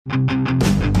Farzy,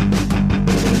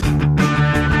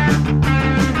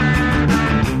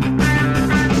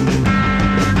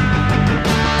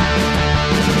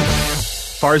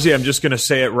 I'm just going to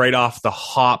say it right off the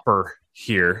hopper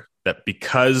here that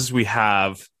because we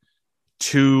have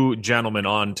two gentlemen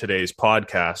on today's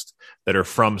podcast that are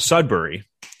from Sudbury,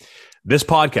 this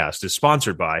podcast is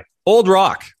sponsored by Old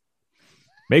Rock.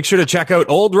 Make sure to check out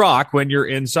Old Rock when you're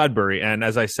in Sudbury. And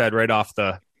as I said, right off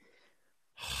the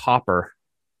hopper,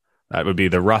 that would be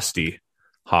the Rusty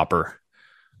Hopper,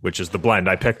 which is the blend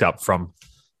I picked up from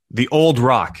the Old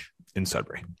Rock in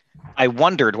Sudbury. I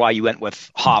wondered why you went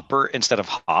with Hopper instead of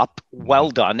Hop.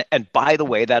 Well done. And by the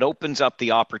way, that opens up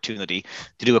the opportunity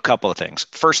to do a couple of things.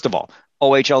 First of all,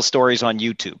 OHL Stories on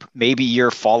YouTube. Maybe you're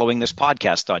following this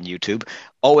podcast on YouTube.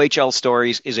 OHL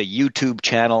Stories is a YouTube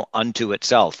channel unto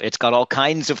itself. It's got all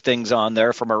kinds of things on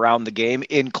there from around the game,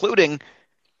 including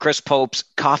Chris Pope's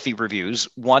coffee reviews,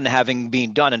 one having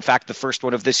been done, in fact, the first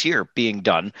one of this year being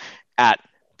done at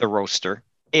the Roaster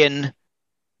in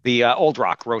the Old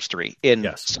Rock Roastery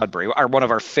in Sudbury, are one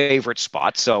of our favorite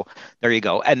spots. So there you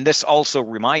go. And this also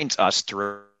reminds us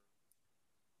to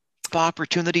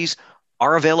opportunities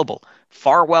are available.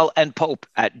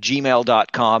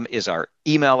 farwellandpope@gmail.com is our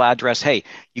email address. Hey,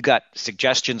 you got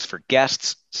suggestions for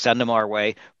guests? Send them our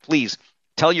way. Please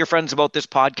tell your friends about this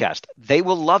podcast. They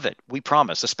will love it. We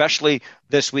promise, especially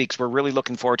this week's. We're really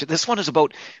looking forward to this one. It's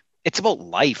about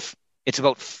life. It's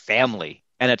about family.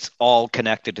 And it's all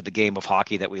connected to the game of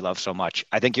hockey that we love so much.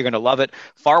 I think you're going to love it.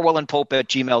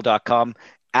 farwellandpope@gmail.com,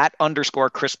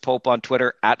 @_Chris Pope on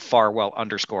Twitter,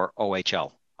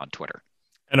 @Farwell_OHL on Twitter.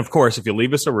 And of course, if you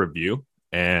leave us a review,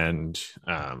 and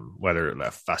whether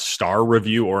a star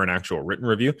review or an actual written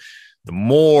review, the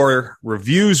more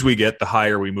reviews we get, the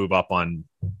higher we move up on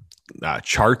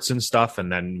charts and stuff.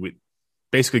 And then we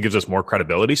basically gives us more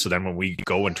credibility. So then when we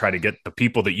go and try to get the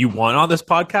people that you want on this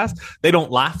podcast, they don't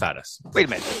laugh at us. Wait a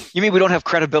minute. You mean we don't have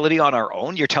credibility on our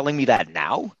own? You're telling me that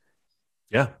now?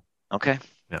 Yeah. Okay.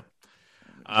 Yeah.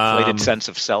 Inflated sense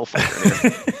of self over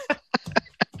here.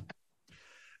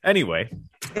 Anyway,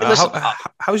 hey, listen,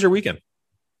 how was your weekend?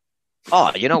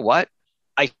 Oh, you know what?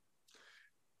 You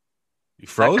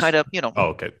froze? Kind of, Oh,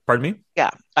 okay. Pardon me?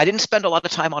 Yeah. I didn't spend a lot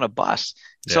of time on a bus.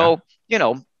 Yeah. So,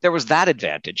 there was that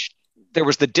advantage. There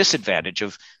was the disadvantage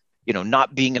of,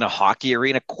 not being in a hockey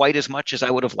arena quite as much as I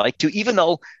would have liked to, even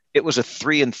though it was a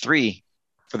 3-3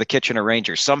 for the Kitchener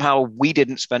Rangers. Somehow we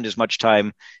didn't spend as much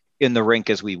time in the rink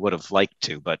as we would have liked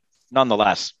to, but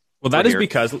nonetheless. Well, that is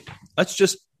because, let's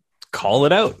just call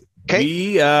it out.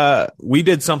 Okay. We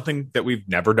did something that we've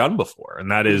never done before, and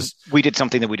that is... We did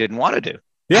something that we didn't want to do.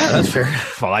 Yeah, that's fair.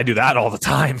 Well, I do that all the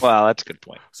time. Well, that's a good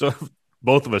point. So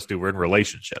both of us do. We're in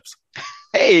relationships.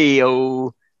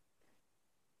 Hey-o.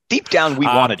 Deep down, we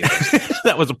want to do this.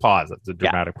 That was a pause. That's a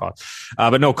dramatic pause.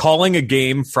 But no, calling a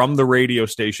game from the radio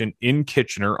station in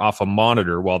Kitchener off a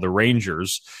monitor while the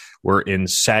Rangers were in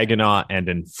Saginaw and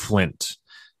in Flint.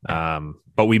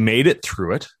 But we made it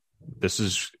through it. This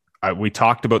is we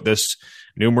talked about this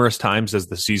numerous times as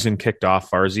the season kicked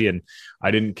off, Farzy, and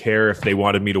I didn't care if they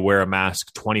wanted me to wear a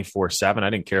mask 24/7. I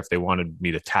didn't care if they wanted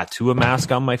me to tattoo a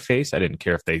mask on my face. I didn't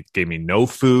care if they gave me no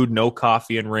food, no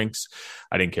coffee and rinks.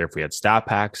 I didn't care if we had stat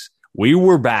packs. We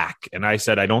were back, and I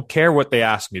said, I don't care what they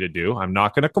asked me to do. I'm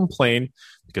not going to complain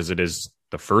because it is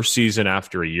the first season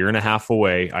after a year and a half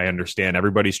away. I understand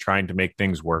everybody's trying to make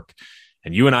things work.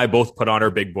 And you and I both put on our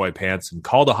big boy pants and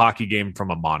called a hockey game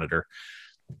from a monitor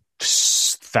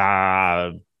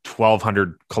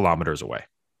 1,200 kilometers away.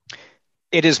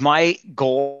 It is my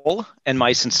goal and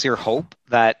my sincere hope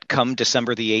that come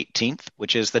December the 18th,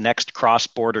 which is the next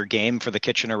cross-border game for the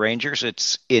Kitchener Rangers,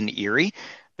 it's in Erie,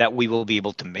 that we will be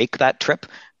able to make that trip.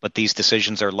 But these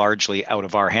decisions are largely out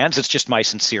of our hands. It's just my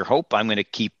sincere hope. I'm going to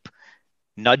keep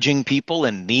nudging people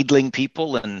and needling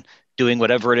people and doing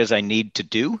whatever it is I need to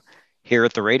do here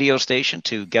at the radio station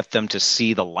to get them to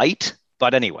see the light.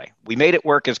 But anyway, we made it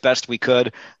work as best we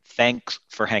could. Thanks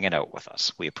for hanging out with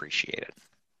us. We appreciate it.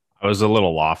 I was a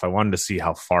little off. I wanted to see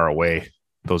how far away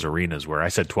those arenas were. I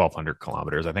said 1,200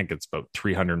 kilometers. I think it's about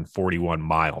 341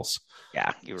 miles.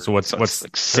 Yeah. So what's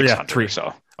like 600 or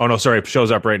so. Oh, no, sorry. It shows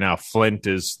up right now. Flint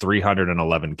is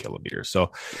 311 kilometers.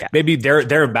 So maybe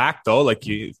they're back, though. I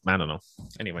don't know.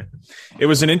 Anyway, it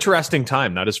was an interesting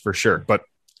time. That is for sure. But,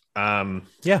 what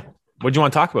do you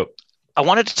want to talk about? I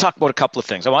wanted to talk about a couple of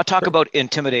things. I want to talk about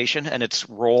intimidation and its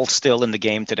role still in the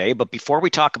game today. But before we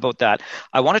talk about that,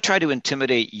 I want to try to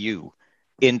intimidate you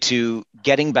into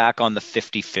getting back on the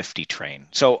 50-50 train.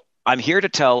 So I'm here to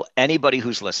tell anybody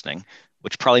who's listening,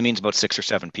 which probably means about 6 or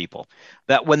 7 people,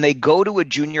 that when they go to a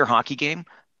junior hockey game,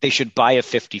 they should buy a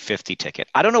 50-50 ticket.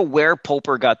 I don't know where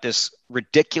Popper got this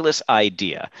ridiculous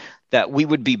idea that we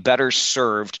would be better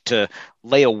served to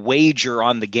lay a wager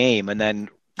on the game and then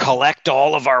collect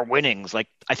all of our winnings. Like,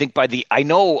 I think I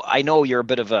know you're a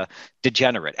bit of a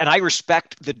degenerate, and I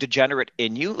respect the degenerate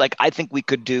in you. Like, I think we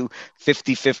could do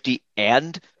 50-50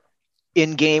 and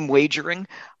in-game wagering.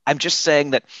 I'm just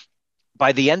saying that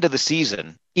by the end of the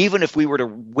season, even if we were to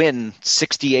win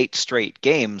 68 straight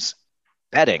games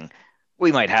betting,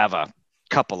 we might have a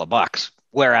couple of bucks.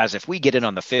 Whereas if we get in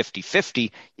on the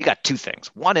 50-50, you got two things.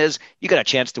 One is you got a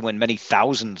chance to win many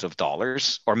thousands of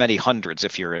dollars, or many hundreds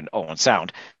if you're in Owen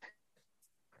Sound.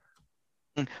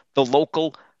 The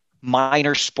local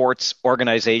minor sports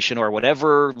organization or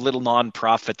whatever little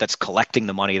nonprofit that's collecting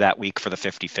the money that week for the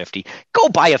 50-50, go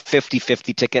buy a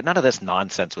 50-50 ticket. None of this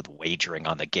nonsense with wagering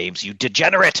on the games, you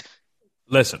degenerate.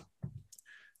 Listen,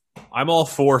 I'm all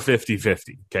for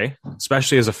 50-50, okay?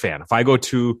 Especially as a fan. If I go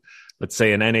to, let's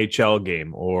say, an NHL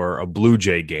game or a Blue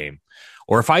Jay game,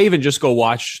 or if I even just go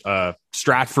watch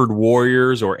Stratford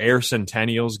Warriors or Air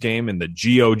Centennials game in the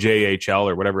GOJHL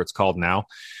or whatever it's called now,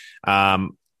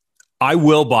 I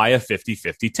will buy a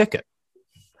 50-50 ticket.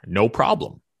 No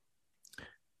problem.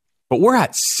 But we're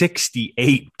at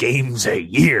 68 games a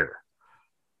year.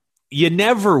 You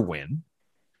never win.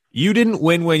 You didn't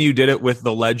win when you did it with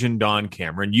the legend Don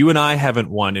Cameron. You and I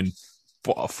haven't won in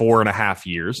 4.5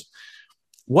 years.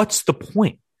 What's the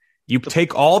point? You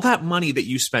take all that money that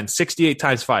you spend, 68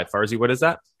 times 5, Farzy, what is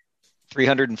that?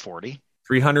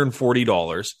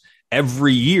 $340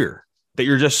 every year that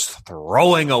you're just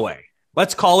throwing away.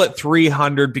 Let's call it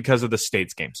 300 because of the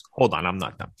States games. Hold on, I'm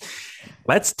not done.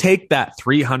 Let's take that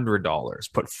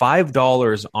 $300, put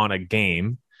 $5 on a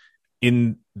game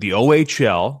in the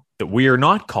OHL that we are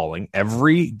not calling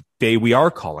every day. We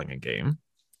are calling a game.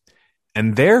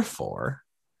 And therefore,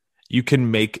 you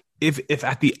can make, if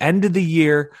at the end of the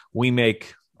year, we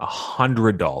make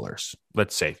 $100,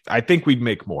 let's say, I think we'd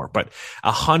make more, but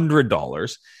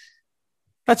 $100,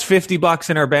 that's $50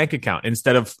 in our bank account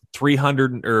instead of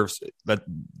 300 or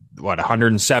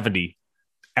 170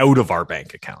 out of our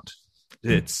bank account.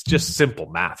 It's just simple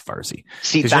math, Farzy.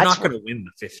 See, you're not going to win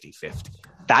the 50-50.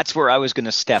 That's where I was going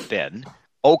to step in.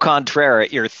 Au contraire,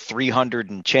 at your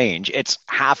 300 and change, it's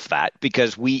half that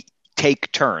because we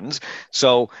take turns.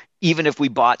 So even if we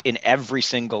bought in every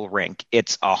single rink,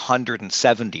 it's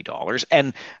 $170.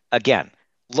 And again,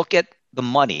 look at the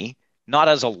money, not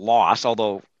as a loss,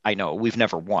 although I know we've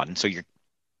never won, so you're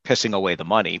pissing away the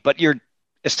money, but you're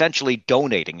essentially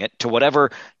donating it to whatever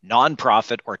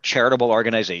nonprofit or charitable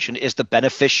organization is the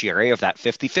beneficiary of that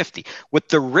 50-50. With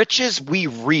the riches we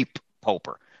reap,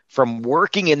 Popper, from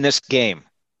working in this game.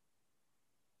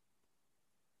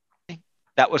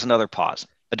 That was another pause,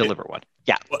 a deliberate one.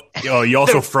 Yeah. Oh, you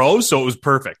also froze, so it was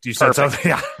perfect. You said something.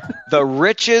 Yeah. The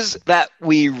riches that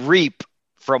we reap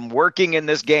from working in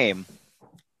this game.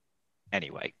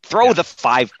 Anyway, throw the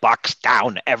 $5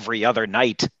 down every other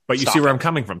night. But you see where I'm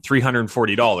coming from.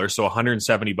 $340, so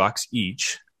 $170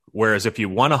 each. Whereas if you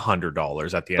won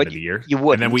 $100 at the end of the year, you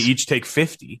wouldn't. And then we each take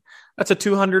 $50, that's a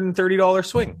 $230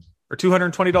 swing or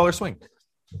 $220 swing.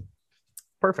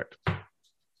 Perfect.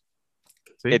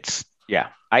 See?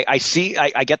 I see.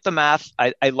 I get the math.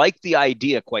 I like the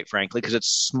idea, quite frankly, because it's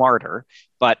smarter.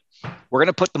 But we're going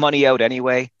to put the money out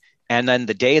anyway. And then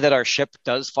the day that our ship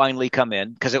does finally come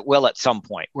in, because it will at some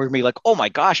point, we're going to be like, oh my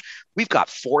gosh, we've got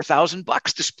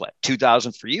 $4,000 to split.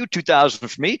 2,000 for you, 2,000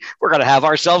 for me. We're going to have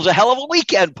ourselves a hell of a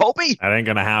weekend, Popey. That ain't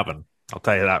going to happen. I'll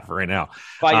tell you that for right now.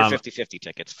 Buy your 50-50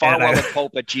 tickets.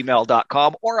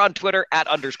 farwellandpope@gmail.com or on Twitter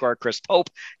 @_Chris Pope,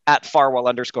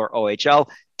 @Farwell_OHL.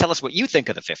 Tell us what you think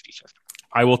of the 50-50.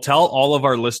 I will tell all of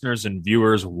our listeners and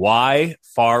viewers why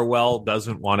Farwell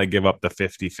doesn't want to give up the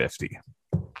 50-50.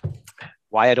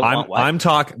 Why I don't want what? I'm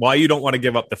talking why you don't want to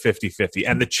give up the 50-50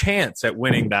 and the chance at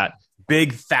winning that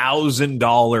big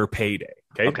 $1,000 payday.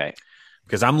 Okay.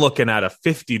 Because I'm looking at a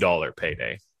 $50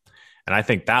 payday, and I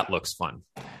think that looks fun.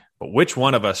 But which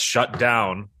one of us shut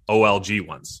down OLG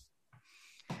ones?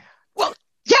 Well,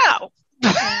 yeah,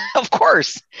 of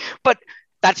course. But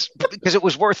that's because it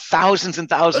was worth thousands and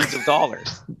thousands of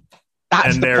dollars.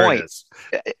 That's and the there point.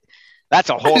 It is. That's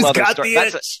a whole other story.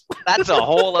 That's a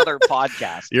whole other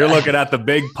podcast. You're looking at the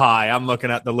big pie. I'm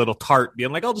looking at the little tart,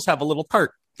 being like, I'll just have a little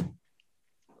tart.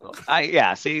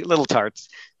 See, little tarts.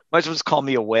 Might as well just call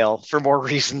me a whale for more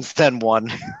reasons than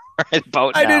one. I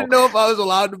didn't know if I was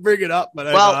allowed to bring it up,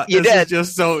 but you did. Is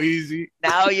just so easy.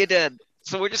 Now you did.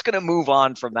 So we're just going to move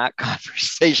on from that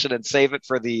conversation and save it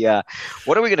for the,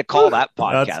 what are we going to call that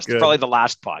podcast? Probably the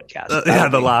last podcast.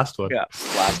 The last one. Yeah,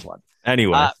 last one.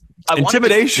 Anyway.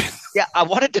 Intimidation. I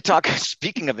wanted to talk,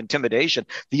 speaking of intimidation,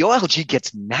 the OLG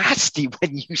gets nasty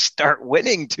when you start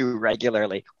winning too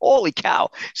regularly. Holy cow.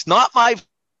 It's not my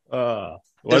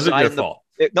wasn't your fault.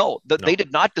 They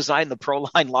did not design the Pro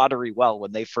Line lottery well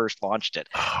when they first launched it.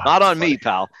 Not on me,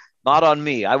 pal. Not on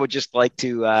me. I would just like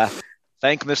to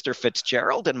thank Mr.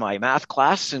 Fitzgerald in my math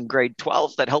class in grade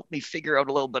 12 that helped me figure out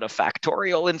a little bit of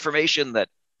factorial information that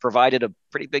provided a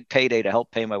pretty big payday to help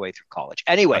pay my way through college.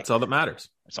 Anyway. That's all that matters.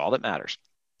 That's all that matters.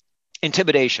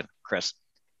 Intimidation, Chris.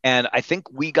 And I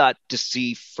think we got to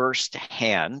see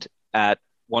firsthand at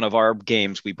one of our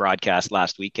games we broadcast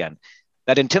last weekend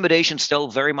that intimidation still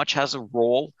very much has a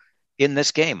role in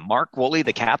this game. Mark Woolley,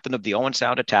 the captain of the Owen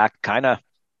Sound attack, kind of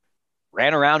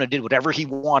ran around and did whatever he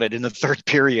wanted in the third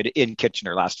period in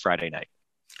Kitchener last Friday night.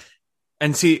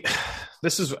 And see,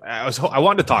 I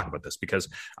wanted to talk about this because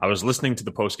I was listening to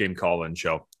the post-game call-in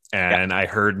show and I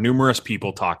heard numerous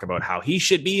people talk about how he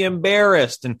should be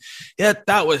embarrassed and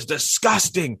that was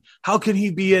disgusting. How can he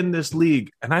be in this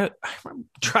league? And I'm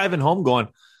driving home going,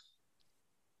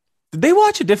 did they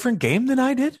watch a different game than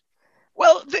I did?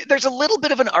 Well, there's a little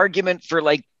bit of an argument for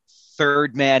like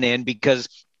third man in because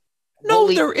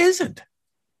there isn't.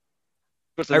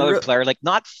 With another player, like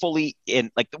not fully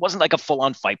in, like it wasn't like a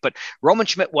full-on fight, but Roman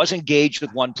Schmidt was engaged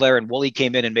with one player, and Woolley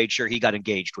came in and made sure he got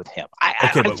engaged with him.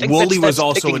 But Woolley was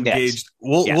also engaged.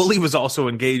 Woolley was also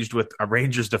engaged with a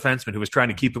Rangers defenseman who was trying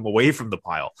to keep him away from the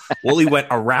pile. Woolley went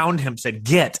around him, said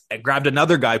 "get," and grabbed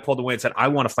another guy, pulled away, and said, "I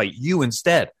want to fight you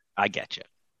instead." I get you.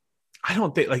 I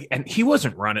don't think and he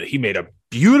wasn't running. He made a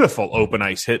beautiful open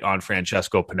ice hit on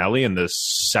Francesco Pinelli in the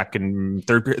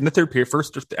third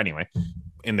period, anyway,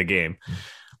 in the game.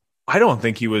 I don't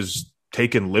think he was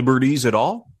taking liberties at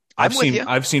all. I've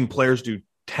seen players do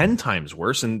 10 times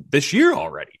worse, and this year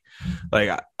already.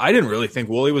 Like I didn't really think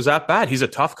Woolley was that bad. He's a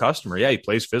tough customer. Yeah, he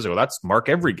plays physical. That's Mark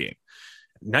every game.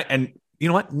 And you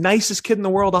know what? Nicest kid in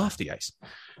the world off the ice.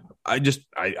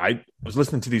 I was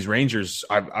listening to these Rangers,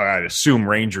 I assume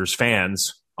Rangers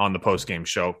fans on the post-game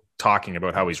show talking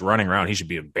about how he's running around. He should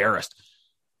be embarrassed.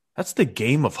 That's the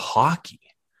game of hockey.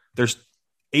 There's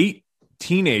 8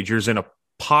 teenagers in a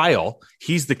pile.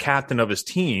 He's the captain of his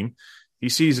team. He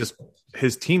sees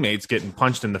his teammates getting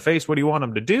punched in the face. What do you want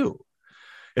him to do?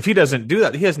 If he doesn't do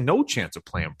that, he has no chance of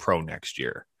playing pro next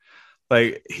year.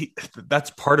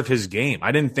 That's part of his game.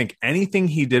 I didn't think anything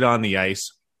he did on the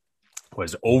ice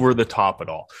was over the top at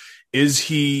all. Is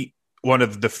he one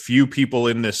of the few people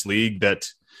in this league that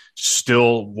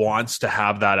still wants to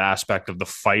have that aspect of the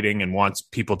fighting and wants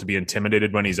people to be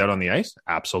intimidated when he's out on the ice?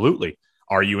 Absolutely.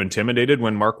 Are you intimidated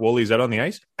when Mark Woolley's out on the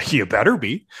ice? You better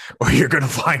be, or you're going to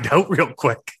find out real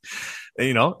quick.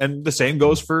 And the same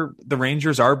goes for the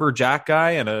Rangers Arbor Jack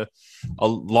guy and a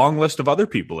long list of other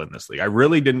people in this league. I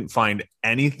really didn't find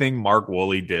anything Mark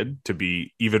Woolley did to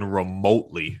be even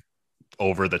remotely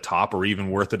over the top or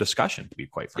even worth a discussion, to be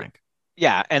quite frank.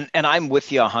 Yeah, and I'm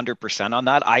with you 100% on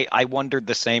that. I wondered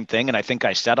the same thing, and I think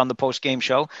I said on the post-game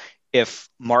show, if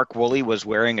Mark Woolley was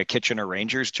wearing a Kitchener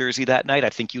Rangers jersey that night, I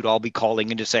think you'd all be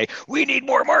calling in to say, we need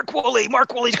more Mark Woolley.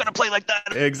 Mark Woolley's going to play like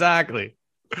that. Exactly.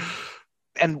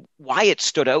 And why it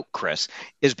stood out, Chris,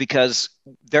 is because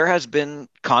there has been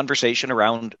conversation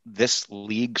around this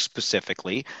league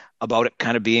specifically about it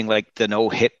kind of being like the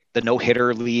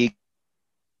no-hitter league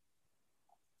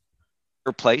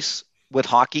place with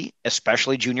hockey,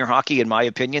 especially junior hockey, in my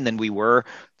opinion, than we were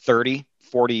 30,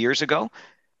 40 years ago.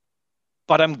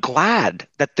 But I'm glad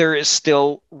that there is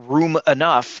still room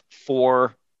enough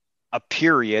for a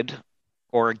period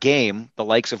or a game, the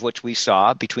likes of which we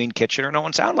saw between Kitchener and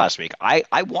Owen Sound last week. I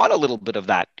want a little bit of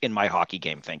that in my hockey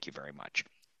game. Thank you very much.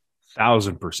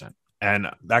 1,000%. And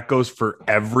that goes for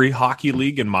every hockey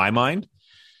league in my mind.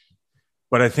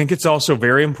 But I think it's also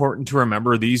very important to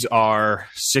remember these are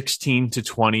 16 to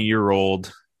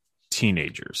 20-year-old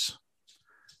teenagers.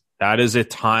 That is a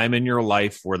time in your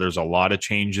life where there's a lot of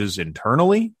changes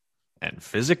internally and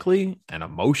physically and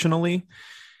emotionally.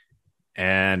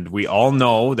 And we all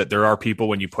know that there are people,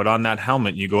 when you put on that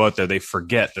helmet, you go out there, they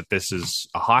forget that this is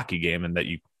a hockey game and that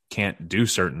you can't do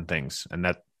certain things, and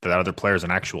that other player is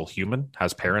an actual human,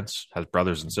 has parents, has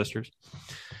brothers and sisters.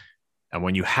 And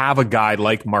when you have a guy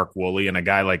like Mark Woolley and a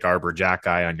guy like Arbor Jack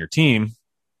guy on your team,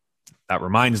 that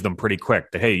reminds them pretty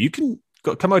quick that, hey, you can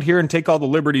come out here and take all the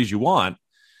liberties you want,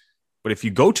 but if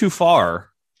you go too far,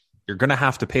 you're going to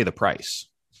have to pay the price.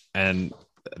 And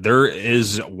there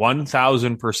is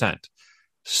 1,000%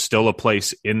 still a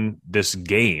place in this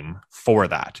game for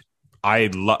that.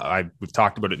 We've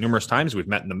talked about it numerous times. We've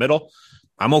met in the middle.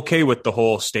 I'm okay with the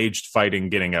whole staged fighting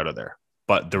getting out of there.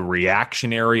 But the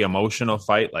reactionary, emotional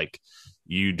fight, like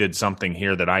you did something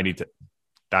here that I need to,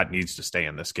 that needs to stay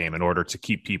in this game in order to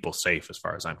keep people safe, as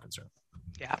far as I'm concerned.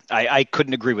 Yeah, I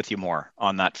couldn't agree with you more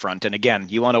on that front. And again,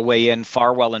 you want to weigh in,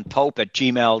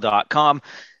 farwellandpope@gmail.com,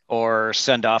 or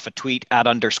send off a tweet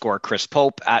 @_Chris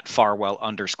Pope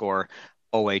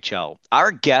 @Farwell_OHL.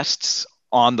 Our guests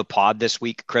on the pod this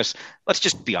week, Chris, let's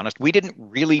just be honest. We didn't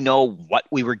really know what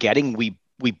we were getting. We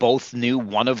both knew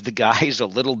one of the guys a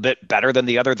little bit better than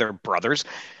the other. They're brothers.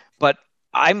 But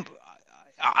I'm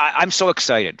so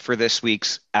excited for this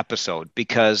week's episode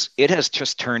because it has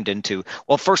just turned into,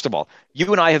 well, first of all,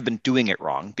 you and I have been doing it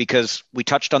wrong because we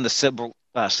touched on the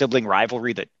sibling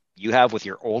rivalry that you have with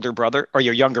your older brother or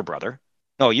your younger brother.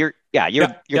 No, you're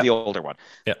the older one.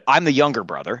 Yeah. I'm the younger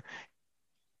brother.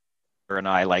 And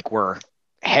I were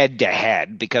head to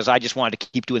head because I just wanted to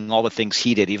keep doing all the things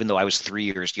he did, even though I was 3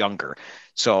 years younger.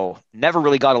 So never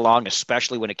really got along,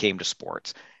 especially when it came to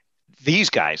sports. These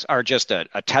guys are just a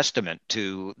testament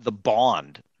to the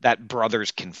bond that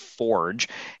brothers can forge,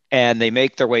 and they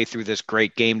make their way through this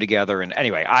great game together. And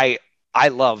anyway, I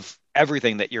love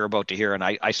everything that you're about to hear, and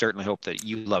I certainly hope that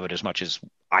you love it as much as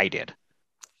I did.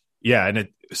 Yeah, and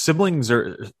siblings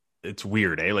are, it's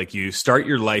weird, eh? Like you start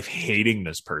your life hating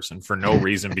this person for no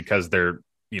reason because they're,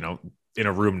 in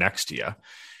a room next to you.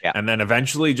 Yeah. And then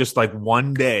eventually just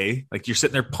one day, you're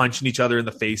sitting there punching each other in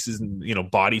the faces and,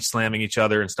 body slamming each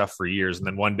other and stuff for years. And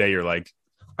then one day you're like,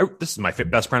 this is my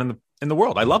best friend in the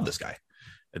world. I love this guy.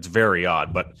 It's very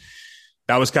odd, but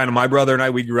that was kind of my brother and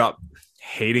I. We grew up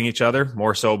hating each other,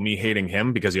 more so me hating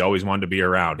him because he always wanted to be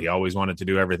around. He always wanted to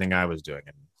do everything I was doing.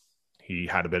 And he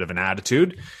had a bit of an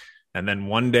attitude. And then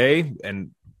one day,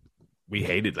 and we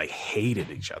hated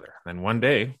each other. And one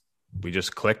day we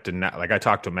just clicked, and I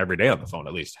talk to him every day on the phone,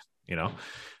 at least,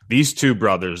 These two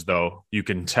brothers, though, you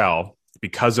can tell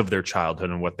because of their childhood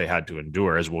and what they had to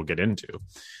endure, as we'll get into,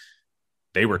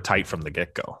 they were tight from the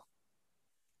get-go.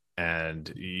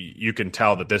 And you can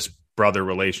tell that this brother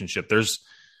relationship, there's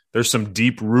some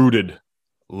deep-rooted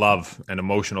love and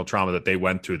emotional trauma that they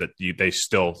went through that they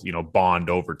still, bond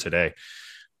over today.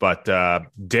 But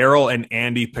Darryl and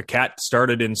Andy Paquette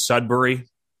started in Sudbury,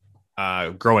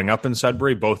 growing up in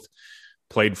Sudbury, both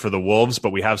played for the Wolves,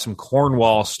 but we have some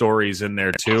Cornwall stories in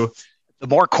there too. The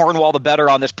more Cornwall, the better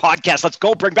on this podcast. Let's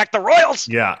go bring back the Royals.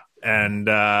 Yeah. And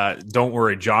don't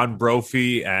worry, John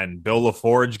Brophy and Bill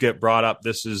LaForge get brought up.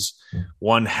 This is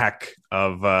one heck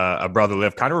of a brother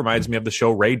live. Kind of reminds me of the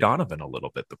show Ray Donovan a little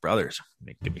bit. The brothers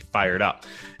get me fired up.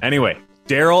 Anyway,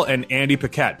 Darryl and Andy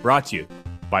Paquette, brought to you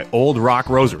by Old Rock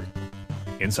Rosary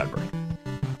in Sudbury.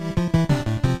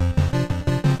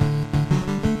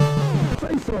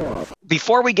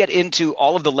 Before we get into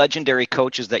all of the legendary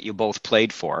coaches that you both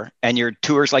played for and your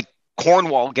tours,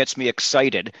 Cornwall gets me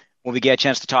excited when we get a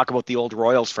chance to talk about the old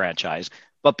Royals franchise.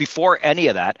 But before any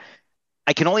of that,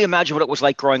 I can only imagine what it was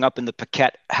like growing up in the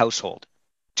Paquette household.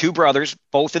 Two brothers,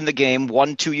 both in the game,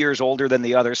 one 2 years older than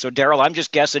the other. So, Darryl, I'm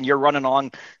just guessing you're running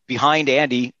along behind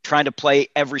Andy, trying to play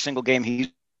every single game he's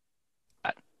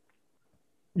at.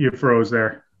 You froze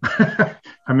there.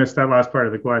 I missed that last part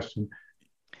of the question.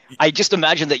 I just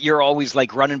imagine that you're always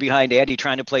running behind Andy,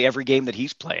 trying to play every game that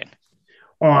he's playing.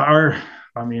 Well, our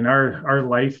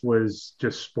life was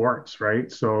just sports, right?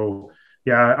 So,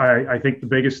 yeah, I think the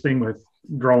biggest thing with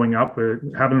growing up,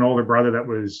 having an older brother that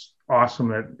was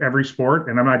awesome at every sport,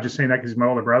 and I'm not just saying that because he's my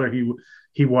older brother,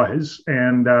 he was,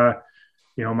 and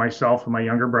myself and my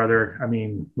younger brother,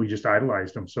 we just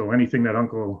idolized him. So anything that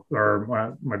uncle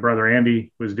or my brother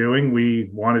Andy was doing, we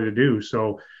wanted to do.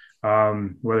 So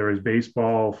whether it was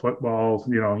baseball, football,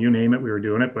 you name it, we were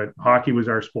doing it. But hockey was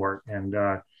our sport, and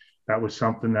that was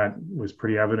something that was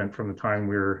pretty evident from the time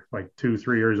we were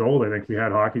 2-3 years old. I think we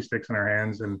had hockey sticks in our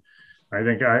hands, and I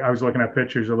think I was looking at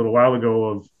pictures a little while ago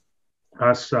of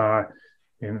us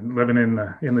living in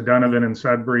the Donovan in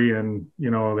Sudbury, and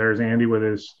there's Andy with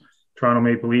his Toronto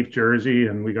Maple Leaf jersey,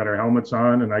 and we got our helmets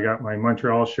on, and I got my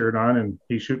Montreal shirt on, and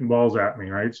he's shooting balls at me,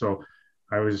 right? So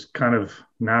I was kind of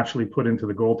naturally put into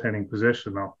the goaltending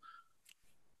position though.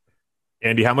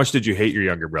 Andy, how much did you hate your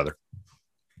younger brother?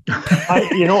 I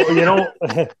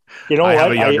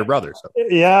have a younger brother. So.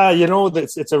 Yeah,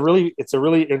 it's a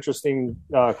really interesting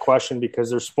question because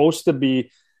there's supposed to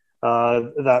be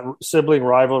that sibling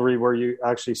rivalry where you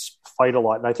actually fight a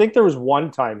lot. And I think there was one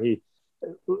time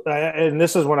and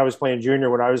this is when I was playing junior,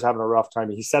 when I was having a rough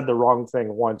time, he said the wrong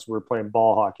thing once. We were playing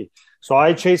ball hockey. So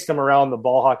I chased him around the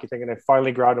ball hockey thing, and I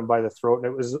finally grabbed him by the throat. And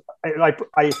it was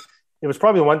it was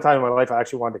probably the one time in my life I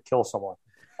actually wanted to kill someone.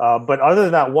 But other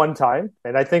than that one time,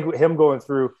 and I think him going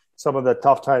through some of the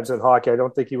tough times in hockey, I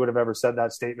don't think he would have ever said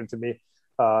that statement to me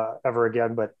ever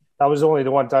again. But that was only the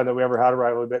one time that we ever had a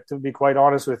rivalry. But to be quite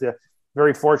honest with you,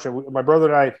 very fortunate. My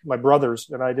brothers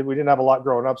and I we didn't have a lot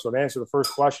growing up. So to answer the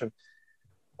first question,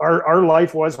 our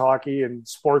life was hockey and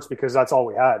sports because that's all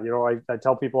we had. I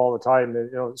tell people all the time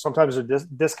that, sometimes a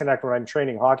disconnect when I'm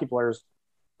training hockey players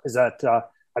is that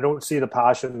I don't see the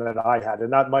passion that I had.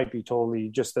 And that might be totally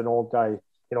just an old guy,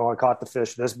 I caught the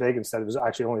fish this big instead of it was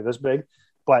actually only this big.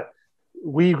 But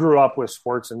we grew up with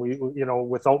sports and we,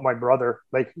 without my brother,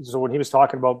 so when he was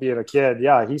talking about being a kid,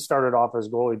 yeah, he started off as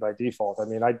goalie by default. I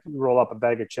mean, I'd roll up a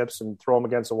bag of chips and throw them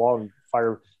against the wall and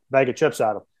fire a bag of chips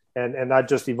at him. And that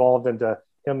just evolved into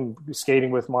him skating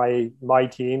with my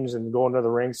teams and going to the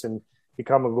rinks and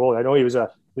become a goalie. I know he was a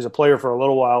player for a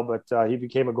little while, but he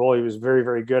became a goalie. He was very,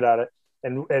 very good at it.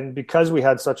 And because we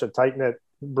had such a tight knit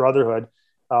brotherhood,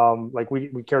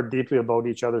 we cared deeply about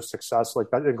each other's success, like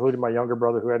that, including my younger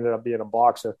brother who ended up being a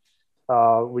boxer.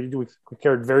 We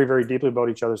cared very, very deeply about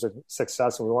each other's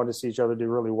success, and we wanted to see each other do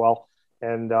really well.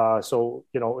 And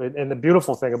and the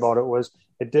beautiful thing about it was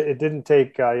it didn't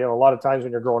take, a lot of times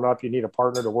when you're growing up, you need a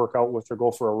partner to work out with or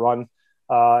go for a run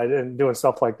and doing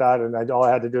stuff like that. And all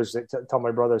I had to do is tell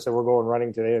my brother, I said, we're going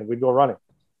running today, and we'd go running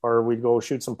or we'd go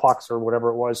shoot some pucks or whatever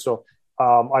it was. So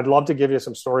I'd love to give you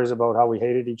some stories about how we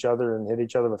hated each other and hit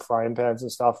each other with frying pans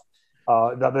and stuff.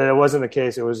 But it wasn't the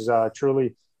case. It was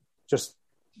truly just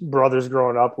brothers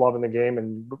growing up, loving the game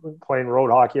and playing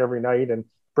road hockey every night and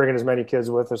bringing as many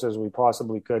kids with us as we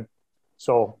possibly could.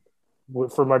 So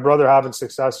for my brother having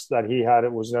success that he had,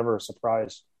 it was never a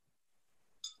surprise.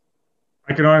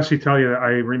 I can honestly tell you that I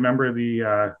remember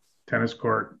the tennis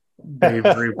court day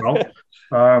very well.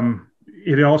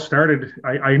 It all started,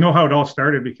 I know how it all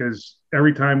started because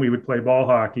every time we would play ball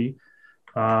hockey,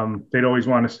 they'd always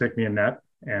want to stick me in net,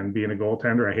 and being a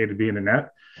goaltender, I hated being in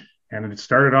net. And it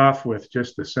started off with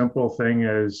just the simple thing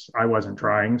as I wasn't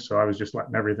trying. So I was just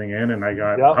letting everything in, and I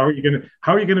got, how are you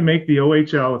going to make the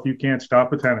OHL if you can't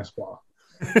stop a tennis ball?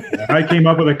 And I came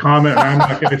up with a comment, and I'm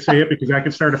not going to say it because I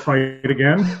could start a fight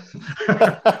again.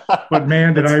 But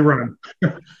man, did I run.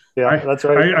 Yeah, that's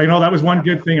right. I know that was one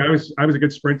good thing. I was a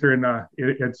good sprinter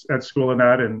at school and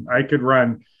that, and I could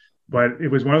run. But it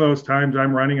was one of those times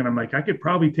I'm running, and I'm like, I could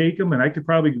probably take him, and I could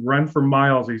probably run for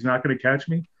miles. He's not going to catch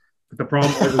me. But the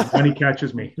problem was when he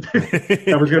catches me,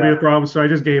 that was going to be a problem. So I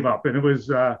just gave up, and it was,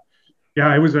 that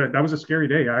was a scary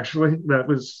day. Actually, that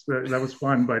was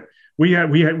fun. But we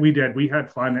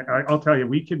had fun. I'll tell you,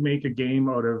 we could make a game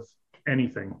out of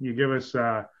anything. You give us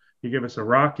a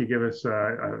rock, you give us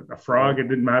a frog. It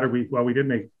didn't matter. We did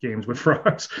make games with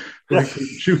frogs.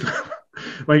 Shoot,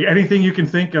 like anything you can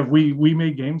think of, we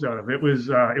made games out of. It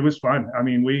was fun. I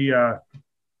mean,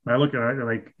 I look at it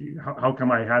like, how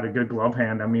come I had a good glove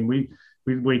hand? I mean, we'd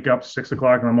wake up 6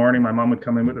 o'clock in the morning. My mom would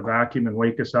come in with a vacuum and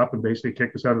wake us up and basically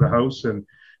kick us out of the house. And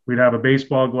we'd have a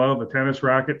baseball glove, a tennis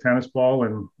racket, tennis ball.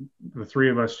 And the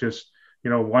three of us just,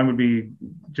 one would be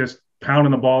just pounding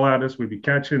the ball at us. We'd be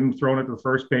catching, throwing it to the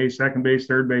first base, second base,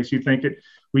 third base.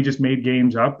 We just made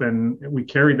games up, and we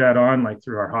carried that on like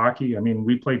through our hockey. I mean,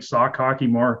 we played sock hockey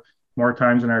more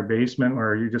times in our basement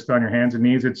where you're just on your hands and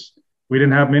knees. We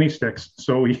didn't have mini sticks,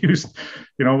 so we used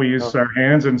our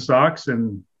hands and socks,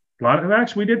 and a lot of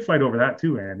actually we did fight over that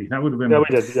too, Andy. That would have been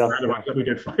we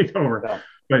did fight over. Yeah.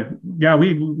 But yeah,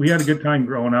 we had a good time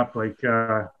growing up. Like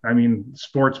I mean,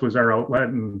 sports was our outlet,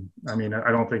 and I mean,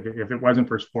 I don't think if it wasn't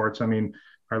for sports, I mean,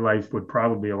 our life would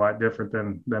probably be a lot different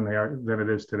than it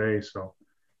is today. So,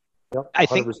 yep, 100%. I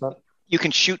think you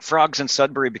can shoot frogs in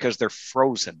Sudbury because they're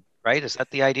frozen, right? Is that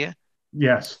the idea?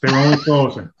 Yes, they were only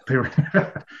frozen. They were.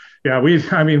 Yeah, we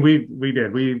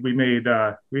did. We made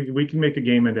we can make a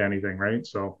game into anything, right?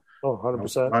 So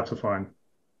 100%. Lots of fun.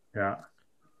 Yeah.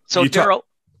 So Darryl,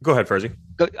 go ahead, Ferzi.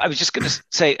 I was just going to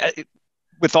say,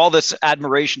 with all this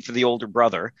admiration for the older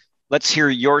brother, let's hear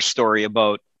your story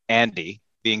about Andy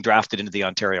being drafted into the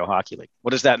Ontario Hockey League.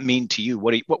 What does that mean to you?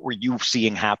 What were you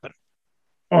seeing happen?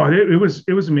 Oh, it was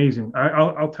amazing.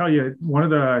 I'll tell you, one of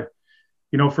the,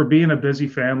 for being a busy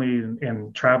family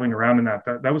and traveling around in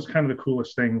that was kind of the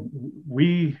coolest thing.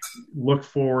 We looked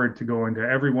forward to going to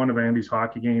every one of Andy's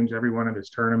hockey games, every one of his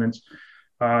tournaments,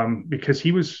 because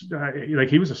he was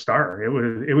a star.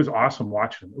 It was awesome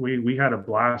watching. We had a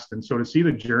blast. And so to see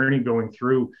the journey going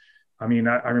through, I mean,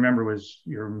 I remember it was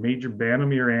your Major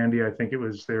Banamir, Andy. I think it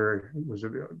was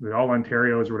the All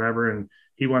Ontario's or whatever. And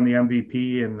he won the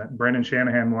MVP, and Brendan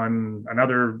Shanahan won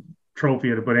another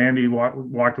trophy, but Andy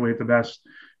walked away with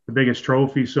the biggest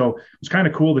trophy. So it was kind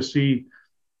of cool to see,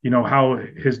 how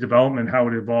his development, how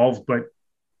it evolved, but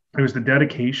it was the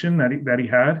dedication that he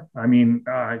had. I mean,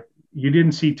 you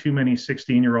didn't see too many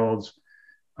 16-year-olds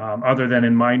other than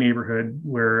in my neighborhood,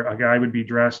 where a guy would be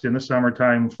dressed in the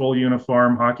summertime, full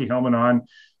uniform, hockey helmet on,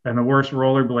 and the worst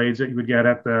rollerblades that you would get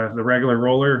at the regular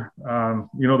roller,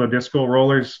 the disco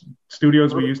rollers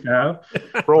studios we used to have.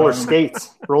 Roller skates.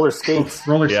 That's what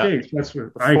roller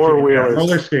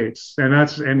skates.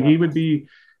 And he would be,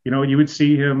 you would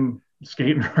see him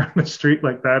skating around the street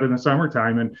like that in the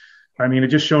summertime. And I mean, it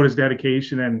just showed his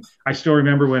dedication. And I still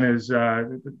remember when his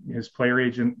player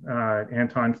agent,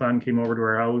 Anton Thun, came over to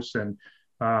our house, and,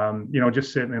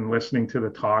 just sitting and listening to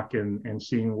the talk and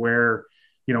seeing where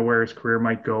his career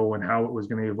might go and how it was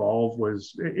going to evolve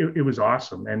it was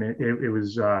awesome. And it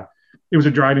was a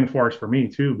driving force for me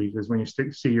too, because when you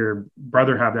see your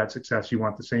brother have that success, you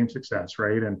want the same success.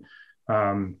 Right. And,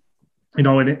 and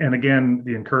again,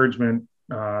 the encouragement,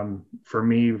 for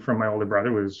me from my older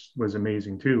brother was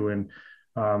amazing too. And,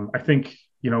 I think,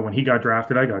 when he got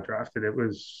drafted, I got drafted.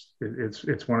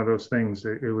 It's one of those things.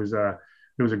 It was a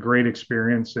great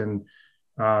experience. And,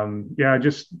 when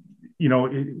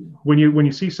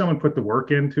you see someone put the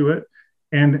work into it,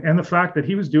 and the fact that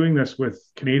he was doing this with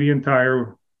Canadian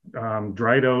Tire,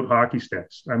 dried out hockey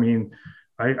sticks. I mean,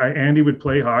 Andy would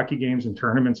play hockey games and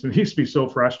tournaments, and it used to be so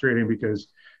frustrating because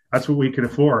that's what we could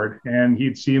afford. And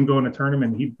he'd see him go in a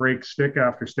tournament, he'd break stick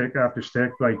after stick after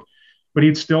stick, but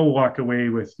he'd still walk away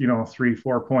with,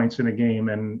 3-4 points in a game.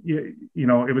 And,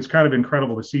 it was kind of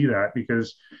incredible to see that,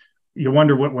 because you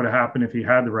wonder what would have happened if he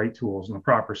had the right tools and the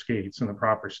proper skates and the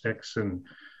proper sticks. And,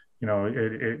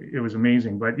 it was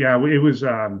amazing. But yeah, it was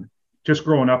just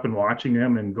growing up and watching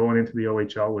him and going into the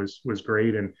OHL was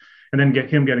great. And then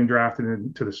him getting drafted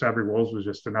into the Sudbury Wolves was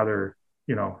just another,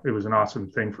 it was an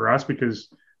awesome thing for us, because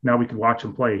now we could watch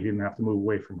him play. He didn't have to move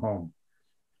away from home.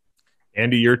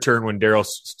 Andy, your turn when Darryl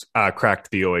cracked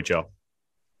the OHL.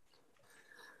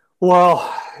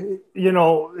 Well,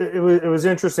 it was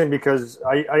interesting because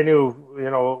I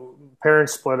knew,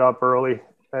 parents split up early,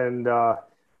 and I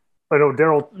know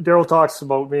Darryl talks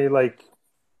about me like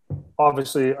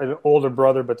obviously an older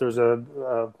brother, but there's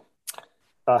a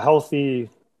healthy,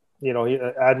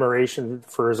 admiration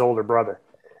for his older brother.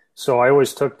 So I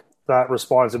always took that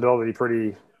responsibility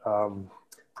pretty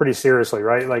seriously,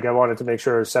 right? Like I wanted to make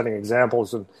sure I was setting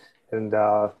examples and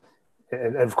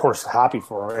of course happy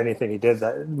for anything he did.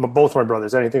 That both my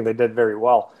brothers, anything they did very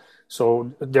well.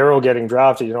 So Darryl getting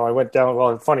drafted, I went down.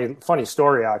 Well, funny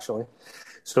story actually.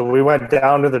 So we went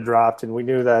down to the draft, and we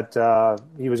knew that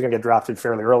he was going to get drafted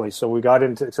fairly early. So we got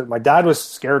into. So my dad was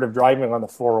scared of driving on the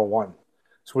 401.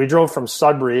 So we drove from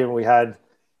Sudbury, and we had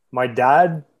my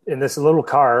dad in this little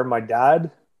car. My dad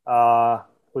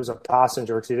was a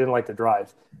passenger because he didn't like to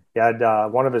drive. He had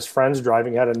one of his friends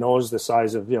driving. He had a nose the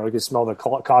size of, you could smell the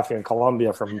coffee in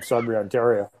Columbia from Sudbury,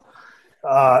 Ontario.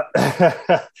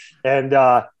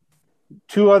 And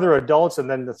two other adults, and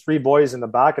then the three boys in the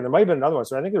back. And there might have been another one.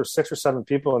 So I think there were 6 or 7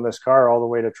 people in this car all the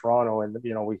way to Toronto. And,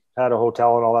 we had a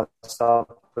hotel and all that stuff.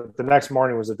 But the next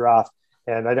morning was the draft.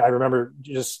 And I remember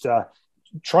just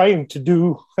trying to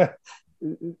do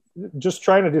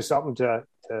something to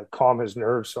calm his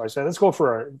nerves. So I said, let's go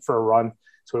for a run.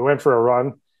 So we went for a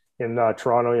run in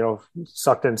Toronto,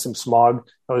 sucked in some smog.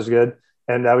 That was good.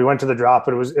 And we went to the draft,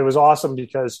 but it was awesome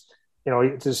because,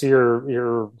 to see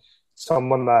you're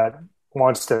someone that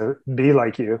wants to be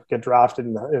like you get drafted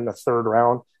in the 3rd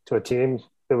round to a team.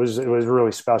 It was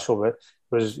really special,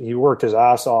 but he worked his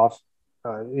ass off,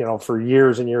 for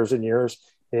years and years and years,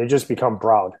 and you just become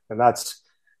proud. And that's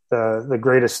the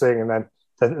greatest thing. And then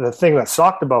the thing that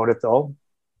sucked about it though,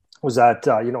 was that,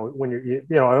 when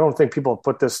I don't think people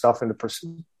put this stuff into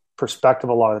perspective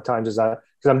a lot of the times, is that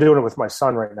because I'm doing it with my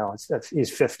son right now. He's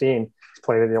 15, he's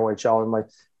playing in the OHL, and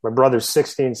my brother's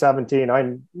 16, 17.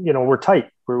 We're tight,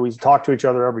 where we talk to each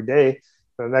other every day.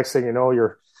 And the next thing you know,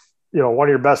 one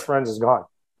of your best friends is gone.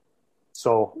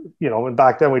 So, and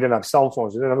back then we didn't have cell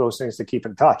phones. We didn't have those things to keep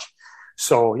in touch.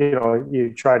 So,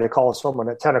 you try to call someone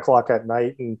at 10 o'clock at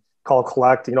night and call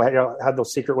collect, had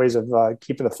those secret ways of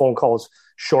keeping the phone calls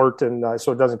short, and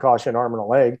so it doesn't cost you an arm and a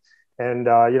leg. And,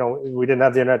 we didn't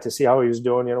have the internet to see how he was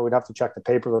doing. We'd have to check the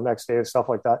paper the next day and stuff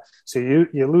like that. So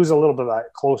you lose a little bit of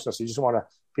that closeness. You just want to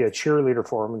be a cheerleader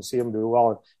for him and see him do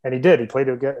well. And he did. He played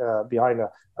behind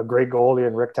a great goalie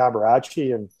and Rick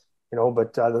Tabarachi. And,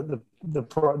 but the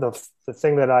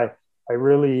thing that I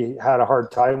really had a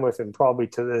hard time with, and probably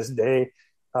to this day,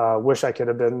 wish I could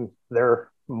have been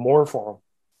there more for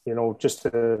him, just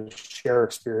to share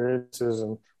experiences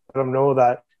and let him know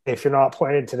that if you're not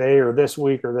playing today or this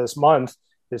week or this month,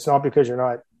 it's not because you're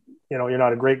not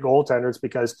a great goaltender. It's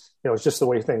because, it's just the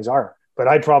way things are. But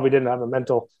I probably didn't have a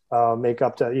mental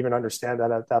makeup to even understand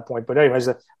that at that point. But anyways,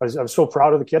 I was so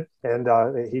proud of the kid, and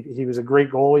he was a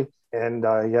great goalie, and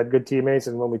he had good teammates.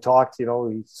 And when we talked,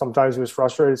 sometimes he was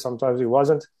frustrated, sometimes he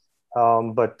wasn't.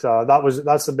 But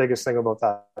that's the biggest thing about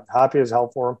that. Happy as hell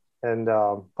for him. And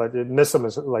but miss him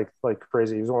is like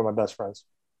crazy. He was one of my best friends.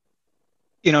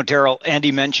 You know, Darryl,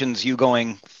 Andy mentions you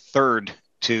going third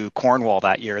to Cornwall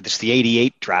that year. This is the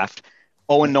 '88 draft.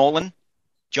 Owen Nolan,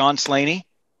 John Slaney,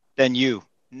 then you.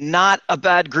 Not a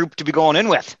bad group to be going in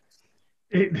with.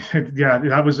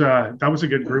 That was a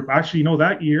good group. Actually,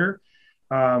 that year,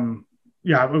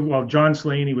 John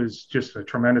Slaney was just a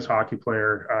tremendous hockey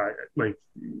player,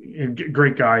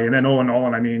 great guy. And then Owen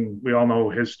Nolan, I mean, we all know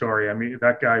his story. I mean,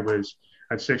 that guy was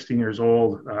at 16 years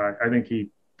old. I think he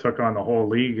took on the whole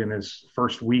league in his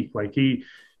first week. Like he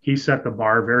set the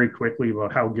bar very quickly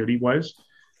about how good he was.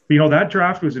 But, that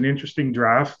draft was an interesting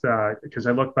draft because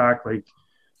I look back, like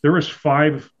there was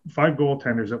five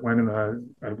goaltenders that went in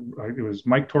it was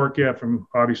Mike Torkia from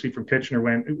Kitchener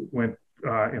went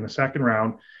in the second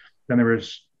round. Then there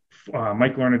was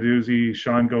Mike Larnaduzzi,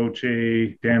 Sean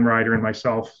Gauthier, Dan Ryder, and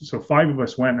myself. So 5 of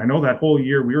us went. And I know that whole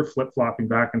year we were flip-flopping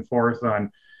back and forth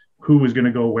on who was going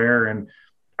to go where. And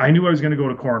I knew I was going to go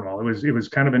to Cornwall. It was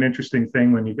kind of an interesting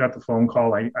thing when you got the phone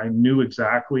call. I knew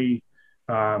exactly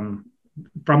from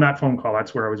that phone call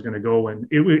that's where I was going to go, and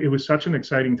it was such an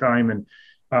exciting time. And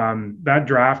that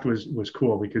draft was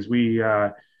cool because we,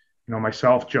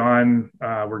 myself, John,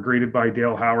 were greeted by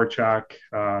Dale Howarchuk,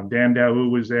 Dan Daou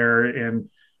was there, and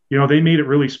they made it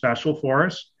really special for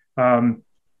us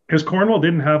because Cornwall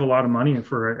didn't have a lot of money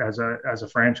as a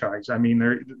franchise. I mean,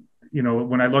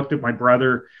 when I looked at my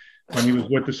brother when he was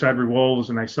with the Sudbury Wolves,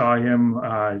 and I saw him,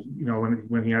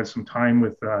 when he had some time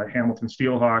with Hamilton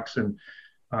Steelhawks, and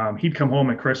he'd come home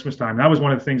at Christmas time. That was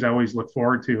one of the things I always look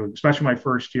forward to, especially my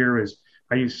first year. Is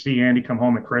I used to see Andy come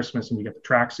home at Christmas, and you get the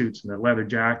tracksuits and the leather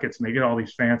jackets, and they get all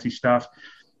these fancy stuff.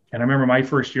 And I remember my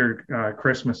first year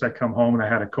Christmas, I come home and I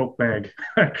had a Coke bag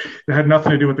that had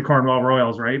nothing to do with the Cornwall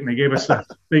Royals, right? And they gave us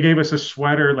a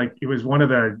sweater, like it was one of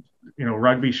the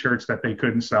rugby shirts that they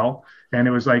couldn't sell, and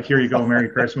it was like, here you go, Merry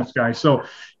Christmas, guys. So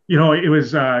it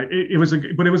was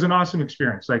an awesome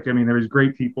experience. Like, I mean, there was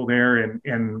great people there,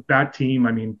 and that team,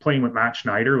 I mean, playing with Matt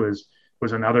Schneider was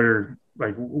another,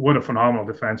 like, what a phenomenal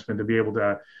defenseman to be able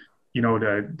to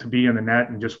to be in the net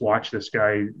and just watch this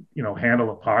guy,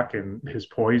 handle a puck, and his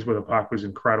poise with a puck was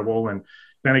incredible. And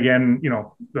then again,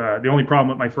 the only problem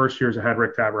with my first year is I had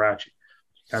Rick Tabaracci.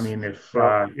 I mean, if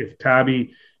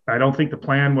Tabby, I don't think the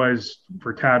plan was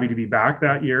for Tabby to be back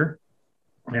that year.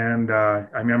 And I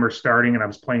remember starting, and I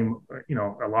was playing,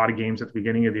 a lot of games at the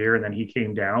beginning of the year, and then he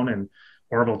came down, and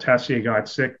Orville Tessier got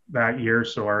sick that year,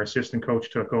 so our assistant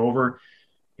coach took over.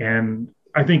 And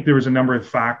I think there was a number of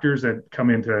factors that come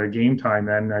into game time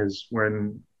then, as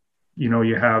when,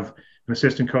 you have an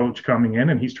assistant coach coming in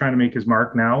and he's trying to make his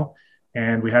mark now.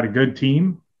 And we had a good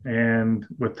team. And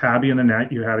with Tabby in the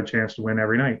net, you had a chance to win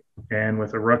every night. And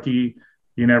with a rookie,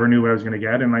 you never knew what I was going to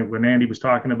get. And like when Andy was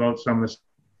talking about some of the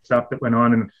stuff that went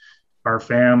on in our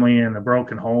family and the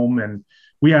broken home, and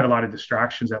we had a lot of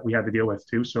distractions that we had to deal with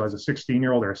too. So as a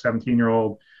 16-year-old or a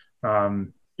 17-year-old,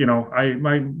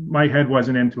 my head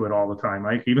wasn't into it all the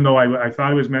time. Even though I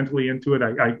thought I was mentally into it,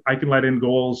 I can let in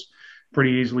goals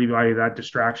pretty easily by that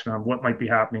distraction on what might be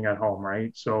happening at home,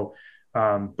 right? So,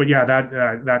 but yeah,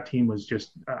 that team was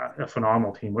just a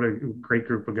phenomenal team. What a great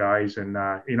group of guys, and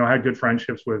I had good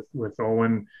friendships with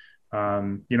Owen.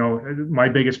 My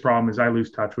biggest problem is I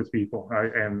lose touch with people,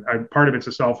 part of it's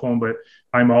a cell phone, but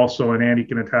I'm also, and Andy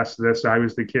can attest to this, I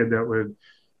was the kid that would,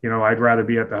 I'd rather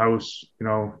be at the house,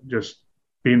 just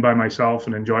being by myself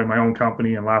and enjoying my own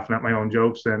company and laughing at my own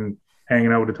jokes than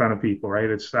hanging out with a ton of people,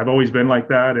 right? I've always been like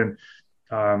that. And,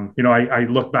 I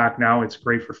look back now, it's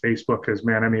great for Facebook because,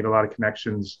 man, I made a lot of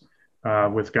connections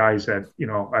with guys that,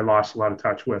 I lost a lot of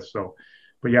touch with. So,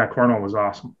 but yeah, Cornwall was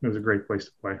awesome. It was a great place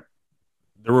to play.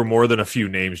 There were more than a few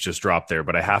names just dropped there,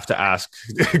 but I have to ask,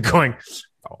 going,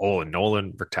 Owen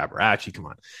Nolan, Rick Tabaracci,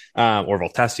 come on, Orville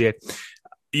Tessier.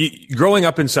 Growing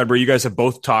up in Sudbury, you guys have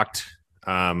both talked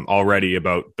already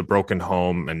about the broken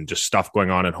home and just stuff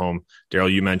going on at home.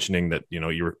 Darryl, you mentioning that,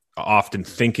 you were often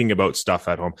thinking about stuff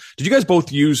at home. Did you guys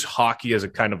both use hockey as a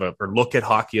kind of or look at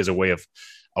hockey as a way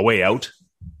out?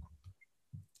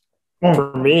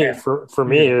 For me, it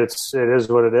is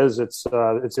what it is. It's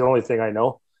the only thing I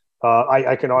know.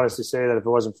 I can honestly say that if it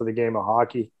wasn't for the game of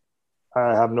hockey,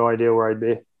 I have no idea where I'd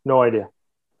be. No idea.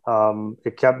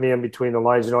 It kept me in between the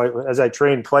lines. As I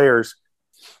train players,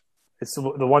 it's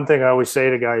the one thing I always say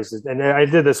to guys is, and I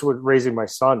did this with raising my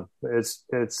son. It's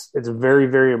very,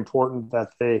 very important that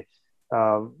they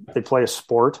play a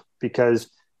sport because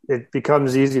it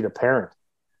becomes easy to parent,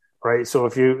 right? So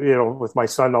if with my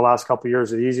son the last couple of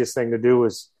years, the easiest thing to do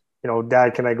is,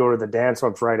 Dad, can I go to the dance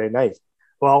on Friday night?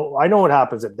 Well, I know what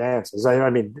happens at dances.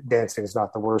 I mean, dancing is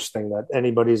not the worst thing that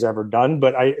anybody's ever done,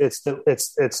 but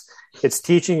it's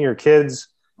teaching your kids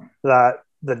that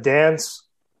the dance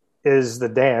is the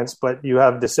dance, but you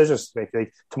have decisions to make.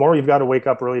 Like, tomorrow you've got to wake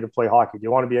up early to play hockey. Do you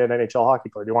want to be an NHL hockey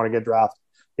player? Do you want to get drafted?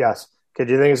 Yes. Okay,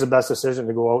 do you think it's the best decision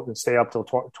to go out and stay up till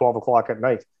 12 o'clock at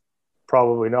night?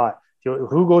 Probably not.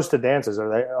 Who goes to dances? Are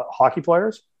they hockey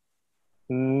players?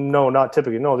 No, not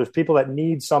typically. No, there's people that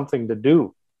need something to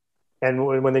do. And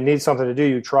when they need something to do,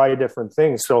 you try different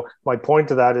things. So my point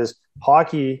to that is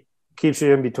hockey keeps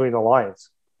you in between the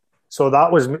lines. So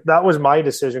that was my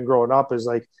decision growing up, is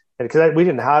like, because we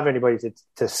didn't have anybody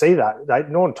to say that.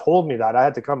 No one told me that. I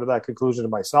had to come to that conclusion to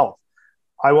myself.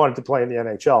 I wanted to play in the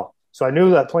NHL. So I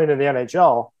knew that playing in the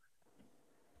NHL,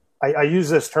 I use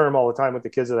this term all the time with the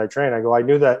kids that I train. I go, I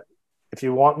knew that if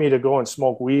you want me to go and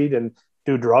smoke weed and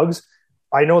do drugs,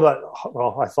 I know that,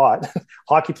 well, I thought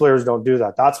hockey players don't do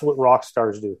that. That's what rock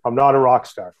stars do. I'm not a rock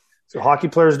star. So hockey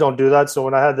players don't do that. So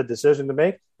when I had the decision to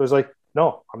make, it was like,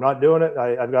 no, I'm not doing it.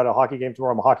 I've got a hockey game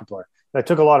tomorrow. I'm a hockey player. And I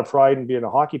took a lot of pride in being a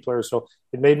hockey player. So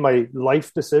it made my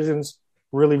life decisions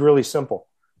really, really simple.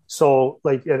 So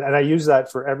like, and I use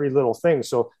that for every little thing.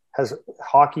 So has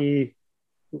hockey,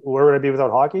 where would I be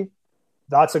without hockey?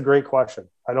 That's a great question.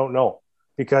 I don't know,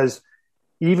 because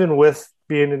even with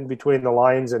being in between the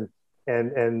lines and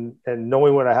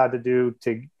knowing what I had to do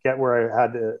to get where I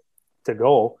had to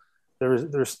go,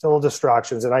 there's still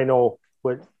distractions. And I know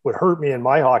what hurt me in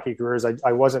my hockey career is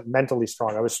I wasn't mentally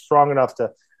strong. I was strong enough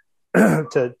to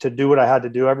to do what I had to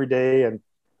do every day, and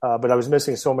but I was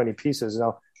missing so many pieces.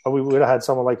 Now we would have had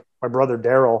someone like my brother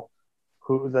Darryl,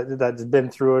 that's been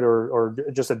through it, or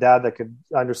just a dad that could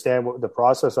understand the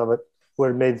process of it, would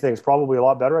have made things probably a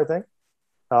lot better, I think.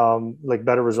 Like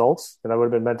better results, and I would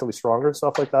have been mentally stronger and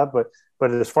stuff like that.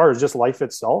 But as far as just life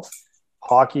itself,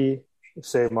 hockey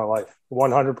saved my life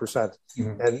 100%.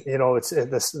 Mm-hmm. And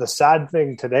it's the sad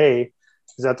thing today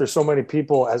is that there's so many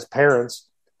people as parents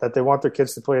that they want their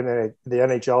kids to play in the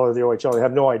NHL or the OHL. They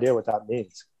have no idea what that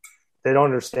means. They don't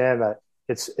understand that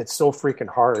it's so freaking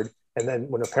hard. And then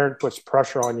when a parent puts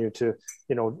pressure on you to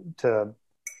and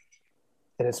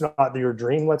it's not your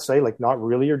dream, let's say, like not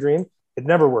really your dream, it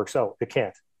never works out. It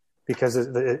can't, because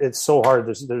it's so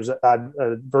hard. There's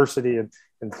adversity and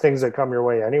things that come your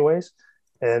way anyways.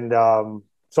 And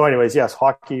so anyways, yes,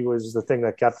 hockey was the thing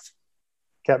that kept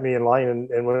me in line.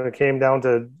 And when it came down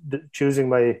to choosing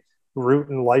my route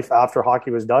in life after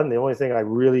hockey was done, the only thing I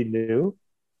really knew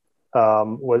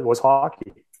was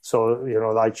hockey. So,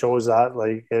 I chose that,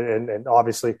 and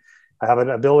obviously I have an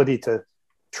ability to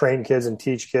train kids and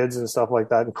teach kids and stuff like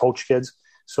that and coach kids.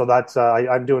 So that's,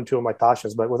 I'm doing two of my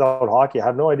passions, but without hockey, I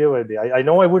have no idea what it'd be. I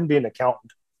know I wouldn't be an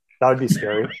accountant. That would be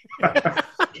scary.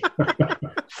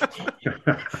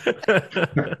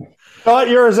 Not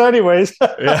yours anyways.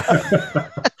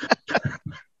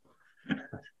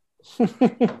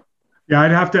 Yeah,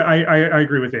 I'd have to, I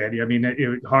agree with Andy. I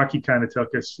mean, hockey kind of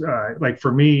took us, like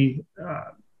for me,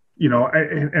 I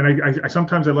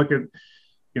sometimes I look at,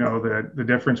 the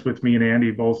difference with me and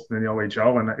Andy, both in the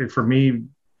OHL, and for me,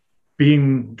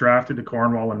 being drafted to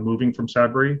Cornwall and moving from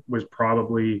Sudbury was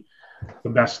probably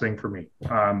the best thing for me.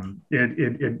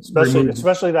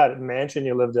 Especially that mansion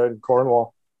you lived in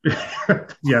Cornwall.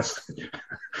 Yes,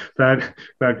 that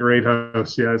great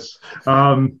house. Yes,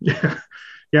 yeah.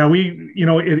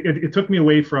 It took me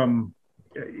away from.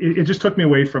 It just took me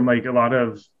away from like a lot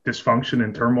of dysfunction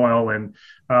and turmoil, and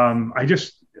I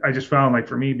just found, like,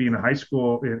 for me, being in high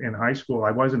school,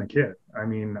 I wasn't a kid. I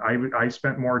mean, I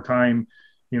spent more time,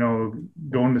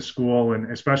 going to school, and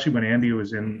especially when Andy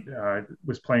was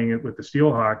playing it with the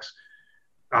Steelhawks,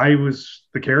 I was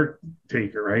the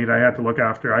caretaker, right? I had to look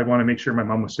after. I want to make sure my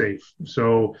mom was safe,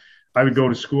 so I would go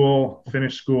to school,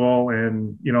 finish school,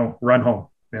 and run home,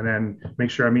 and then make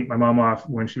sure I meet my mom off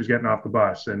when she was getting off the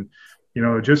bus, and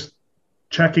just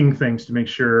checking things to make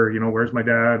sure, where's my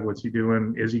dad? What's he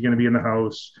doing? Is he going to be in the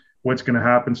house? What's going to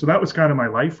happen? So that was kind of my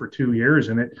life for 2 years.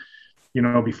 And it,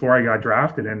 before I got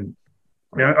drafted, and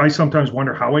I sometimes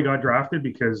wonder how I got drafted,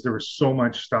 because there was so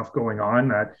much stuff going on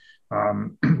that,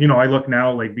 I look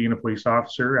now, like being a police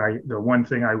officer, the one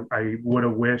thing I would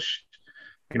have wished,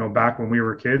 back when we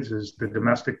were kids, is the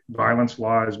domestic violence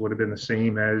laws would have been the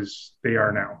same as they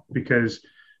are now, because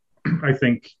I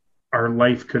think our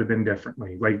life could have been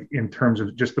differently, like in terms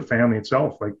of just the family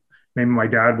itself. Like maybe my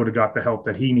dad would have got the help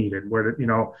that he needed, where,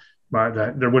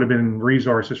 there would have been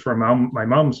resources for my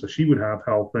mom, so she would have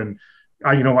help. And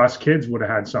us kids would have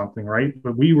had something, right?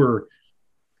 But we were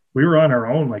on our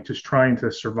own, like just trying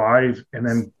to survive and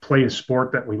then play a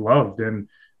sport that we loved. And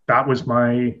that was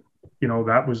my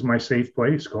safe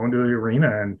place, going to the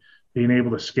arena and being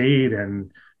able to skate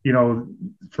and,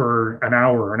 for an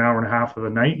hour and a half of the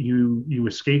night, you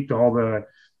escaped all the,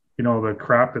 the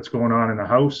crap that's going on in the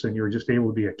house, and you were just able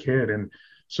to be a kid. And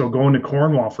so going to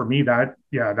Cornwall for me, that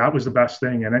was the best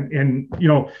thing. And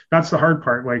that's the hard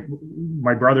part. Like,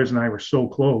 my brothers and I were so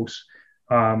close.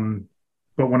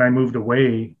 But when I moved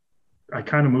away, I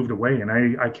kind of moved away, and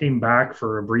I came back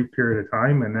for a brief period of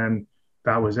time, and then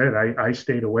that was it. I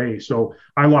stayed away. So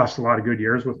I lost a lot of good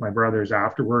years with my brothers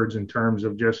afterwards in terms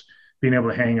of just being able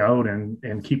to hang out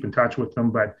and keep in touch with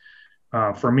them. But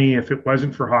for me, if it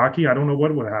wasn't for hockey, I don't know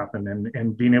what would have happened.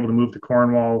 And being able to move to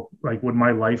Cornwall, like, would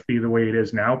my life be the way it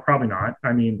is now? Probably not.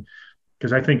 I mean,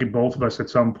 because I think both of us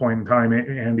at some point in time,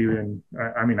 Andy, and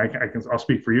I'll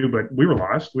speak for you, but we were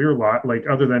lost. We were lost. Like,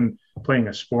 other than playing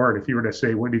a sport, if you were to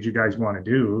say, what did you guys want to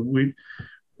do?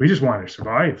 We just wanted to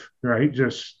survive, right?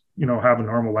 Just, have a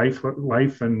normal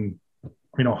life, and,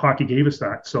 hockey gave us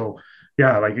that. So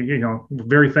yeah, like,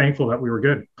 very thankful that we were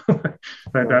good.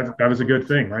 that was a good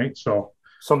thing, right? So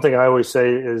something I always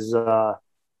say is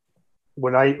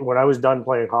when I was done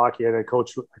playing hockey, and I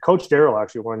coached Darryl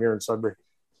actually one year in Sudbury.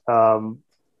 And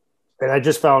I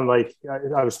just found, like,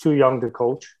 I was too young to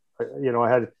coach. I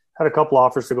had a couple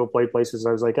offers to go play places.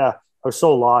 I was like, I was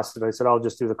so lost. And I said, I'll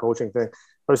just do the coaching thing.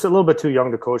 I was a little bit too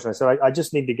young to coach. And I said, I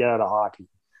just need to get out of hockey.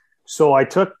 So I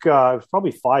took it was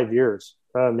probably 5 years,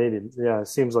 maybe. Yeah, it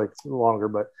seems like longer,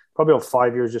 but probably about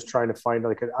 5 years just trying to find,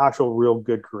 like, an actual real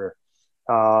good career.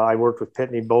 I worked with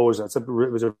Pitney Bowes. It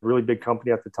was a really big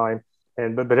company at the time.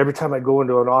 But every time I go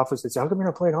into an office, they say, how come you're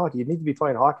not playing hockey? You need to be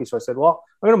playing hockey. So I said, well,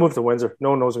 I'm going to move to Windsor.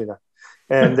 No one knows me there.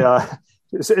 And no,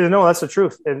 that's the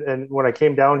truth. And when I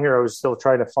came down here, I was still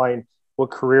trying to find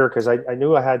what career, because I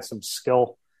knew I had some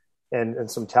skill and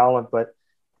some talent.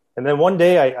 And then one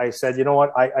day I said, you know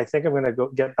what, I think I'm going to go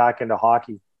get back into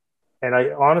hockey. And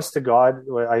honest to God,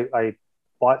 I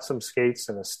bought some skates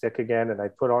and a stick again, and I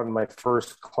put on my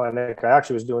first clinic. I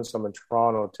actually was doing some in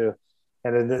Toronto too.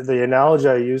 And the analogy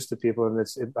I use to people, and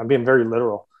I'm being very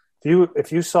literal.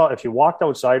 If you walked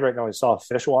outside right now and saw a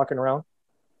fish walking around,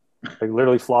 like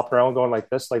literally flopping around going like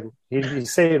this, like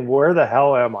he's saying, where the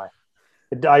hell am I?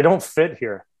 I don't fit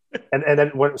here. And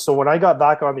then when I got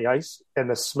back on the ice, and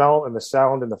the smell and the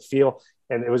sound and the feel,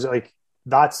 and it was like,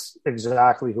 that's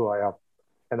exactly who I am.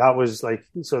 And that was like,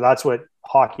 so that's what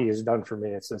hockey has done for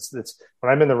me. It's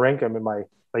when I'm in the rink, I'm in my,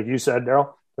 like you said,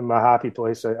 Darryl, in my happy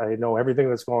place. I know everything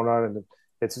that's going on, and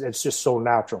it's just so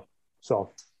natural.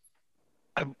 So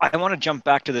I want to jump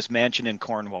back to this mansion in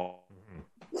Cornwall.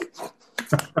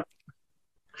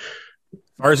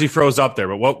 Farzy froze up there,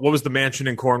 but what was the mansion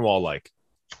in Cornwall like?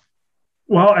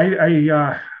 Well,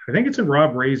 I think it's in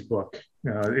Rob Ray's book.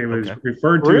 It was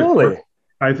referred to. Really?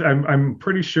 I'm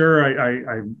pretty sure.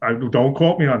 I don't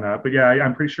quote me on that, but yeah,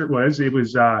 I'm pretty sure it was. It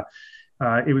was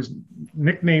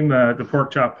nicknamed the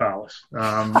Pork Chop Palace.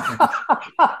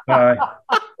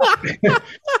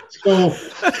 So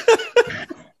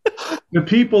the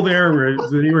people there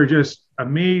were just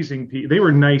amazing people. They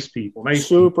were nice people,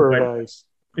 nice, nice.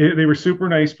 They were super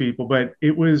nice people, but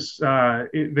it was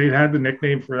they had the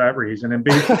nickname for that reason. And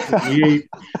basically,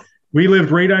 we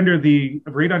lived right under the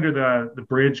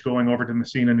bridge going over to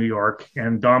Messina, New York,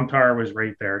 and Domtar was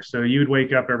right there. So you'd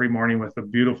wake up every morning with the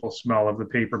beautiful smell of the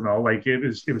paper mill. Like, it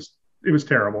was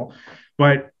terrible.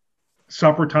 But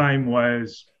supper time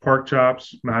was pork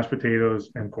chops, mashed potatoes,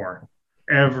 and corn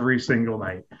every single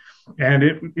night. And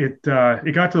it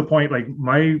got to the point, like,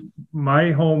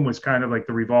 my home was kind of like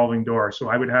the revolving door. So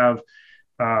I would have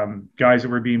guys that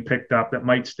were being picked up that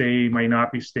might stay, might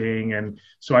not be staying. And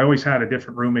so I always had a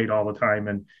different roommate all the time.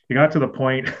 And it got to the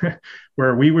point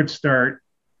where we would start,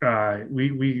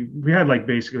 we had like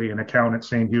basically an account at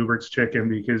St. Hubert's Chicken,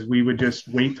 because we would just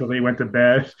wait till they went to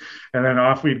bed, and then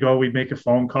off we'd go. We'd make a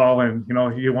phone call, and,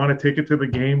 you want a ticket to the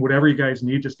game, whatever you guys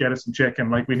need, just get us some chicken.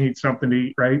 Like, we need something to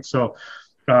eat, right? So,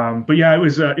 but yeah,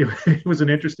 it was an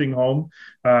interesting home.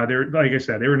 They're, like I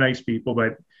said, they were nice people,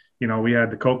 but we had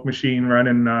the Coke machine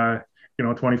running,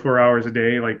 24 hours a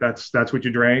day. Like, that's what you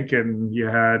drank, and you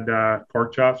had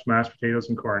pork chops, mashed potatoes,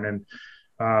 and corn.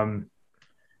 And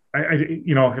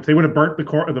if they would have burnt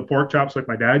the pork chops like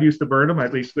my dad used to burn them,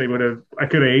 at least I could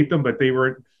have ate them, but they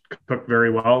weren't cooked very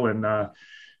well. And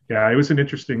it was an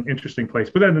interesting place.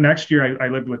 But then the next year I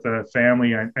lived with a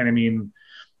family, and I mean,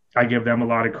 I give them a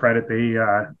lot of credit.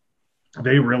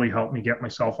 They really helped me get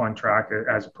myself on track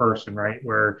as a person, right?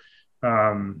 Where,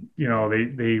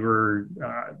 they were,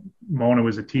 Mona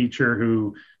was a teacher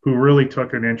who really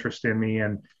took an interest in me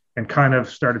and kind of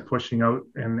started pushing out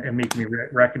and making me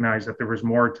recognize that there was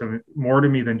more to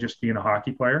me than just being a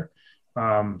hockey player.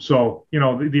 So,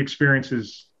 the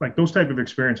experiences, like those type of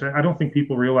experience, I don't think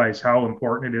people realize how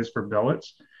important it is for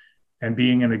billets and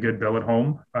being in a good billet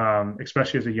home,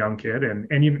 especially as a young kid, and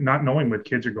even not knowing what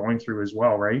kids are going through as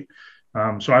well, right?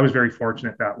 So I was very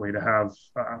fortunate that way to have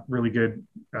really good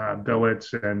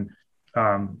billets, and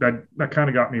that kind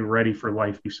of got me ready for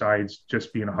life besides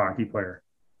just being a hockey player.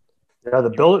 Yeah,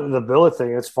 the billet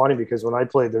thing, it's funny because when I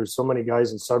played, there's so many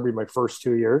guys in Sudbury my first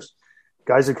 2 years.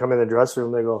 Guys would come in the dressing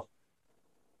room, they go,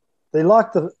 they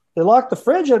lock the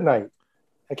fridge at night.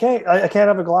 I can't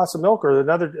have a glass of milk. Or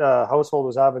another household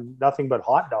was having nothing but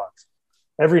hot dogs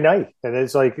every night. And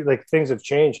it's like things have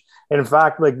changed. And in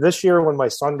fact, like this year when my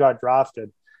son got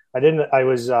drafted, I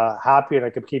was happy and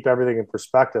I could keep everything in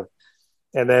perspective.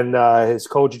 And then his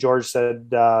coach, George,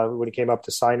 said when he came up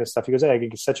to sign and stuff, he goes, hey, I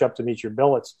can set you up to meet your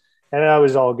billets. And I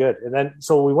was all good. And then,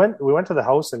 so we went to the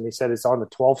house and he said, it's on the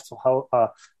 12th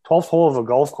hole of a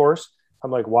golf course.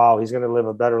 I'm like, wow, he's going to live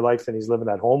a better life than he's living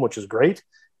at home, which is great.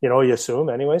 You assume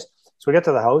anyways. So we get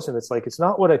to the house and it's like, it's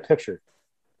not what I pictured.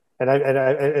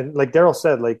 And like Darryl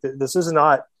said, like this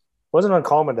wasn't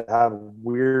uncommon to have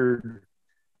weird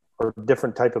or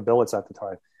different type of billets at the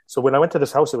time. So when I went to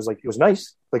this house, it was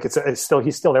nice. Like he's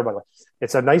still there, by the way.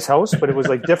 It's a nice house, but it was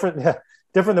like different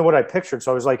than what I pictured.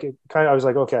 So I was like,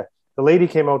 okay. The lady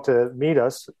came out to meet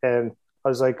us and I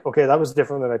was like, okay, that was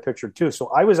different than I pictured too. So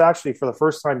I was actually for the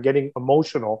first time getting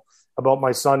emotional about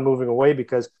my son moving away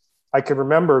because I could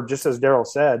remember, just as Darryl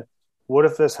said, what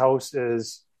if this house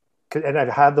is, and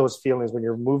I've had those feelings when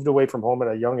you're moved away from home at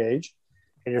a young age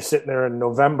and you're sitting there in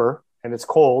November and it's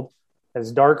cold and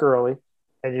it's dark early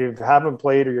and you haven't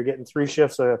played or you're getting 3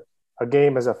 shifts a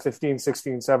game as a 15,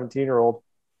 16, 17-year-old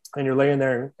and you're laying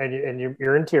there and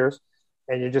you're in tears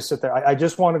and you just sit there. I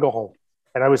just want to go home.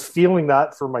 And I was feeling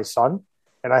that for my son.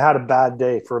 And I had a bad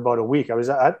day for about a week. Honest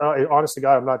to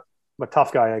God, I'm a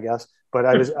tough guy, I guess. But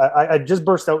I just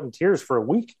burst out in tears for a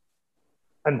week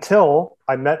until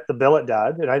I met the billet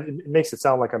dad. And it makes it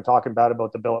sound like I'm talking bad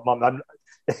about the billet mom.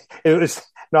 It was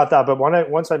not that. But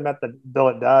once I met the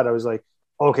billet dad, I was like,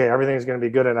 okay, everything's going to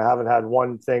be good. And I haven't had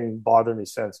one thing bother me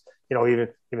since. Even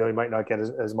he might not get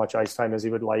as much ice time as he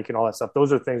would like and all that stuff.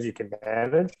 Those are things you can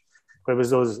manage. But it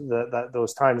was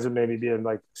those times of maybe being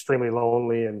like extremely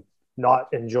lonely and not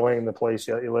enjoying the place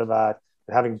you live at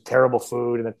and having terrible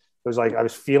food. And then it was like I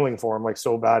was feeling for him like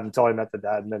so bad until I met the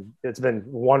dad. And then it's been a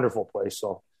wonderful place.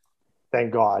 So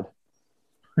thank God.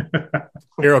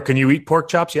 Darryl, can you eat pork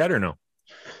chops yet or no?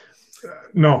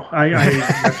 No,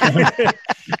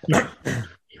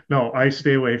 no, I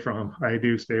stay away from them. I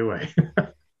do stay away.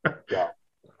 Yeah.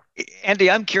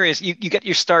 Andy, I'm curious. You get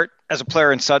your start as a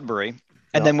player in Sudbury.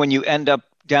 And then when you end up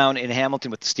down in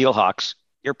Hamilton with the Steelhawks,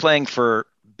 you're playing for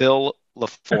Bill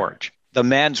LaForge. The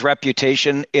man's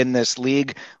reputation in this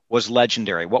league was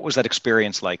legendary. What was that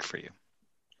experience like for you?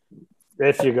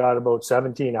 If you got about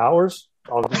 17 hours,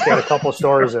 I'll just get a couple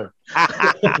stories in.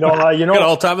 Got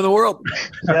all time in the world.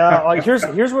 Yeah, here's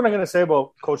what I'm going to say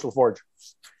about Coach LaForge.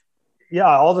 Yeah,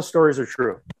 all the stories are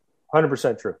true,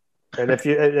 100% true. And if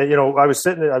I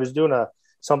was doing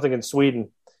something in Sweden.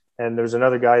 And there's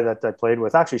another guy that I played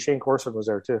with. Actually, Shane Corson was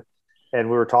there too.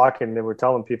 And we were talking and we were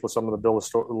telling people some of the Bill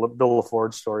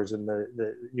LaForge stories. And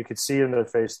you could see in their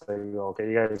face, they go,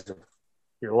 okay,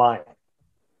 you're lying.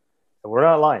 And we're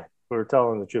not lying. We were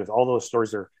telling the truth. All those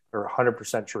stories are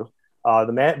 100% true.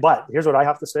 But here's what I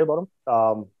have to say about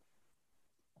him.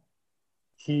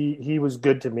 He was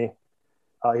good to me.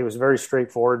 He was very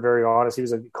straightforward, very honest. He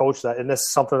was a coach and this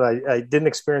is something I didn't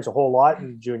experience a whole lot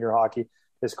in junior hockey.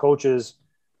 His coaches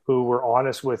who were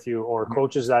honest with you, or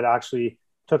coaches that actually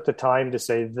took the time to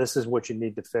say, this is what you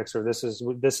need to fix, or this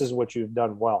is what you've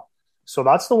done well. So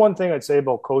that's the one thing I'd say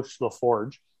about Coach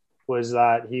LaForge was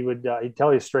that he'd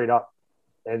tell you straight up,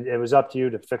 and it was up to you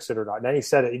to fix it or not. And then he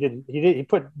said it. He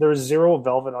put, there was zero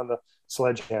velvet on the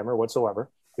sledgehammer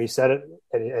whatsoever. He said it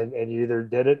and you either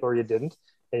did it or you didn't,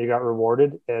 and you got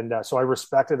rewarded. And so I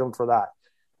respected him for that.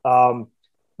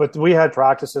 But we had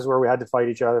practices where we had to fight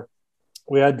each other.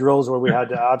 We had drills where we had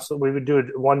to we would do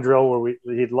one drill where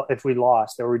if we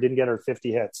lost or we didn't get our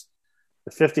 50 hits.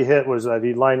 The 50 hit was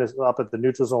he'd line us up at the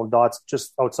neutral zone dots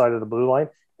just outside of the blue line,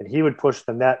 and he would push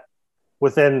the net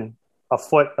within a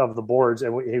foot of the boards,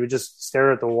 and he would just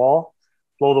stare at the wall,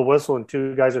 blow the whistle, and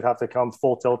 2 guys would have to come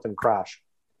full tilt and crash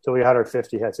till we had our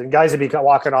 50 hits. And guys would be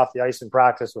walking off the ice in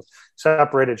practice with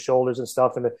separated shoulders and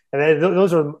stuff. And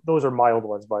those are mild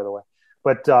ones, by the way.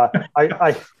 But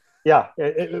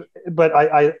but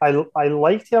I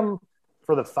liked him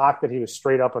for the fact that he was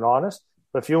straight up and honest.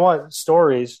 But if you want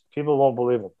stories, people won't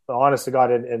believe him. Honest to God,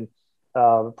 and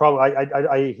Probably,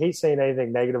 I hate saying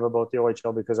anything negative about the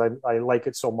OHL because I like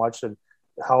it so much, and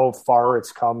how far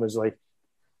it's come is like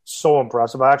so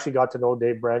impressive. I actually got to know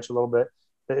Dave Branch a little bit,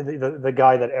 the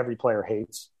guy that every player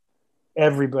hates.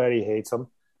 Everybody hates him.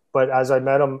 But as I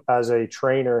met him as a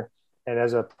trainer and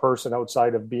as a person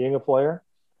outside of being a player,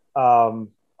 I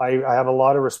have a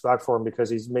lot of respect for him because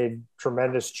he's made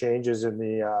tremendous changes in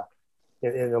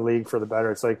the league for the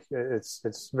better. It's like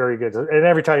it's very good. And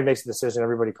every time he makes a decision,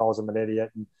 everybody calls him an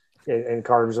idiot and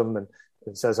carves him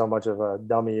and says how much of a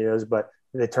dummy he is. But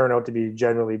they turn out to be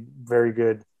generally very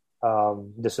good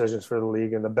decisions for the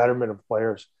league and the betterment of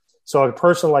players. So a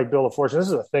person like Bill LaForge, this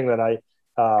is a thing that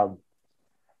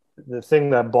the thing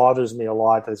that bothers me a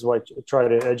lot. That's why I try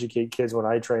to educate kids when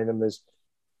I train them is,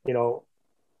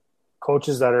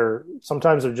 coaches that are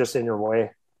sometimes they're just in your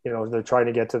way. They're trying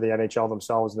to get to the NHL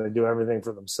themselves and they do everything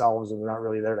for themselves and they're not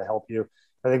really there to help you.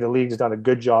 I think the league's done a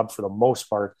good job for the most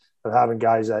part of having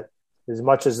guys that, as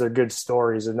much as they're good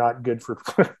stories, are not good for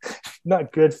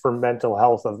not good for mental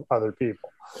health of other people,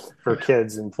 for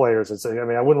kids and players.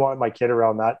 I wouldn't want my kid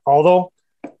around that. Although,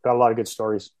 got a lot of good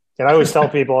stories. And I always tell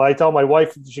people, I tell my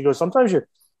wife, she goes, sometimes you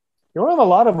don't have a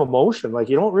lot of emotion. Like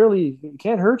it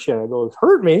can't hurt you. And I go,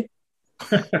 hurt me?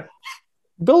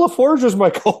 Bill LaForge was my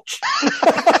coach.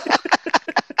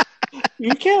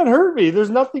 You can't hurt me.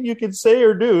 There's nothing you can say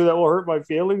or do that will hurt my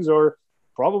feelings or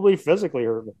probably physically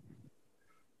hurt me.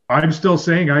 I'm still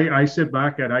saying, I sit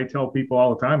back and I tell people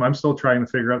all the time, I'm still trying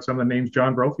to figure out some of the names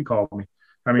John Brophy called me.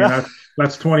 I mean,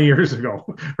 that's 20 years ago,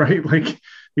 right? Like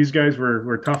these guys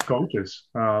were tough coaches.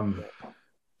 But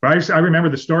I remember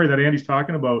the story that Andy's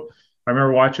talking about. I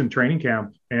remember watching training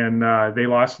camp and they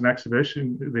lost an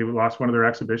exhibition. They lost one of their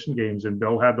exhibition games and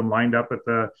Bill had them lined up at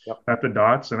the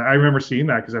dots. And I remember seeing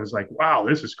that because I was like, wow,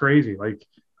 this is crazy. Like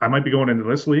I might be going into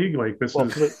this league. Like this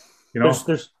is,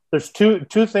 There's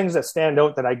two things that stand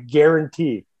out that I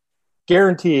guarantee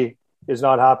is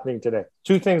not happening today.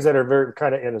 Two things that are very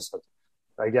kind of innocent,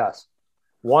 I guess.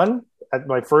 One, at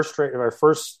my first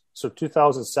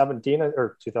 2017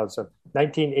 or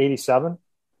 1987,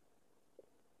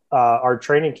 our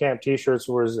training camp T-shirts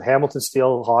was Hamilton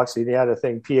Steel Hawks. He had a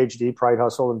thing, PhD, Pride,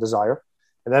 Hustle, and Desire.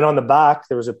 And then on the back,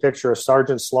 there was a picture of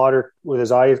Sergeant Slaughter with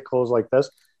his eyes closed like this,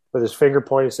 with his finger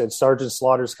pointing, said, "Sergeant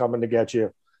Slaughter's coming to get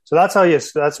you." So that's how we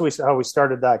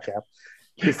started that camp.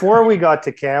 Before we got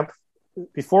to camp,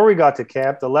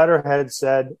 the letterhead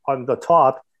said on the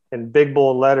top in big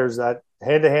bold letters that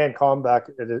hand-to-hand combat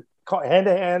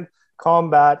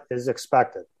is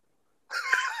expected.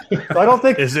 So I don't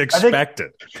think is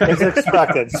expected. It's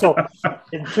expected. So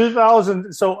in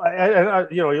 2000,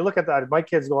 you look at that. My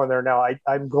kid's going there now.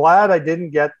 I'm glad I didn't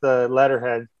get the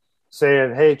letterhead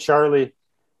saying, "Hey, Charlie,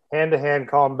 hand-to-hand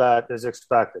combat is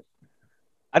expected."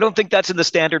 I don't think that's in the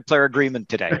standard player agreement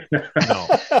today. No.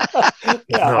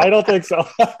 No. I don't think so.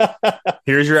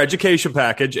 Here's your education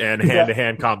package, and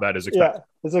hand-to-hand combat is expected.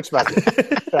 Yeah, it's expected.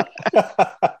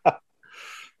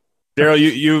 Darryl,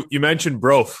 you mentioned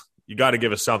Brof. You got to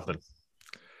give us something.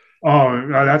 Oh,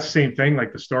 that's the same thing.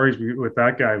 Like the stories with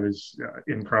that guy was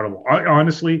incredible.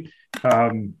 Honestly,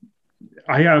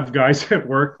 I have guys at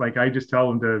work, like I just tell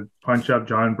them to punch up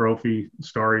John Brophy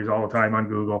stories all the time on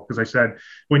Google. Because I said,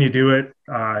 when you do it,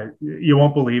 you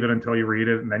won't believe it until you read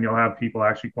it. And then you'll have people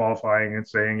actually qualifying and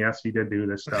saying, yes, he did do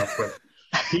this stuff. But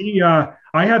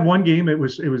I had one game. It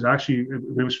was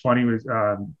funny.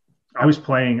 I was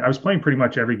playing pretty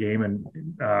much every game. And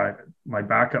my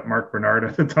backup, Mark Bernard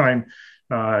at the time,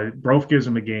 Brof gives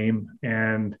him a game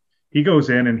and he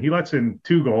goes in and he lets in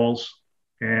 2 goals.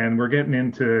 And we're getting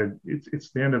into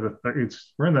it's the end of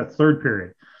we're in the third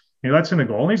period. He lets in a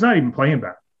goal, and he's not even playing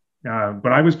bad.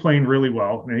 But I was playing really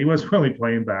well, and he was really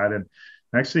playing bad. And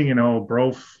next thing you know,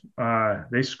 Brof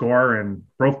they score, and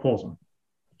Brof pulls him.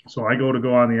 So I go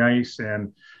on the ice,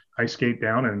 and I skate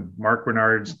down, and Mark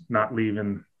Bernard's not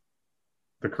leaving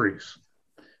the crease.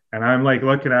 And I'm like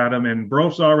looking at him, and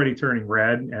Brof's already turning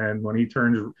red. And when he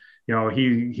turns,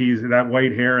 he's that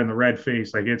white hair and the red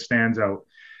face, like it stands out.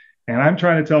 And I'm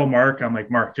trying to tell Mark, I'm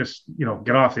like, Mark, just,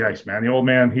 get off the ice, man. The old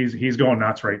man, he's going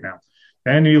nuts right now.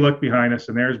 And you look behind us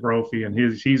and there's Brophy and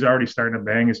he's already starting to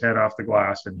bang his head off the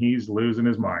glass and he's losing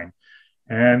his mind.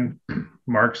 And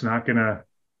Mark's not going off.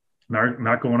 I'm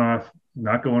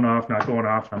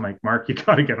like, Mark, you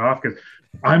got to get off because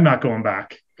I'm not going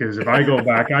back. Because if I go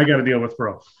back, I got to deal with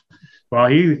Brof. Well,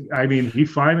 he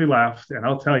finally left. And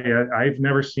I'll tell you, I've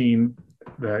never seen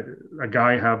a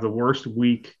guy have the worst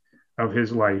week of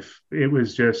his life. It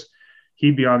was just,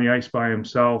 he'd be on the ice by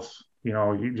himself, he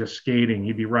just skating,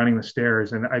 he'd be running the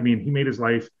stairs. And he made his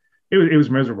life it was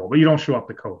miserable. But you don't show up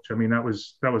to coach. I mean, that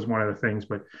was one of the things.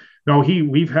 But no,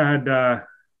 we've had.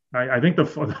 I think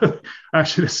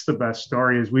actually this is the best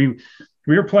story is we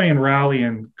were playing rally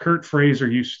and Kurt Fraser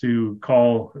used to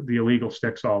call the illegal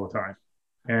sticks all the time.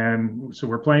 And so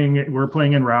we're playing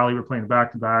in rally, we're playing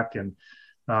back to back, and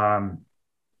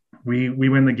we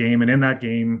win the game. And in that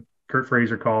game, Kurt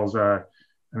Fraser calls an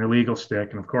illegal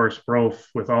stick, and of course, Brof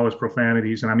with all his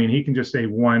profanities, and I mean, he can just say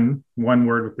one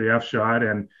word with the F shot,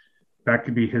 and that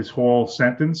could be his whole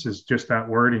sentence is just that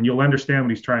word, and you'll understand what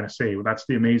he's trying to say. Well, that's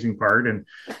the amazing part. And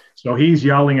so he's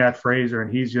yelling at Fraser,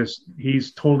 and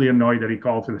he's totally annoyed that he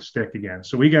called for the stick again.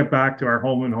 So we get back to our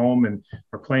home, and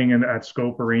we're playing at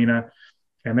Scope Arena.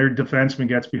 And their defenseman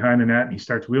gets behind the net and he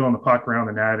starts wheeling the puck around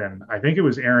the net. And I think it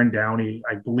was Aaron Downey,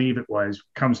 I believe it was,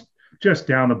 comes just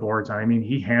down the boards. I mean,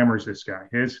 he hammers this guy.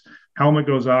 His helmet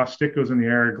goes off, stick goes in the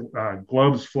air,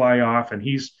 gloves fly off, and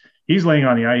he's laying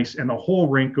on the ice, and the whole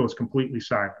rink goes completely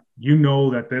silent. You know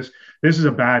that this is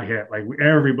a bad hit. Like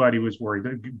everybody was worried.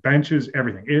 The benches,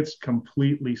 everything. It's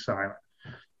completely silent.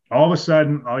 All of a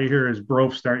sudden, all you hear is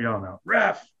Brof start yelling out,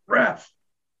 "Ref,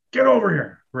 get over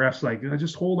here." Ref's like,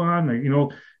 just hold on. You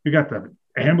got the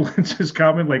ambulances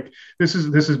coming. Like, this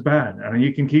is bad. I mean,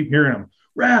 you can keep hearing them.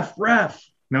 Ref.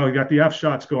 Now we got the F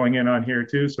shots going in on here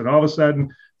too. So all of a sudden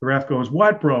the ref goes,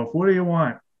 "What, bro? What do you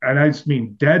want?" And I just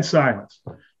mean dead silence.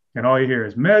 And all you hear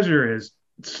is measure his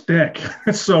stick.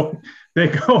 So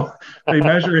they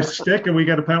measure his stick and we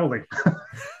get a penalty.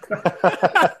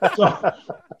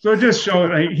 So it just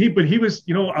showed he was,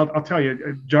 I'll tell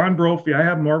you, John Brophy, I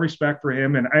have more respect for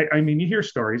him. And I mean, you hear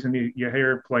stories and you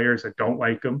hear players that don't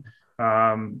like him.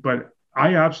 But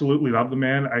I absolutely love the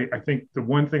man. I think the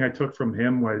one thing I took from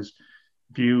him was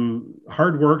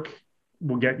hard work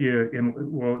will get you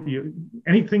in.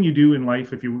 Anything you do in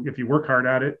life, if you work hard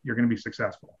at it, you're going to be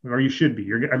successful, or you should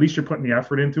be. At least you're putting the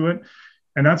effort into it.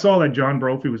 And that's all that John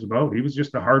Brophy was about. He was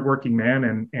just a hardworking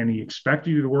man, and he expected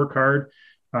you to work hard.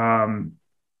 And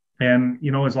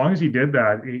as long as he did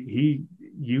that,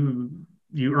 you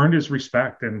earned his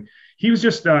respect. And he was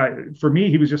just, for me,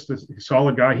 he was just a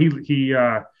solid guy. He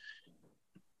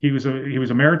was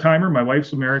a Maritimer. My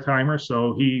wife's a Maritimer,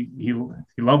 so he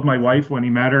loved my wife when he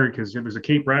met her because it was a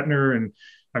Cape Brettoner. And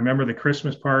I remember the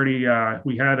Christmas party.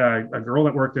 We had a girl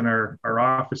that worked in our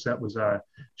office that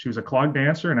she was a clog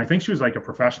dancer, and I think she was like a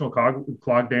professional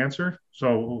clog dancer.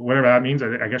 So whatever that means,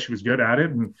 I guess she was good at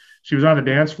it. And she was on the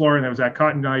dance floor, and there was that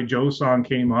Cotton Eye Joe song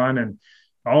came on, and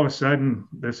all of a sudden,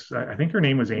 I think her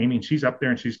name was Amy, and she's up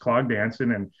there and she's clog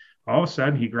dancing, and all of a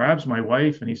sudden he grabs my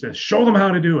wife and he says, "Show them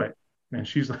how to do it." And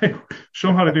she's like, "Show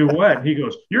them how to do what?" And he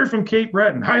goes, "You're from Cape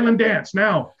Breton, Highland dance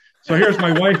now." So here's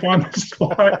my wife on the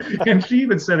spot. And she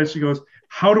even said it. She goes,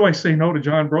 "How do I say no to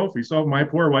John Brophy?" So my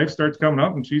poor wife starts coming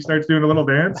up and she starts doing a little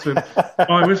dance. And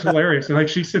it was hilarious. And like,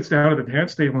 she sits down at the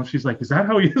dance table and she's like, "Is that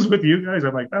how he is with you guys?"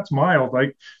 I'm like, "That's mild."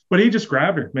 Like, but he just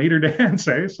grabbed her, made her dance.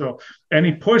 So, and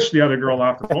he pushed the other girl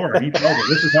off the floor. He told her,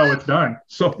 "This is how it's done."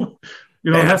 So,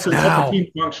 that's a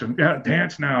team function. Yeah.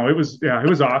 Dance now. It was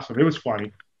awesome. It was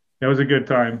funny. It was a good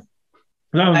time.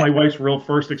 That was my wife's real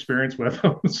first experience with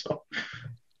him. So.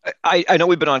 I know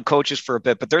we've been on coaches for a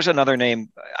bit, but there's another name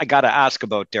I got to ask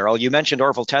about, Darryl. You mentioned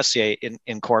Orville Tessier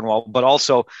in Cornwall, but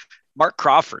also Mark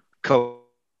Crawford, coach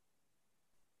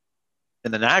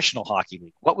in the National Hockey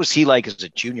League. What was he like as a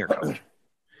junior coach?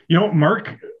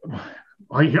 Mark,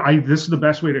 this is the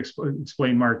best way to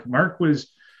explain Mark. Mark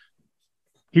was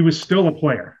still a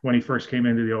player when he first came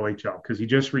into the OHL because he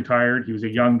just retired. He was a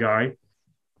young guy.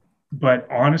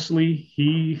 But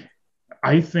honestly,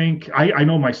 I think I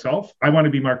know myself. I want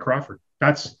to be Mark Crawford.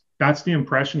 That's the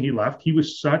impression he left. He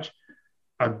was such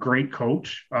a great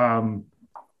coach. And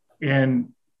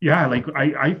yeah, like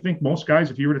I think most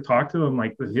guys, if you were to talk to them,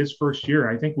 like his first year,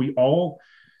 I think we all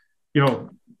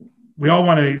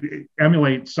want to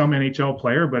emulate some NHL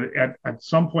player, but at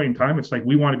some point in time, it's like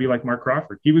we want to be like Mark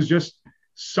Crawford. He was just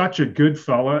such a good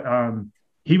fella.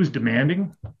 He was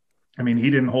demanding. I mean, he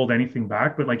didn't hold anything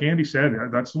back. But like Andy said,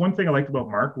 that's the one thing I liked about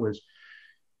Mark was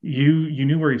you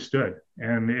knew where he stood.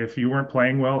 And if you weren't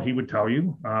playing well, he would tell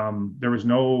you.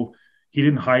 He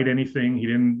didn't hide anything.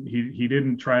 He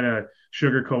didn't try to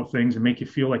sugarcoat things and make you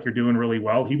feel like you're doing really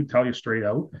well. He would tell you straight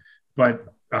out. But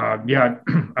I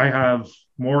have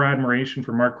more admiration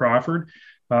for Mark Crawford.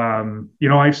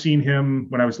 I've seen him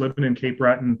when I was living in Cape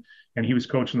Breton and he was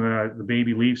coaching the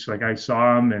Baby Leafs. Like I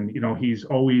saw him and, he's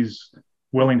always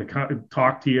willing to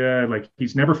talk to you. Like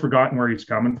he's never forgotten where he's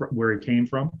coming from, where he came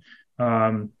from.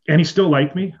 And he still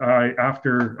liked me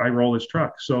after I roll his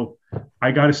truck. So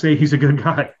I got to say he's a good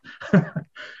guy.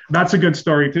 That's a good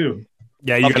story too.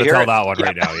 Yeah, you got to tell that one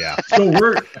right now. Yeah. So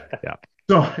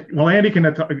So, well,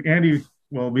 Andy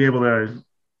will be able to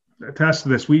attest to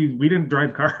this. We didn't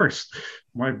drive cars.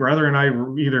 My brother and I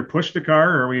either pushed the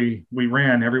car or we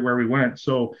ran everywhere we went.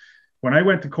 So when I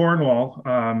went to Cornwall,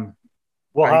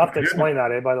 we'll have to explain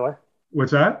that, by the way.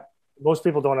 What's that? Most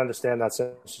people don't understand that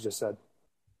sentence you just said.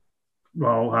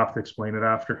 Well, we'll have to explain it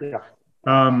after.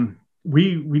 Yeah.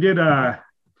 We did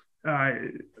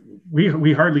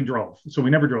we hardly drove, so we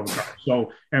never drove a car.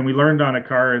 So, and we learned on a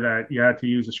car that you had to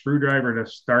use a screwdriver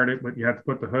to start it, but you had to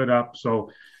put the hood up.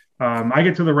 So I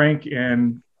get to the rink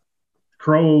and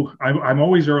Crow, I'm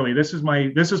always early. This is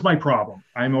my problem.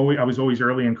 I was always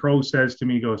early, and Crow says to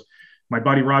me, he goes, my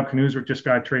buddy Rob Knuswick just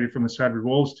got traded from the Sudbury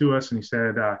Wolves to us, and he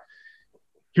said,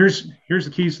 here's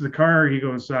the keys to the car. He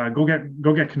goes, go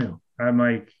get Canoe. I'm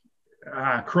like,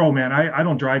 Crow, man, I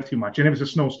don't drive too much, and it was a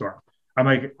snowstorm. I'm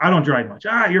like, I don't drive much.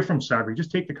 You're from Sudbury, just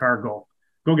take the car, go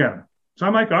get him. So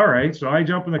I'm like, all right. So I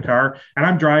jump in the car and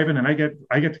I'm driving, and I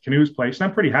get to Canoe's place, and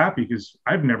I'm pretty happy because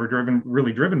I've never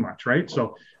driven much, right?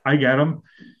 So I get him.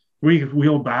 We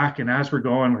wheel back, and as we're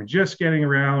going, we're just getting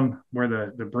around where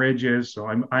the bridge is.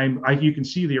 So you can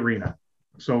see the arena.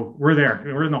 So we're there.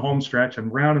 We're in the home stretch. I'm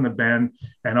rounding the bend,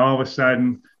 and all of a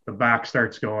sudden the back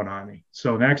starts going on me.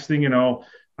 So next thing you know,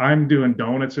 I'm doing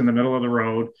donuts in the middle of the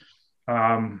road.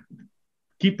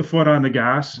 Keep the foot on the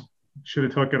gas. Should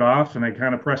have took it off, and I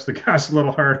kind of pressed the gas a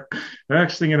little hard. The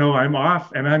next thing you know, I'm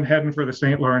off, and I'm heading for the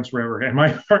St. Lawrence River. And my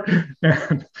heart,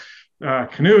 and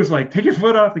Canoe's like, take your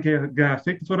foot off the gas,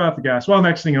 take the foot off the gas. Well,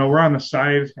 next thing you know, we're on the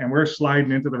side, and we're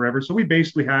sliding into the river. So we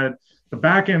basically had the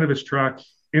back end of his truck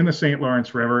in the St.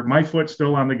 Lawrence River, my foot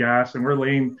still on the gas, and we're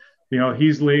laying,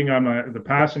 he's laying on the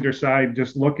passenger side,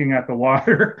 just looking at the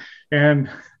water,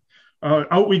 and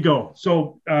out we go.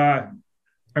 So,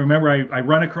 I remember I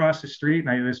run across the street, and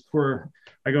I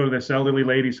go to this elderly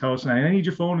lady's house, and I need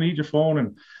your phone.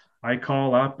 And I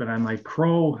call up, and I'm like,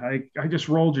 Crow, I just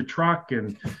rolled your truck.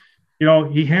 And,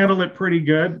 he handled it pretty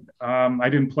good. I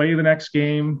didn't play the next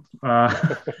game.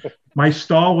 My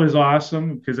stall was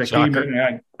awesome because I came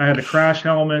in, I had the crash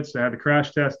helmets, I had the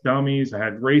crash test dummies, I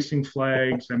had racing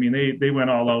flags. I mean, they went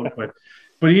all out,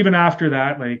 but even after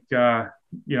that,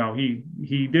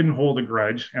 he didn't hold a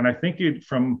grudge. And I think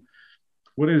from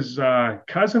what his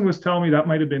cousin was telling me, that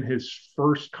might have been his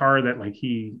first car that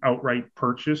he outright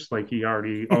purchased, he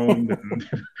already owned and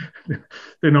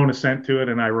didn't own a cent to it,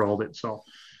 and I rolled it. So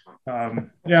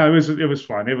it was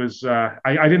fun. It was I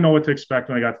didn't know what to expect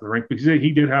when I got to the rink, because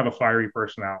he did have a fiery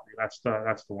personality. That's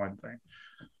the one thing.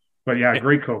 But yeah,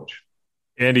 great coach.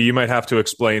 Andy, you might have to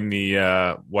explain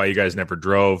the why you guys never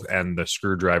drove and the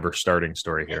screwdriver starting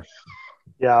story here.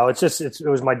 Yeah, it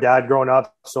was my dad growing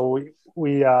up, so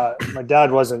my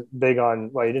dad wasn't big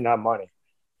on, he didn't have money,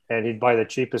 and he'd buy the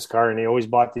cheapest car, and he always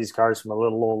bought these cars from a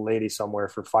little old lady somewhere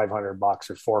for $500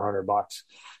 or $400.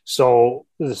 So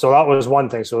that was one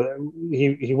thing. So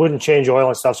he wouldn't change oil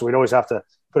and stuff. So we'd always have to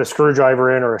put a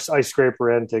screwdriver in or an ice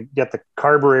scraper in to get the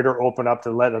carburetor open up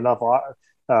to let enough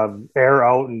air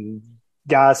out and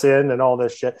gas in and all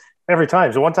this shit every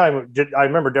time. So one time I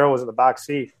remember Darryl was in the back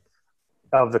seat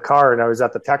of the car, and I was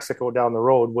at the Texaco down the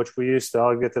road, which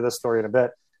I'll get to this story in a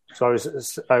bit. So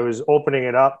I was opening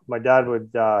it up. My dad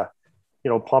would,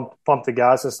 pump the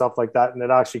gas and stuff like that. And it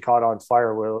actually caught on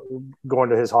fire while going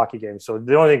to his hockey game. So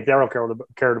the only thing Darryl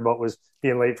cared about was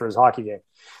being late for his hockey game.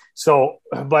 So,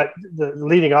 but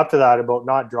leading up to that about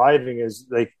not driving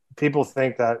is people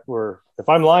think that if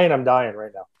I'm lying, I'm dying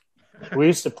right now. We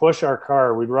used to push our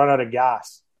car. We'd run out of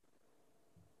gas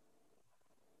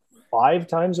 5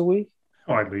 times a week.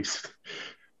 Oh, at least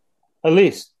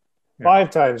yeah.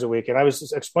 5 times a week. And I was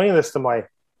just explaining this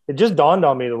it just dawned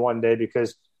on me the one day,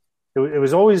 because it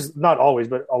was always, not always,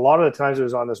 but a lot of the times it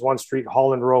was on this one street,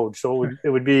 Holland Road. So it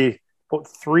would be about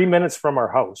 3 minutes from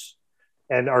our house,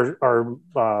 and our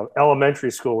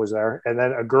elementary school was there. And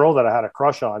then a girl that I had a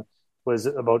crush on was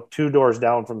about 2 doors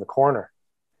down from the corner.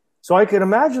 So I can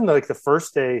imagine the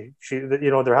first day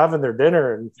they're having their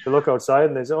dinner, and they look outside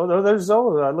and they say, oh, there's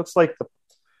Zoe. It looks like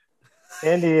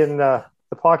Andy and the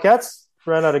Paquettes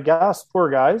ran out of gas. Poor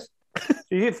guys.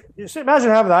 You imagine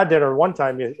having that dinner one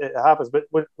time. It happens, but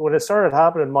when it started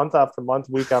happening month after month,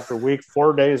 week after week,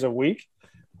 4 days a week,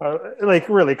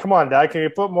 really, come on, Dad, can you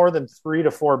put more than $3 to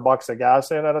 $4 of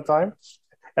gas in at a time?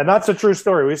 And that's a true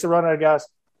story. We used to run out of gas,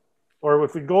 or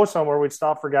if we'd go somewhere, we'd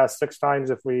stop for gas 6 times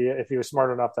if he was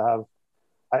smart enough to have.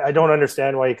 I don't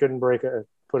understand why he couldn't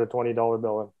put a $20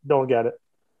 bill in. Don't get it,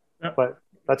 but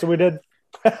that's what we did.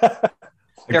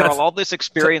 Darryl, all this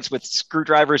experience with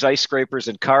screwdrivers, ice scrapers,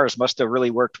 and cars must have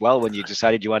really worked well when you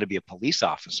decided you wanted to be a police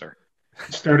officer.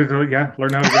 Started to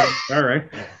learn how to get all right.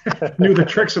 Knew the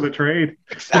tricks of the trade.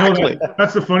 Exactly.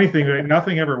 That's the funny thing. Right?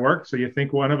 Nothing ever worked. So you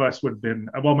think one of us would have been.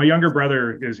 Well, my younger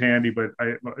brother is handy, but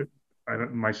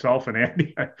myself and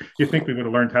Andy, you think we would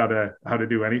have learned how to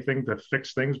do anything to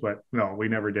fix things, but no, we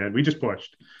never did. We just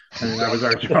pushed. I mean, that was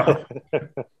our job.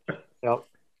 Yep.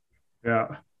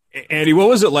 Yeah. Andy, what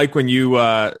was it like when you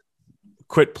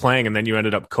quit playing and then you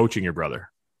ended up coaching your brother?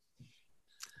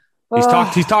 He's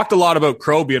talked a lot about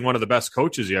Crow being one of the best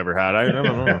coaches you ever had. I don't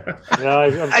know.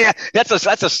 Yeah, that's a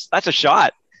shot. That's a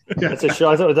shot. I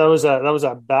thought that was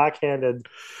a backhanded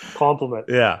compliment.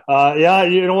 Yeah. Yeah.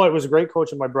 You know what? It was a great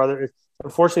coaching my brother. It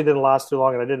unfortunately didn't last too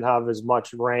long, and I didn't have as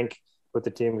much rank with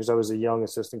the team because I was a young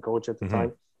assistant coach at the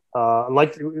time. I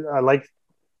liked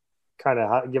kind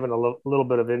of giving a little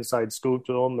bit of inside scoop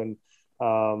to him, and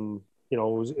it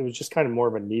was just kind of more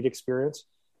of a neat experience.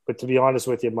 But to be honest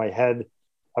with you, in my head,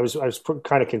 I was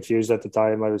kind of confused at the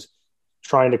time. I was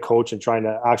trying to coach and trying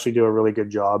to actually do a really good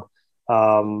job.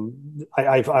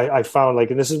 I found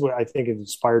and this is what I think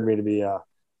inspired me to be a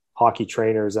hockey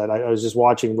trainer, is that I was just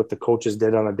watching what the coaches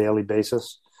did on a daily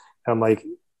basis. And I'm like,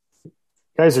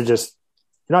 guys are just,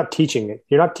 you're not teaching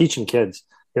kids.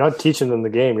 You're not teaching them the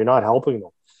game. You're not helping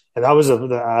them. And that was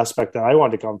the aspect that I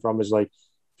wanted to come from, is like,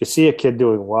 if you see a kid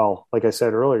doing well, like I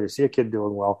said earlier, you see a kid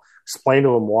doing well, explain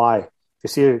to them why. If you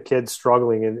see a kid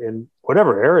struggling in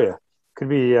whatever area, could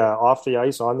be off the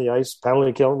ice, on the ice,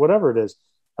 penalty kill, whatever it is.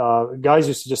 Guys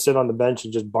used to just sit on the bench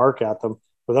and just bark at them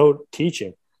without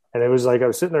teaching. And it was like, I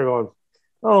was sitting there going,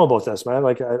 I don't know about this, man.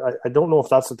 Like, I don't know if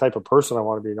that's the type of person I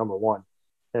want to be, number one.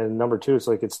 And number two, it's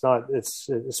like,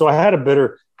 so I had a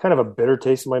bitter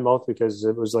taste in my mouth because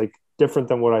it was like different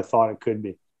than what I thought it could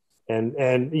be.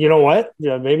 And you know what?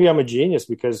 Yeah, maybe I'm a genius,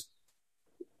 because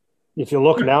if you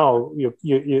look now,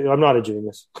 I'm not a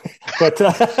genius, but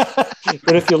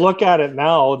if you look at it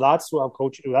now, that's what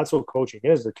coaching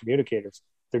is. They're communicators.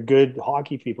 They're good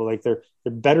hockey people. Like they're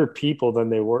better people than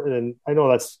they were. And I know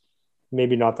that's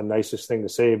maybe not the nicest thing to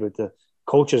say, but the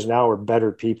coaches now are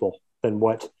better people than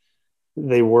what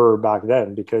they were back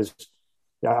then. Because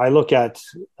I look at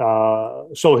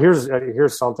so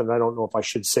here's something. I don't know if I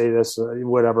should say this.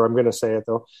 Whatever, I'm going to say it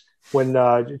though. When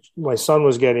my son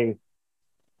was getting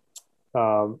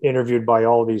interviewed by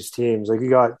all these teams, like, you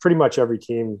got pretty much every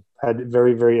team had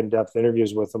very, very in-depth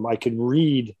interviews with them. I could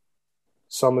read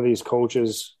some of these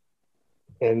coaches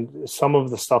and some of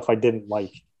the stuff I didn't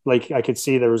like. Like, I could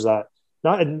see there was that,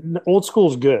 not old school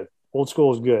is good,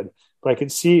 but I could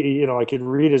see, I could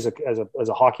read as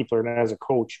a hockey player and as a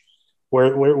coach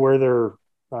where their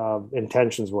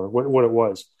intentions were, what it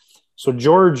was. So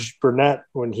George Burnett,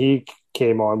 when he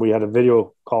came on, we had a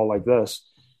video call like this.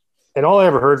 And all I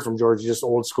ever heard from George is just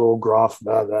old school, gruff,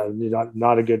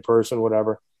 not a good person,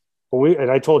 whatever. But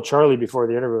I told Charlie before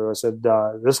the interview, I said,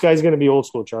 this guy's going to be old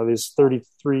school, Charlie. He's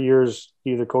 33 years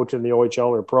either coaching the OHL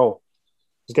or pro.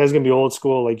 This guy's going to be old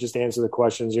school, like, just answer the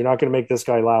questions. You're not going to make this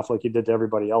guy laugh like you did to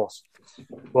everybody else.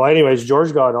 Well, anyways,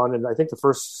 George got on, and I think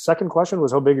the second question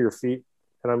was, how big are your feet?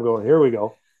 And I'm going, here we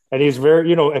go. And he's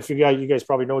very, if you guys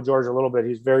probably know George a little bit,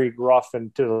 he's very gruff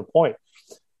and to the point.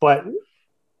 But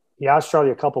he asked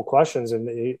Charlie a couple questions,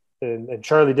 and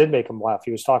Charlie did make him laugh.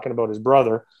 He was talking about his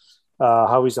brother,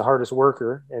 how he's the hardest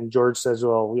worker. And George says,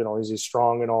 well, is he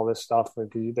strong and all this stuff?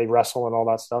 And they wrestle and all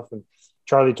that stuff. And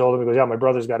Charlie told him, he goes, yeah, my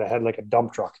brother's got a head like a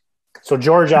dump truck. So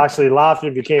George actually laughed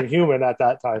and became human at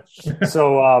that time.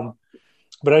 So,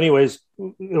 but anyways,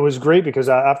 it was great because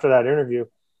after that interview,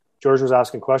 George was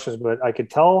asking questions, but I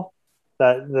could tell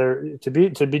that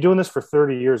to be doing this for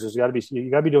 30 years, you got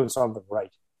to be doing something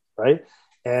right.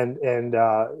 And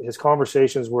his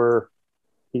conversations were,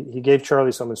 he gave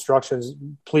Charlie some instructions.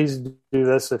 Please do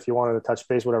this if you wanted to touch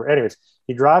base, whatever. Anyways,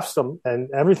 he drafts them, and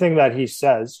everything that he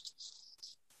says,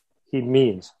 he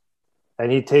means. And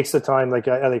he takes the time. Like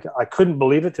I couldn't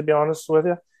believe it, to be honest with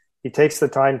you. He takes the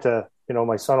time to,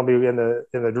 my son will be in the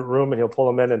room, and he'll pull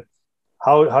him in, and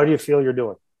how do you feel you're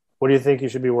doing? What do you think you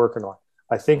should be working on?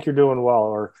 I think you're doing well,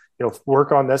 or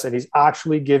work on this. And he's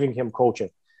actually giving him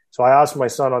coaching. So I asked my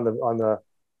son on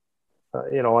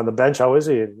the bench, how is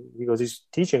he? And he goes, he's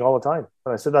teaching all the time.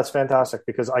 And I said, that's fantastic,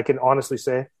 because I can honestly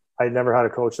say I never had a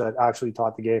coach that actually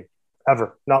taught the game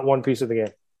ever, not one piece of the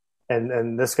game.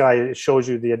 And this guy shows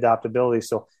you the adaptability.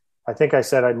 So I think I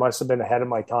said I must have been ahead of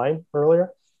my time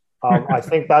earlier. I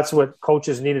think that's what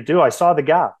coaches need to do. I saw the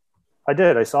gap. I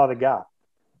did. I saw the gap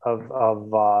of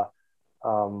what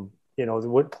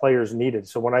players needed.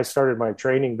 So when I started my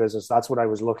training business, that's what I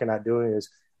was looking at doing. Is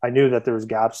I knew that there was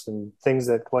gaps and things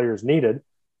that players needed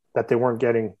that they weren't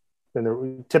getting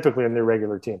typically in their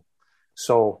regular team.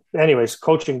 So anyways,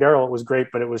 coaching Darryl was great,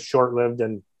 but it was short-lived,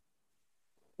 and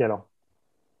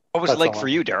What was it like for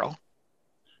you, Darryl?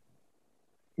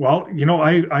 Well,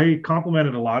 I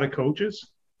complimented a lot of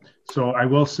coaches. So I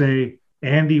will say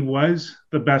Andy was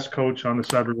the best coach on the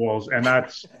Sudbury Wolves. And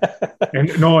that's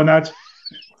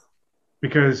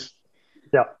because,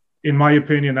 in my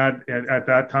opinion, that at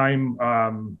that time,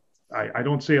 I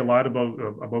don't say a lot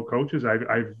about coaches.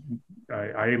 I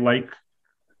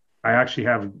actually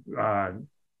have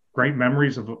great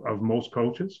memories of most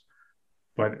coaches,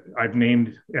 but I've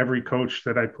named every coach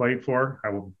that I played for.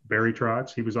 Barry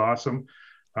Trotz, he was awesome.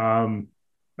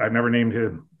 I've never named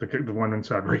him the one in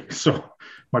Sudbury. So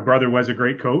my brother was a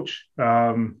great coach.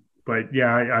 But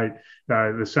yeah,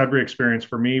 the Sudbury experience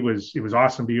for me it was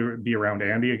awesome to be around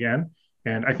Andy again.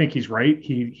 And I think he's right.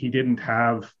 He didn't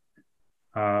have,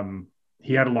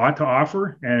 he had a lot to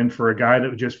offer. And for a guy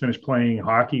that just finished playing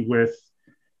hockey with,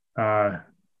 the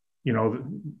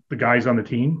guys on the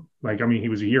team, he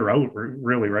was a year out,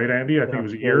 really, right, Andy? I think it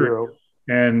was a year.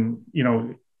 And,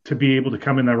 to be able to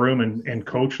come in that room and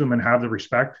coach them and have the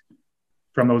respect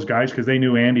from those guys, because they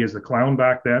knew Andy as the clown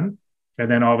back then.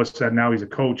 And then all of a sudden now he's a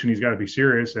coach and he's got to be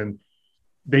serious. And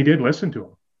they did listen to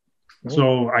him.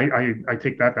 So I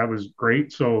take that was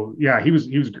great. So yeah, he was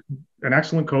an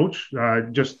excellent coach.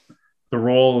 Just the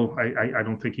role, I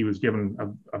don't think he was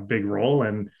given a big role.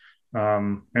 And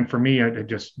for me,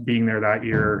 just being there that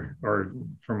year, or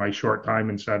for my short time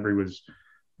in Sudbury,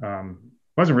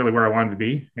 wasn't really where I wanted to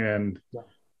be. And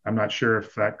I'm not sure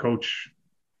if that coach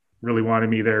really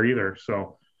wanted me there either.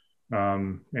 So,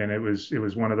 and it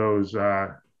was one of those,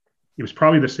 it was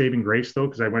probably the saving grace though,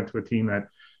 because I went to a team that,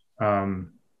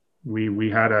 we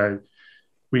had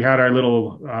our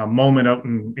little moment out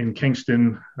in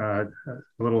Kingston, a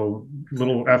little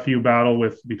FU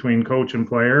battle between coach and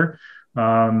player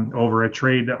over a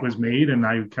trade that was made, and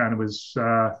I kind of was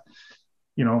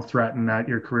threatened that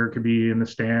your career could be in the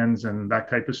stands and that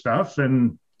type of stuff.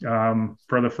 And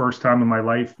for the first time in my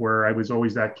life, where I was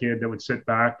always that kid that would sit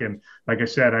back, and like I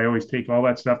said, I always take all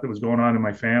that stuff that was going on in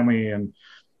my family, and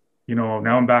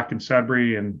now I'm back in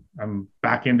Sudbury and I'm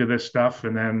back into this stuff.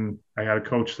 And then I had a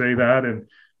coach say that, and it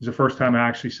was the first time I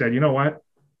actually said, you know what,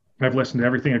 I've listened to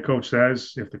everything a coach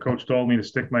says. If the coach told me to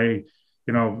stick my,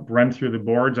 run through the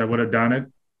boards, I would have done it.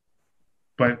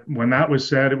 But when that was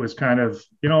said, it was kind of,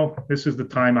 this is the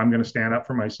time I'm going to stand up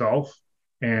for myself,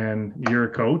 and you're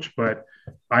a coach, but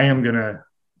I am going to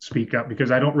speak up, because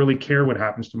I don't really care what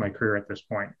happens to my career at this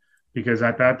point. Because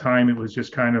at that time, it was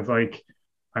just kind of like,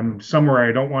 I'm somewhere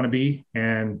I don't want to be,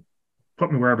 and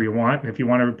put me wherever you want. And if you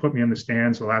want to put me in the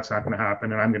stands, well, that's not going to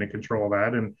happen, and I'm going to control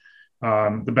that. And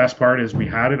the best part is we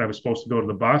had it. I was supposed to go to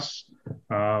the bus.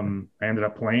 I ended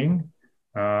up playing,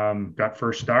 got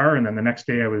first star. And then the next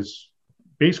day I was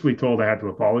basically told I had to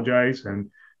apologize. And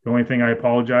the only thing I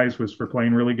apologized was for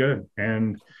playing really good.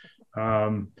 And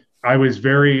I was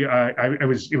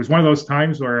it was one of those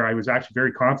times where I was actually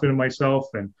very confident in myself,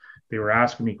 and they were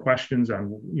asking me questions on,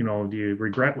 do you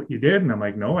regret what you did? And I'm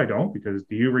like, no, I don't, because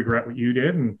do you regret what you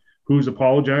did? And who's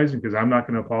apologizing? Because I'm not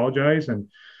going to apologize. And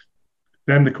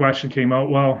then the question came out,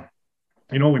 well,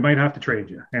 we might have to trade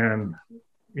you. And,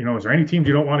 is there any teams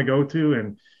you don't want to go to?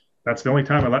 And that's the only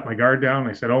time I let my guard down.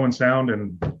 I said Owen Sound,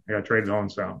 and I got traded to Owen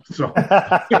Sound. So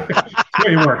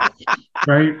anyway,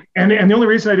 right. And the only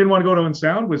reason I didn't want to go to Owen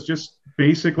Sound was just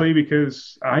basically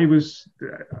because I was,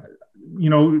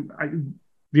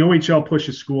 the OHL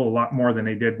pushes school a lot more than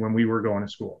they did when we were going to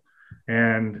school.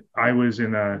 And I was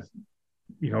in they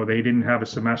didn't have a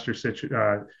semester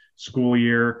school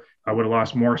year. I would have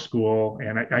lost more school.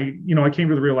 And I came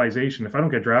to the realization, if I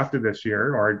don't get drafted this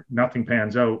year or nothing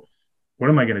pans out, what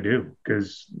am I going to do?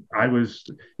 Because I was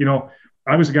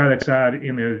a guy that sat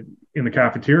in the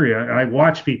cafeteria, and I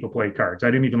watched people play cards. I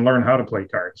didn't even learn how to play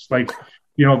cards.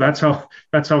 That's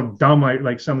how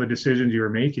dumb some of the decisions you were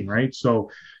making. Right.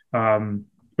 So,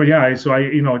 but yeah, so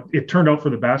it turned out for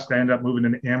the best. I ended up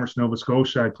moving to Amherst, Nova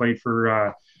Scotia. I played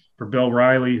for Bill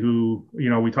Riley, who,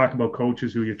 we talk about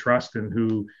coaches who you trust and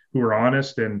who are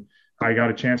honest. And I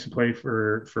got a chance to play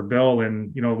for Bill.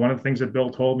 And, one of the things that Bill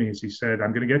told me is, he said,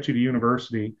 I'm going to get you to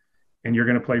university and you're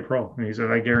going to play pro. And he said,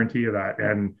 I guarantee you that.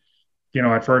 And,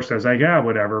 at first I was like, yeah,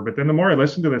 whatever. But then the more I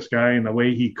listened to this guy and the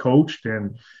way he coached,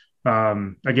 and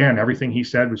again, everything he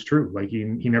said was true.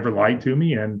 He never lied to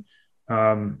me, and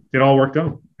it all worked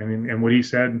out. And what he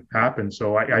said happened.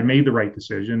 So I made the right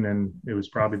decision, and it was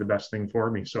probably the best thing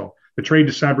for me. So the trade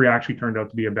to Sudbury actually turned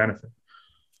out to be a benefit.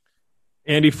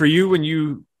 Andy, for you, when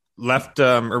you left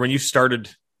or when you started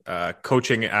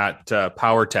coaching at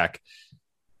Power Tech,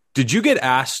 did you get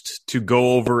asked to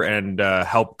go over and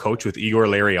help coach with Igor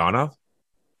Larionov?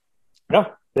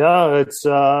 Yeah,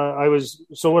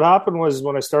 so what happened was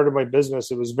when I started my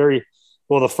business, it was the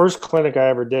first clinic I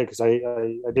ever did, because I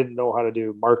didn't know how to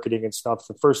do marketing and stuff.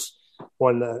 The first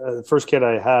kid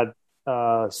I had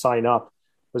sign up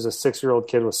was a 6-year-old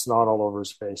kid with snot all over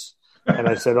his face. And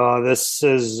I said, oh, this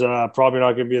is probably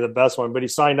not going to be the best one, but he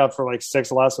signed up for like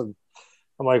 6 lessons.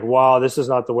 I'm like, wow, this is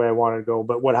not the way I wanted to go.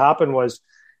 But what happened was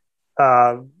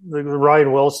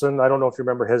Ryan Wilson, I don't know if you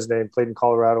remember his name, played in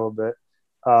Colorado a bit.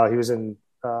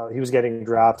 He was getting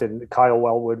drafted, and Kyle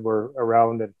Wellwood were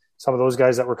around, and some of those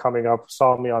guys that were coming up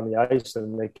saw me on the ice,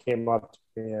 and they came up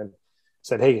to me and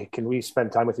said, hey, can we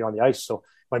spend time with you on the ice? So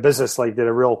my business did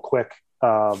a real quick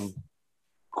pivot,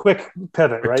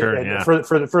 right? Turn, and yeah.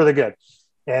 for the good.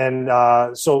 And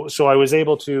so I was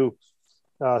able to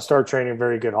start training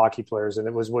very good hockey players, and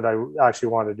it was what I actually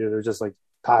wanted to do. There's just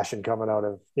passion coming out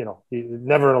of,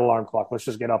 never an alarm clock. Let's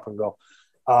just get up and go.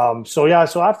 So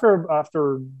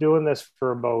after doing this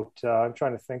for about, I'm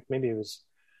trying to think, maybe it was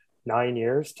 10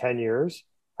 years,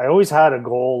 I always had a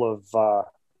goal of,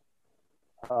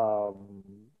 I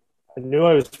knew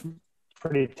I was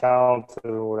pretty talented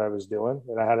in what I was doing,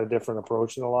 and I had a different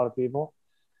approach than a lot of people.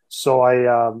 So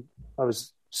I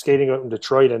was skating out in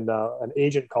Detroit, and an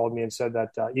agent called me and said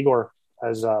that Igor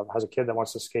has a kid that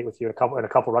wants to skate with you, and a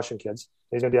couple Russian kids.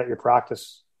 He's going to be at your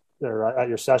practice or at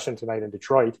your session tonight in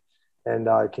Detroit. And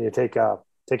can you take a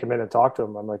minute and talk to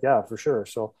him? I'm like, yeah, for sure.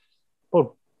 So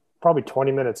probably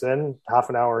 20 minutes in, half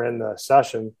an hour in the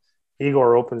session,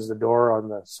 Igor opens the door on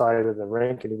the side of the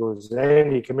rink, and he goes,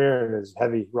 Andy, come here, in his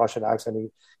heavy Russian accent. He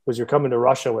goes, you're coming to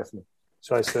Russia with me.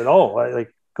 So I said,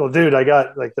 dude, I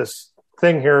got this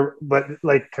thing here, but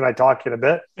can I talk in a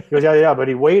bit? He goes, yeah. But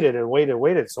he waited and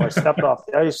waited. So I stepped off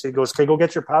the ice. He goes, okay, go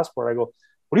get your passport. I go,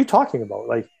 what are you talking about?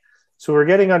 So we're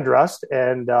getting undressed,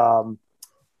 and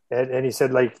he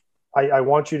said, I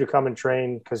want you to come and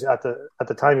train, because at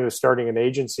the time he was starting an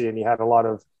agency, and he had a lot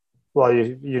of,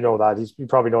 you know that you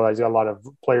probably know that he's got a lot of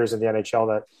players in the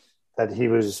NHL that he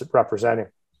was representing.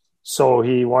 So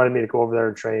he wanted me to go over there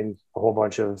and train a whole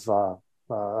bunch of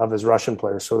his Russian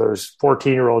players. So there's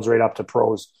 14-year-olds right up to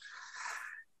pros.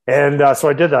 And so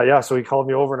I did that. Yeah. So he called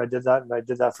me over, and I did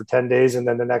that for 10 days. And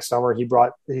then the next summer he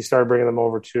started bringing them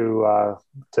over to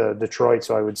Detroit.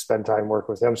 So I would spend time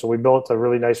working with him. So we built a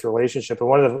really nice relationship. And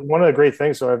one of the great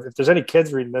things, so if there's any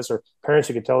kids reading this, or parents,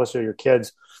 you can tell us, or your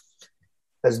kids,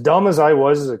 as dumb as I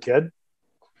was as a kid,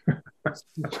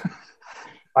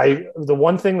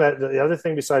 the other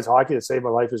thing besides hockey that saved my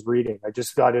life is reading. I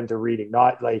just got into reading,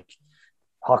 not like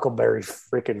Huckleberry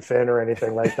freaking Finn or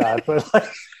anything like that,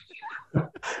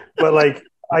 but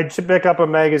I'd pick up a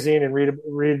magazine and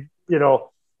read,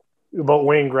 about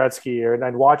Wayne Gretzky, and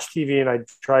I'd watch TV, and I'd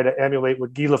try to emulate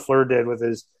what Guy Lafleur did with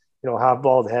his, half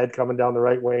bald head coming down the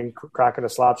right wing, cracking a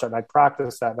slap shot. And I'd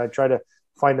practice that, and I'd try to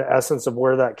find the essence of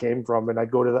where that came from. And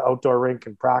I'd go to the outdoor rink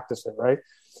and practice it. Right.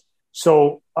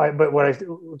 So but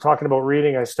when talking about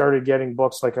reading, I started getting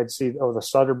books. I'd see, the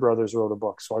Sutter brothers wrote a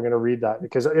book. So I'm going to read that,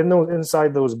 because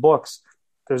inside those books,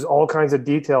 there's all kinds of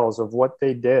details of what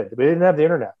they did. They didn't have the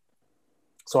internet.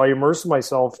 So I immersed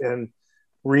myself in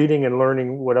reading and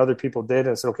learning what other people did,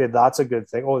 and said, okay, that's a good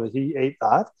thing. Oh, he ate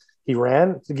that. He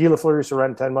ran. Guy Lafleur used to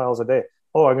run 10 miles a day.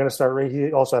 Oh, I'm going to start reading.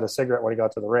 He also had a cigarette when he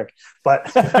got to the rink. But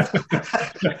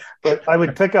but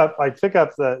I'd pick up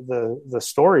the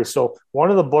story. So two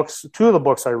of the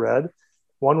books I read,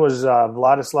 one was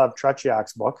Vladislav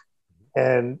Tretiak's book,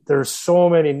 and there's so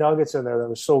many nuggets in there that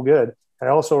was so good. And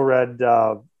I also read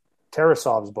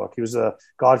Tarasov's book. He was the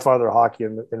godfather of hockey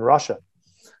in Russia.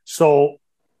 So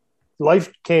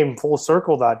life came full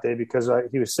circle that day, because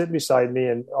he was sitting beside me,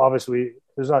 and obviously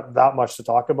there's not that much to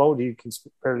talk about. He can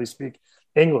barely speak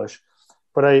English.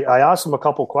 But I asked him a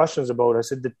couple questions about it. I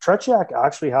said, did Tretiak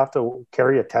actually have to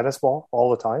carry a tennis ball all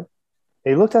the time?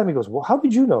 And he looked at me and goes, well, how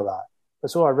did you know that? I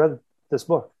said, I read this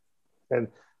book. And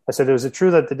I said, is it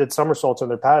true that they did somersaults on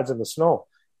their pads in the snow?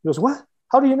 He goes, what?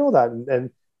 How do you know that?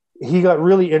 And he got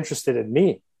really interested in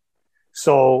me.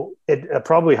 So it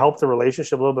probably helped the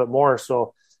relationship a little bit more.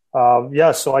 So,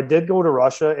 so I did go to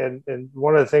Russia. And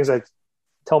one of the things I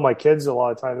tell my kids a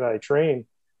lot of time that I train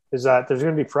is that there's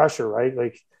going to be pressure,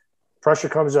 right? Pressure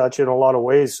comes at you in a lot of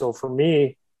ways. So for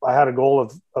me, I had a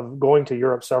goal of going to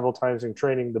Europe several times and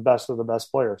training the best of the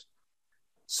best players.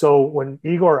 So when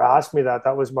Igor asked me that's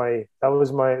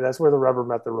where the rubber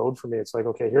met the road for me. It's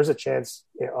okay, here's a chance,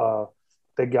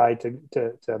 big guy,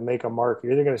 to make a mark.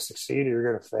 You're either going to succeed or you're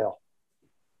going to fail.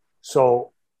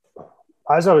 So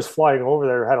as I was flying over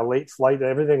there, I had a late flight, and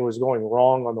everything was going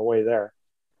wrong on the way there.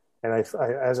 And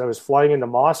as I was flying into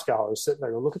Moscow, I was sitting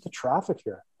there, look at the traffic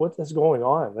here. What is going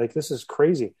on? This is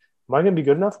crazy. am I going to be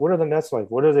good enough? What are the nets like?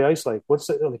 What are the ice like? This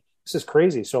is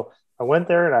crazy. So I went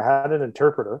there and I had an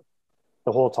interpreter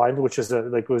the whole time, which is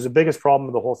it was the biggest problem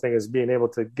of the whole thing, is being able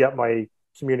to get my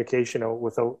communication out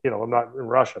without, I'm not in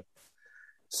Russian.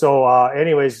 So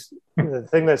anyways, the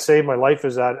thing that saved my life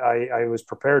is that I was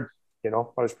prepared. I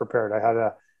was prepared.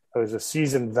 I was a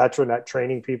seasoned veteran at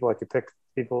training people. I could pick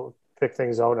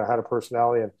things out. And I had a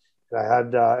personality,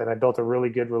 and I built a really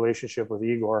good relationship with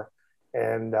Igor.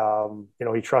 And,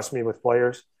 he trusts me with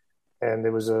players, and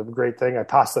it was a great thing. I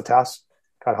passed the test,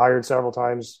 got hired several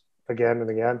times again and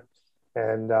again.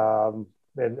 And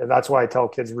that's why I tell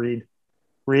kids read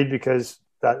because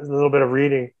that little bit of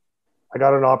reading, I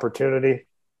got an opportunity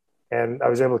and I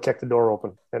was able to kick the door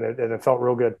open, and it felt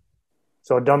real good.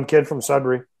 So a dumb kid from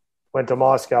Sudbury went to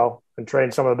Moscow and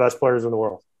trained some of the best players in the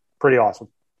world. Pretty awesome.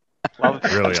 Well,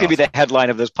 really that's going to be the headline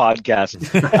of this podcast.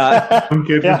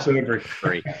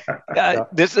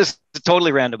 This is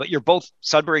totally random, but you're both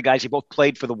Sudbury guys. You both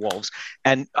played for the Wolves.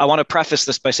 And I want to preface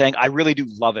this by saying I really do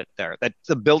love it there. That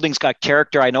the building's got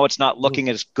character. I know it's not looking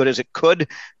as good as it could,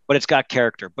 but it's got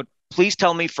character. But please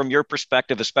tell me from your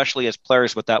perspective, especially as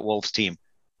players with that Wolves team,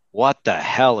 what the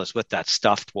hell is with that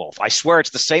stuffed wolf? I swear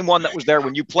it's the same one that was there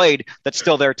when you played that's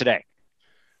still there today.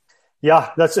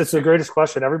 Yeah, it's the greatest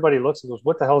question. Everybody looks and goes,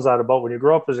 what the hell is that about? When you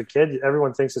grow up as a kid,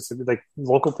 everyone thinks it's like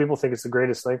local people think it's the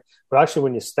greatest thing. But actually,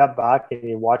 when you step back and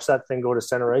you watch that thing go to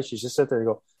center ice, you just sit there and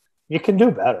go, you can do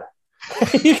better.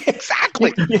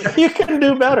 Exactly. You can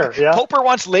do better. Yeah. Poper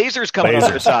wants lasers coming out of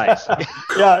their sides.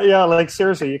 Yeah. Like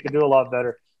seriously, you can do a lot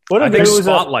better. I think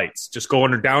spotlights just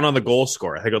going down on the goal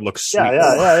score. I think it looks sweet.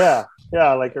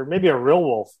 Yeah, like, or maybe a real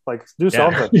wolf. Like, do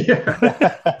something.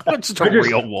 Just a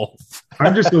real wolf.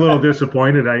 I'm just a little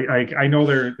disappointed. I know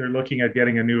they're looking at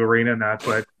getting a new arena and that,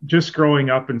 but just growing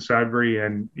up in Sudbury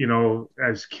and,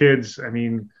 as kids, I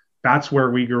mean, that's where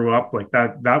we grew up. Like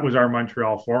that was our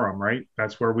Montreal Forum, right?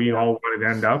 That's where we all wanted to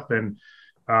end up.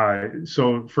 And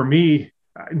so for me,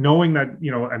 knowing that,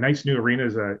 a nice new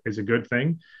arena is a good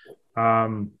thing.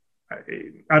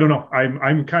 I don't know.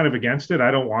 I'm kind of against it.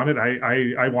 I don't want it.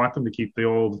 I want them to keep the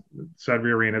old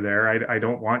Sudbury Arena there. I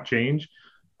don't want change.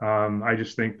 I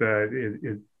just think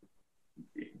that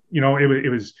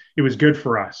it was good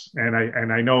for us, and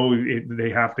I know they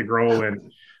have to grow,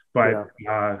 but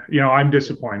I'm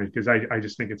disappointed because I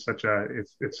just think it's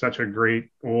such a great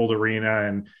old arena,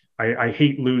 and I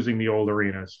hate losing the old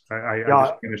arenas. I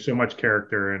just think there's so much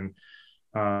character, and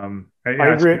I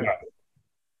agree.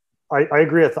 I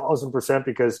agree 1,000%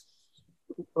 because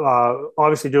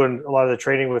obviously doing a lot of the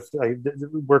training I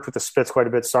worked with the Spits quite a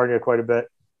bit, Sarnia quite a bit,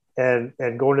 and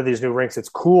going to these new rinks, it's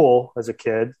cool as a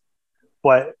kid.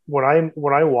 But when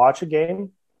I watch a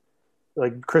game,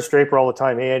 like Chris Draper all the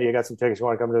time, hey Andy, I got some tickets. You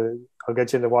want to come I'll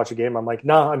get you in to watch a game. I'm like,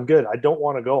 nah, I'm good. I don't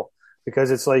want to go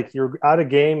because it's like you're at a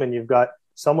game and you've got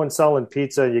someone selling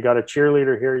pizza, you got a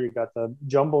cheerleader here, you got the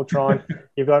Jumbotron,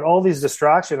 you've got all these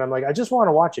distractions. I'm like, I just want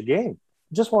to watch a game.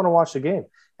 Just want to watch the game.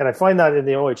 And I find that in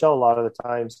the OHL a lot of the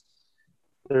times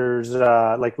there's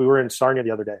like we were in Sarnia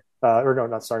the other day,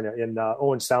 not Sarnia, in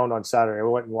Owen Sound on Saturday. I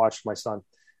went and watched my son.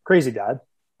 Crazy dad,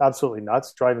 absolutely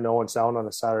nuts, driving to Owen Sound on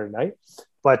a Saturday night.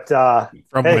 But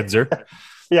from Windsor.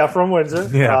 Yeah, from Windsor.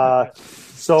 Yeah.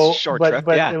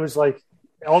 It was like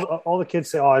all the kids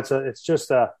say, oh, it's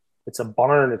a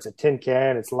barn, it's a tin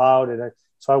can, it's loud. And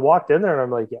so I walked in there and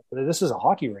I'm like, yeah, this is a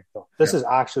hockey rink though. This is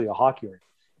actually a hockey rink.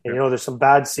 And, there's some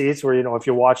bad seats where, if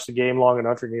you watch the game long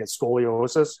enough, you're going to get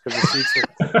scoliosis because the seats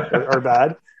are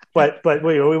bad. But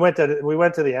we went to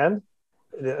the end,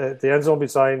 the end zone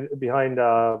behind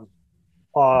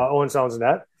Owen Sound's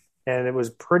net, and it was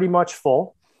pretty much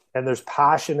full. And there's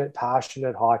passionate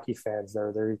hockey fans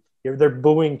there. They're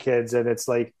booing kids, and it's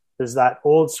like there's that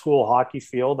old school hockey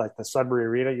field like the Sudbury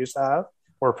Arena used to have,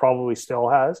 or probably still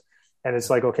has. And it's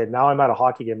like, okay, now I'm at a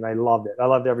hockey game, and I loved it. I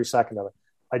loved every second of it.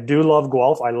 I do love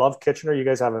Guelph. I love Kitchener. You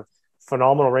guys have a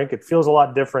phenomenal rink. It feels a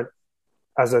lot different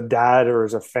as a dad or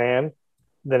as a fan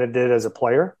than it did as a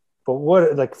player.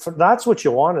 But that's what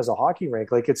you want as a hockey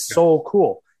rink. Like, it's so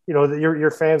cool.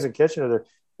 Your fans in Kitchener,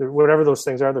 they're whatever those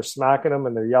things are, they're smacking them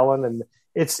and they're yelling, and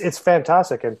it's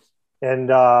fantastic. And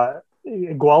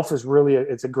Guelph is really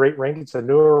it's a great rink. It's a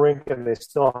newer rink, and they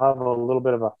still have a little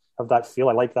bit of that feel.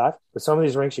 I like that. But some of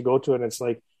these rinks you go to, and it's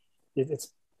like it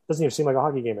doesn't even seem like a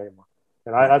hockey game anymore.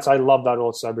 And I love that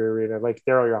old Sudbury Arena. Like,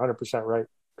 Darryl, you're 100% right.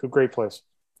 Great place.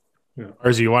 Yeah.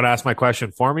 Arzi, you want to ask my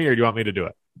question for me, or do you want me to do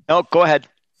it? No, go ahead.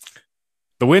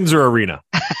 The Windsor Arena.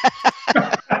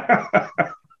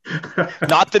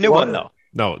 Not the new one, though.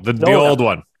 No, the old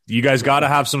one. You guys got to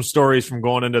have some stories from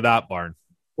going into that barn.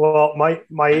 Well,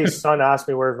 my son asked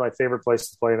me where my favorite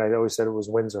place to play, and I always said it was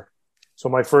Windsor. So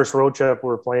my first road trip, we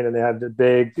were playing, and they had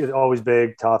the always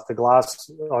big, tough. The glass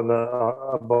on the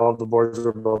above the boards were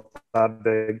about that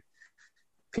big.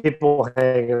 People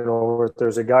hanging over.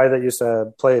 There's a guy that used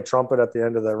to play a trumpet at the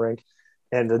end of the rink,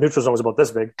 and the neutral zone was about this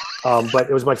big. But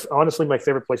it was honestly my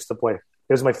favorite place to play.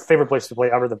 It was my favorite place to play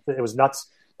ever. It was nuts,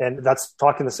 and that's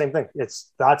talking the same thing.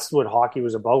 That's what hockey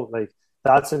was about. Like,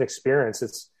 that's an experience.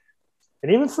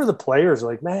 And even for the players,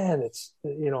 like, man, it's,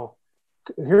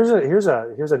 here's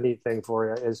a neat thing for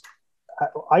you is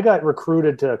I got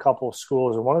recruited to a couple of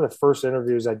schools, and one of the first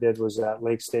interviews I did was at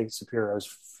Lake State Superior. I was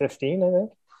 15, I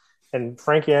think, and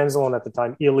Frankie Anselon at the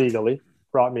time illegally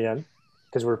brought me in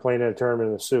because we were playing in a tournament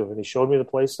in the Sioux, and he showed me the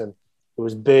place, and it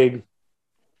was big,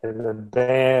 and the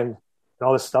band and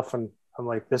all this stuff, and I'm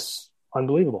like, this is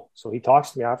unbelievable. So he talks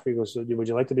to me after. He goes, "Would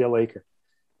you like to be a Laker?"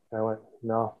 And I went,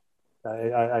 "No,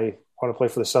 I want to play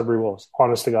for the Sudbury Wolves,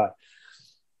 honest to God."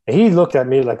 And he looked at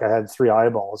me like I had three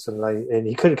eyeballs, and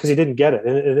he couldn't, because he didn't get it.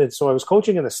 And so I was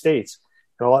coaching in the States.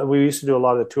 And we used to do a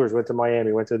lot of the tours. We went to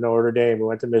Miami, went to Notre Dame, we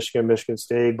went to Michigan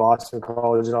State, Boston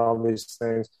College, and all these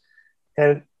things.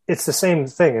 And it's the same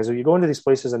thing as you go into these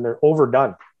places and they're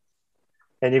overdone.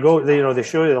 And you go, they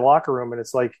show you the locker room, and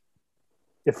it's like,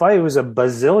 if I was a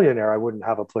bazillionaire, I wouldn't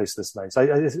have a place this nice. I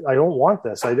don't want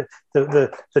this.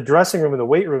 The dressing room and the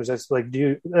weight rooms. It's like,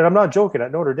 and I'm not joking.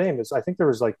 At Notre Dame, I think there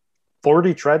was like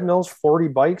 40 treadmills, 40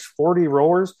 bikes, 40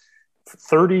 rowers,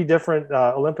 30 different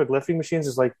Olympic lifting machines.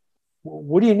 It's like,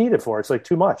 what do you need it for? It's like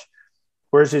too much.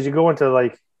 Whereas as you go into,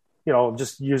 like,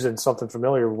 just using something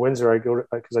familiar, Windsor, I go to,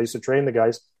 because I used to train the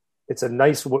guys. It's a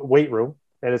nice weight room,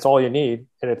 and it's all you need,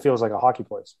 and it feels like a hockey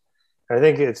place. And I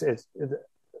think it's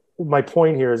my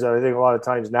point here is that I think a lot of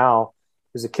times now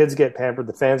is the kids get pampered,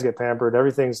 the fans get pampered.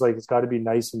 Everything's like, it's got to be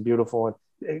nice and beautiful.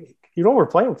 And we're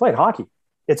playing hockey.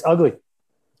 It's ugly.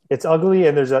 It's ugly.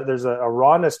 And there's a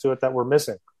rawness to it that we're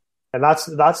missing. And that's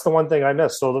the one thing I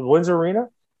miss. So the Windsor Arena,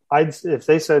 if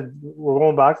they said we're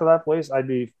going back to that place, I'd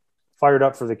be fired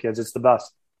up for the kids. It's the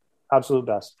best, absolute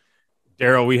best.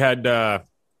 Darryl, we had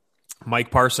Mike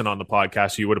Parson on the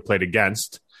podcast who you would have played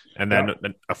against, and then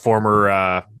a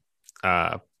former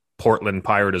Portland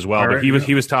Pirate as well. But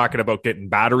he was talking about getting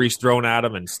batteries thrown at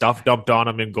him and stuff dumped on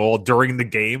him in goal during the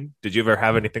game. Did you ever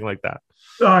have anything like that?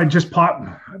 Just pop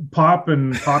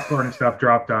and popcorn and stuff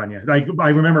dropped on you. Like, I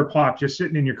remember pop just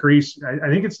sitting in your crease. I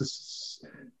think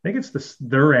it's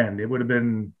their end. It would have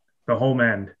been the home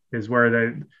end is where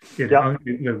the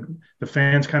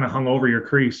fans kind of hung over your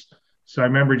crease. So I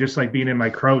remember just like being in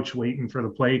my crouch waiting for the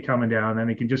play coming down, and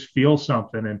you can just feel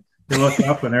something, and you look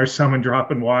up and there's someone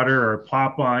dropping water or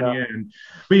pop on you.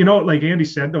 But like Andy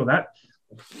said, though, that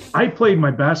I played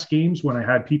my best games when I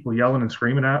had people yelling and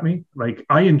screaming at me. Like,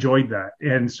 I enjoyed that.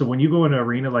 And so when you go in an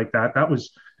arena like that, that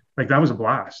was a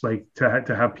blast. Like, to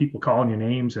have people calling your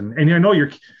names, and I know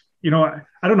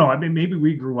I don't know. I mean, maybe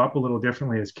we grew up a little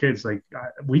differently as kids. Like,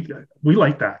 we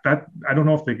like that. I don't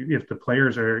know if the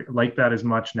players are like that as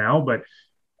much now, but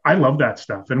I love that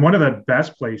stuff. And one of the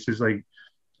best places, we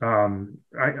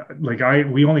only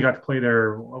got to play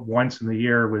there once in the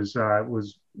year was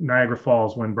Niagara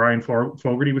Falls when Brian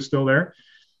Fogarty was still there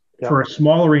for a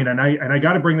small arena. And I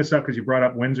got to bring this up because you brought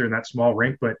up Windsor and that small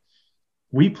rink, but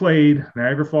we played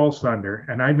Niagara Falls Thunder,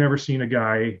 and I'd never seen a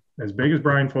guy as big as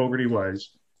Brian Fogarty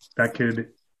was that could,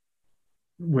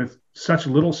 with such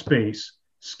little space,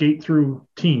 skate through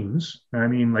teams. I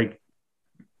mean, like,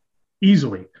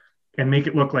 easily, and make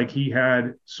it look like he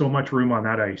had so much room on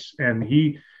that ice, and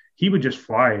he would just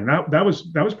fly. And that was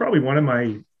probably one of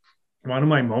my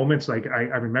moments. Like,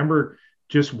 I remember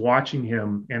just watching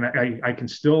him, and I can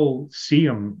still see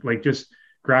him, like, just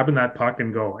grabbing that puck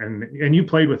and go. And you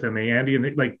played with him, Andy,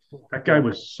 and like, that guy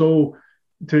was so.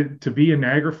 To be in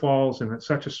Niagara Falls and it's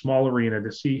such a small arena,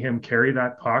 to see him carry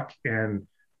that puck and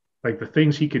like the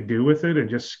things he could do with it and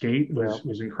just skate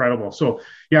was incredible. So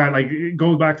like, it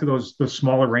goes back to those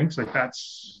smaller rinks. Like,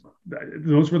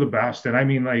 those were the best. And I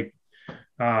mean, like,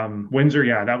 Windsor,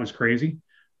 that was crazy.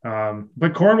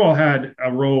 But Cornwall had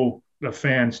a row of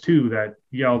fans too that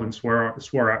yelled and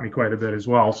swore at me quite a bit as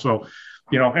well. So,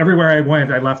 everywhere I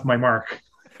went, I left my mark.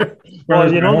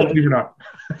 Well, the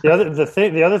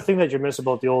other thing that you miss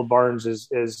about the old barns is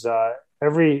because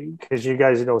you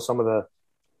guys some of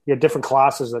you have different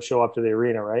classes that show up to the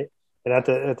arena, right? And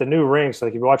at the new rinks, like,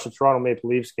 if you watch the Toronto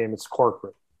Maple Leafs game, it's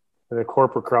corporate, and the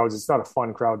corporate crowds, it's not a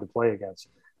fun crowd to play against.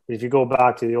 But if you go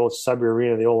back to the old Sudbury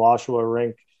Arena, the old Oshawa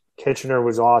rink, Kitchener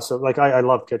was awesome. Like, I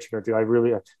love Kitchener too.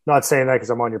 I'm not saying that because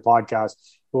I'm on your podcast.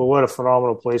 Well, what a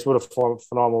phenomenal place! What a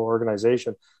phenomenal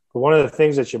organization! But one of the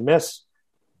things that you miss,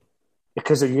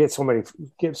 because you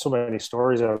get so many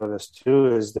stories out of this too,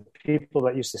 is the people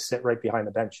that used to sit right behind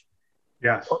the bench.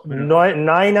 Yes.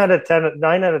 Nine out of 10 of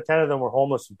them were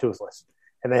homeless and toothless,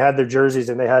 and they had their jerseys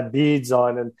and they had beads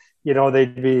on, and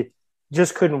they'd be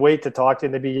just couldn't wait to talk to you,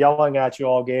 and they'd be yelling at you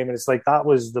all game, and it's like that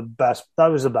was the best.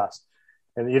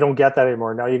 And you don't get that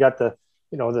anymore. Now you got the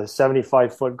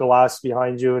 75-foot glass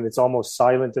behind you, and it's almost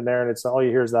silent in there, and it's all you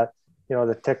hear is that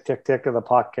the tick tick tick of the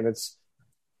puck, and it's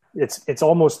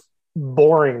almost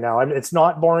boring now. I mean, it's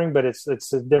not boring, but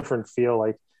it's a different feel.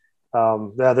 Like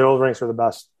the old rinks are the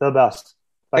best.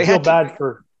 I feel bad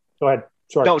for. Go ahead.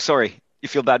 Sorry. No, sorry. You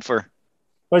feel bad for.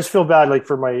 I just feel bad, like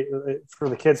for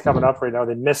the kids coming up right now.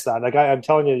 They miss that. Like I'm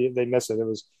telling you, they miss it. It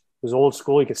was old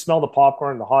school. You could smell the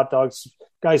popcorn, the hot dogs,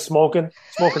 guys smoking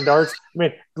darts. I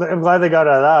mean, I'm glad they got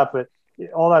out of that, but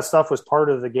all that stuff was part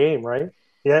of the game, right?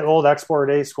 Yeah, old export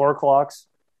A score clocks.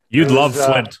 You'd love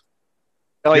Flint.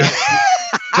 Oh yeah,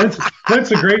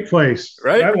 Flint's a great place,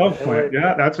 right? I love Flint.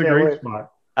 Yeah, that's a great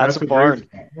spot. That's a barn.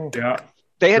 Yeah.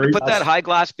 They had to put that high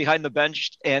glass behind the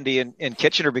bench, Andy, in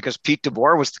Kitchener, because Pete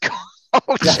DeBoer was the coach.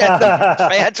 And the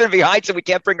fans are behind, so we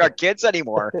can't bring our kids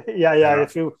anymore. Yeah.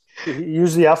 If you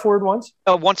use the F word once?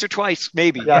 Once or twice,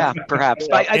 maybe. Yeah, perhaps.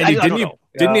 Yeah. I don't know.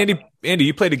 Andy,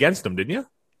 you played against him, didn't you?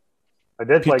 I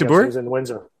did play Pete against him. DeBoer? He was in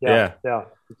Windsor. Yeah.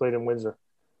 He played in Windsor.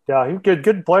 Yeah, he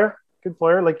good player. Good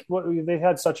player. Like they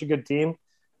had such a good team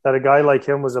that a guy like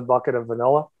him was a bucket of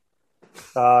vanilla.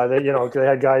 They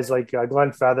had guys like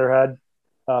Glenn Featherstone.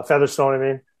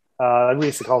 We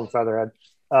used to call him Featherhead.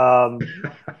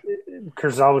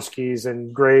 Krasowski's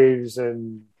and Graves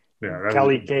and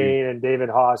Kelly Kane and David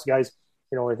Haas. Guys,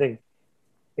 I think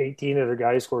 18 of their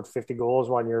guys scored 50 goals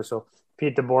one year. So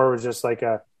Pete DeBoer was just like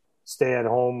a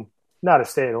stay-at-home, not a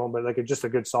stay-at-home, but like just a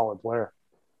good solid player.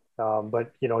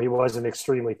 But he wasn't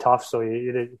extremely tough, so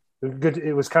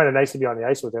it was kind of nice to be on the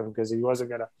ice with him because he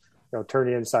wasn't going to turn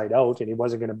you inside out, and he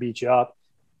wasn't going to beat you up,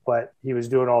 but he was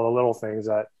doing all the little things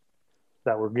that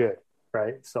were good,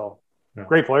 right? So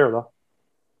great player though.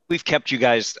 We've kept you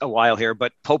guys a while here,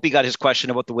 but Popey got his question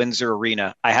about the Windsor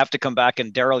Arena. I have to come back,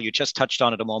 and Darryl, you just touched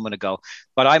on it a moment ago,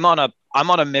 but I'm on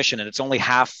a mission, and it's only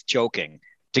half joking,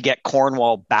 to get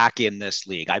Cornwall back in this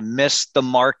league. I miss the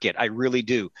market. I really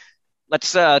do.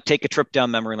 Let's take a trip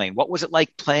down memory lane. What was it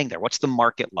like playing there? What's the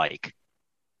market like?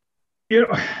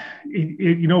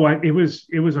 You know what? It was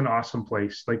an awesome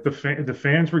place. Like the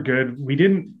fans were good.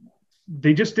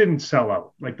 They just didn't sell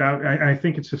out like that. I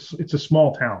think it's a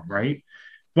small town, right?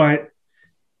 But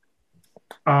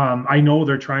I know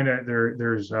they're trying to.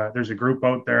 There's a group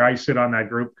out there. I sit on that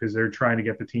group because they're trying to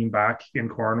get the team back in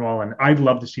Cornwall, and I'd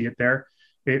love to see it there.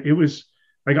 It was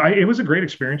a great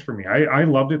experience for me. I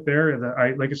loved it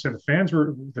there. Like I said, the fans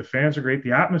are great.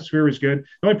 The atmosphere was good.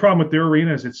 The only problem with their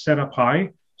arena is it's set up high,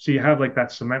 so you have like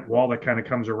that cement wall that kind of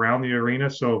comes around the arena.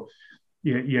 So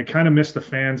you kind of miss the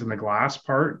fans and the glass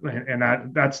part, and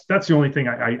that's the only thing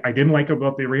I didn't like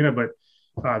about the arena. But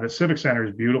the Civic Center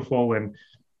is beautiful, and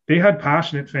they had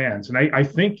passionate fans. And I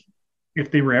think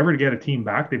if they were ever to get a team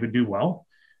back, they would do well.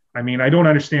 I mean, I don't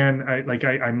understand.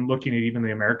 I'm looking at even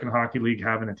the American Hockey League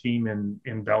having a team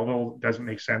in Belleville. Doesn't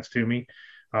make sense to me.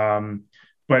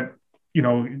 But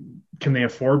can they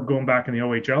afford going back in the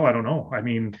OHL? I don't know. I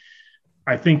mean,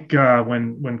 I think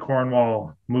when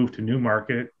Cornwall moved to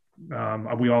Newmarket,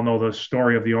 we all know the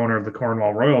story of the owner of the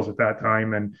Cornwall Royals at that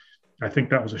time, and I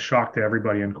think that was a shock to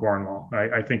everybody in Cornwall.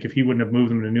 I think if he wouldn't have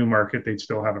moved them to Newmarket, they'd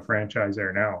still have a franchise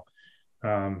there now.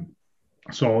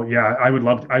 So yeah,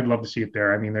 I'd love to see it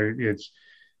there. I mean,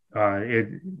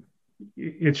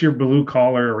 it's your blue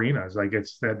collar arenas. Like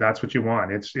that's what you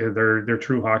want. They're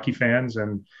true hockey fans.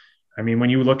 And I mean,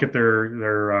 when you look at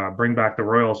their Bring Back the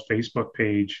Royals Facebook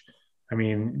page, I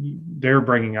mean, they're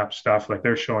bringing up stuff like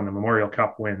they're showing the Memorial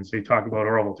Cup wins. They talk about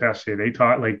Orville Tessier. They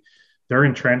talk like they're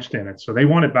entrenched in it. So they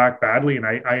want it back badly. And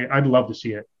I'd love to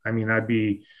see it. I mean,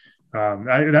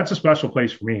 that's a special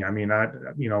place for me. I mean,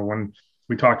 when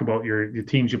we talk about the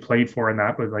teams you played for and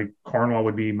that, but like Cornwall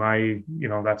would be my,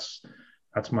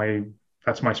 that's my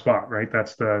spot, right?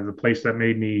 That's the place that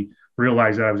made me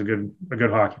realize that I was a good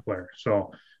hockey player.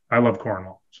 So I love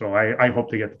Cornwall. So I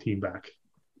hope to get the team back,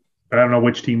 but I don't know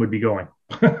which team would be going.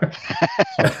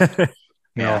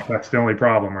 That's the only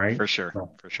problem, right? For sure.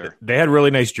 They had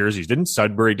really nice jerseys. Didn't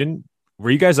Sudbury?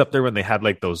 Were you guys up there when they had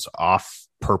like those off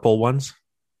purple ones?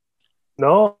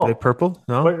 No. Are they purple?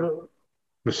 No.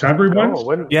 The Sudbury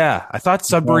ones? Yeah, I thought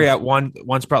Sudbury at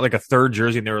once brought like a third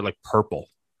jersey and they were like purple.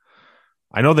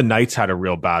 I know the Knights had a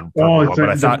real bad purple one, but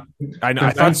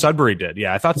I thought Sudbury did.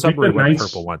 Yeah, I thought Sudbury went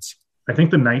purple once. I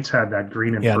think the Knights had that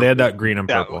green and purple. Yeah, they had that green and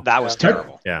purple. That was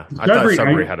terrible. Yeah, I thought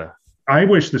Sudbury had a... I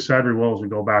wish the Sudbury Wolves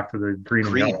would go back to the green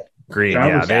and yellow. Green,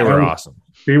 they were awesome.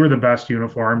 they were the best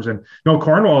uniforms. And no,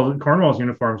 Cornwall's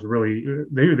uniforms were really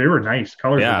they were nice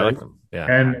colors. Yeah, I like them. Yeah,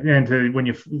 and when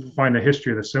you find the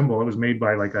history of the symbol, it was made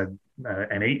by like an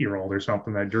 8-year-old or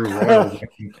something that drew royals,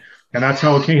 and that's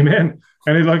how it came in.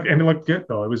 And it looked good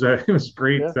though. It was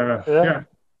great. Yeah.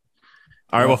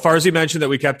 All right. Well, Farzy mentioned that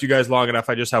we kept you guys long enough.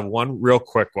 I just have one real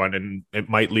quick one, and it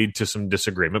might lead to some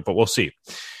disagreement, but we'll see.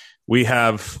 We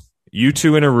have you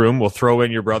two in a room. We'll throw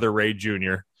in your brother Ray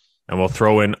Jr. and we'll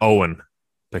throw in Owen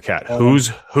Paquette.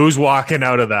 Who's walking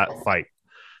out of that fight?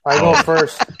 I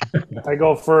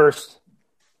go first.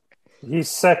 He's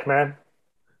sick, man.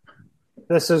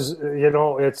 This is,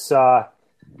 it's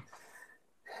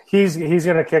he's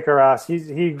gonna kick our ass.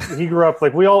 He grew up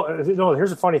like we all. Here's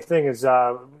the funny thing is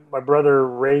my brother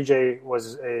Ray J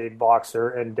was a boxer,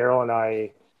 and Darryl and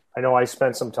I know I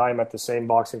spent some time at the same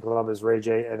boxing club as Ray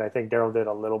J, and I think Darryl did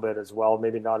a little bit as well,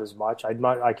 maybe not as much. I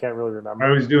can't really remember. I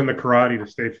was doing the karate to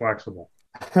stay flexible.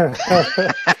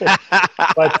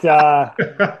 but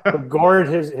Gord,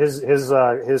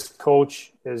 his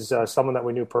coach is someone that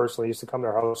we knew personally. He used to come to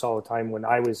our house all the time when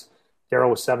Darryl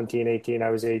was 17, 18, I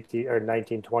was 18 or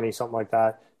 19, 20, something like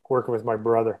that, working with my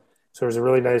brother. So it was a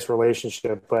really nice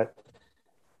relationship. But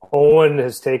Owen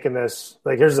has taken this,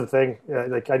 like, here's the thing.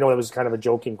 Like, I know it was kind of a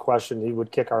joking question. He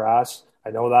would kick our ass. I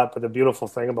know that. But the beautiful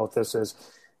thing about this is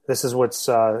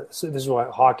why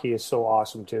hockey is so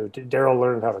awesome too. Darryl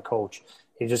learned how to coach.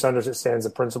 He just understands the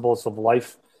principles of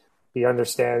life. He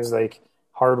understands like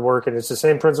hard work, and it's the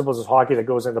same principles as hockey that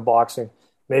goes into boxing.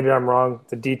 Maybe I'm wrong.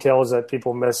 The details that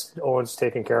people miss, Owen's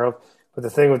taken care of. But the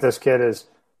thing with this kid is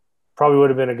probably would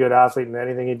have been a good athlete in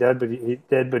anything he did,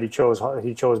 but he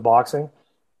chose boxing.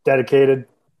 Dedicated.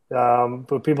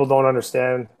 But people don't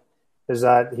understand is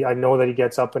that I know that he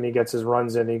gets up and he gets his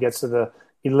runs in. He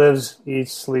lives,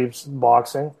 eats, sleeps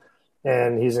boxing,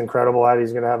 and he's incredible at it.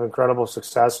 He's going to have incredible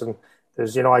success. And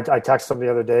there's, I texted him the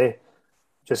other day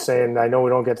just saying, I know we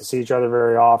don't get to see each other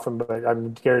very often, but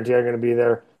I'm guarantee I'm going to be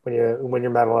there when you win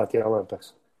your medal at the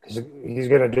Olympics. He's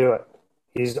going to do it.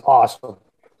 He's awesome.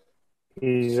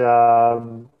 He's,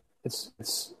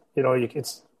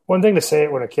 it's one thing to say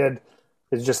it when a kid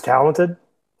is just talented.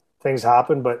 Things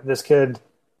happen, but this kid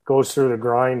goes through the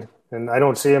grind. And I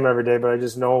don't see him every day, but I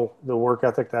just know the work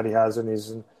ethic that he has, and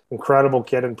he's an incredible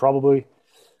kid. And probably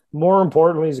more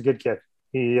importantly, he's a good kid.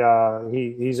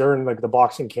 He's earned like the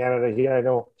Boxing Canada. I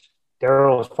know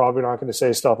Darryl is probably not going to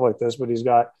say stuff like this, but he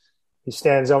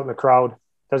stands out in the crowd.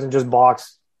 Doesn't just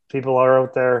box. People are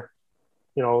out there,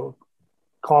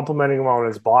 complimenting him on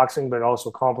his boxing, but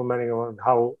also complimenting him on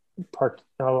how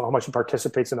much he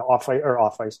participates in the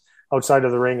off ice, outside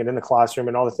of the ring and in the classroom,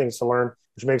 and all the things to learn,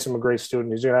 which makes him a great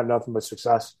student. He's going to have nothing but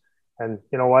success. And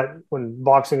you know what? When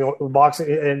boxing,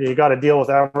 and you got to deal with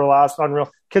Everlast,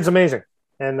 unreal. Kid's amazing.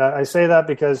 And I say that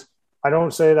because I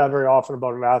don't say that very often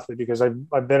about an athlete, because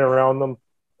I've been around them.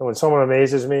 And when someone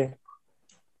amazes me,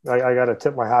 I got to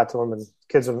tip my hat to him. And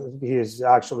he is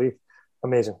actually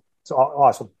amazing. It's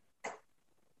awesome.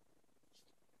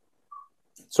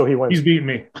 So he wins. He's beating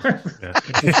me.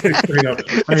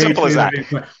 Simple as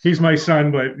that. He's my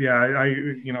son, but yeah,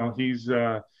 he's.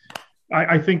 I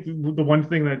think the one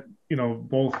thing that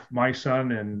both my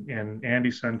son and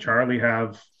Andy's son Charlie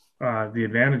have the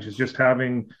advantage is just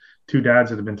having two dads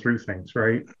that have been through things,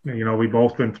 right? We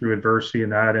both been through adversity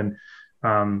and that, and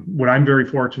what I'm very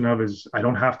fortunate of is I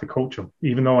don't have to coach them,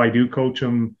 even though I do coach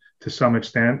them to some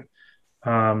extent.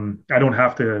 I don't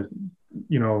have to.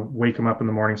 Wake him up in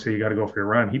the morning and say, you got to go for your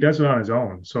run. He does it on his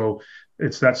own. So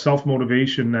it's that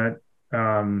self-motivation that,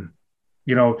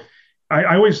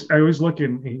 I always look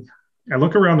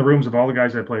around the rooms of all the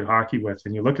guys I played hockey with,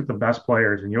 and you look at the best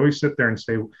players and you always sit there and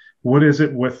say, what is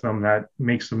it with them that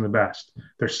makes them the best?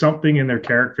 There's something in their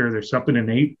character. There's something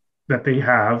innate that they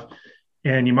have,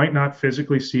 and you might not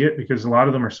physically see it because a lot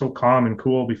of them are so calm and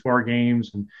cool before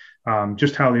games and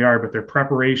just how they are, but their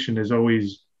preparation is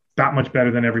always that much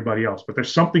better than everybody else. But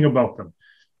there's something about them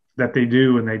that they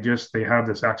do, and they have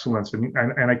this excellence,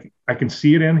 and I can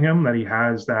see it in him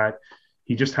that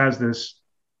he just has this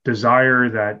desire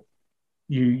that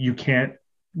you can't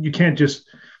just,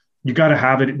 you got to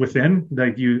have it within,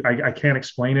 like I can't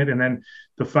explain it. And then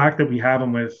the fact that we have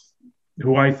him with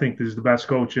who I think is the best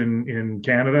coach in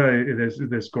Canada is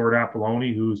this Gord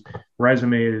Apolloni, whose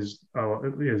resume is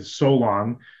so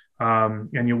long,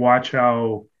 and you watch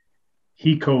how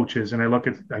he coaches, and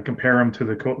I compare him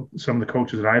to some of the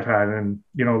coaches that I've had, and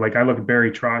like I look at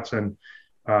Barry Trotz, and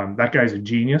that guy's a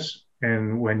genius.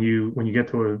 And when you get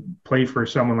to play for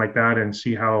someone like that and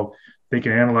see how they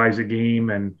can analyze a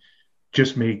game and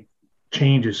just make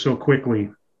changes so quickly,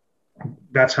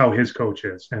 that's how his coach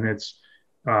is. And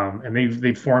and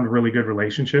they've formed a really good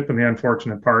relationship. And the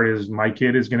unfortunate part is my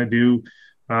kid is going to do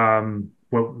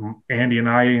what Andy and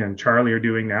I and Charlie are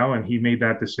doing now, and he made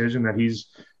that decision that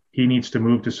he needs to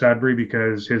move to Sudbury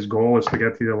because his goal is to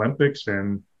get to the Olympics.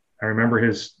 And I remember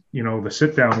his, the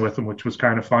sit down with him, which was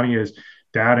kind of funny, is,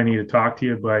 Dad, I need to talk to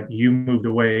you, but you moved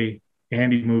away,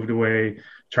 Andy moved away,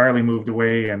 Charlie moved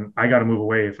away, and I got to move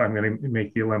away if I'm going to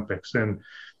make the Olympics. And,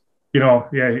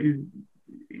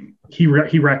 he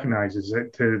recognizes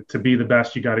it. To be the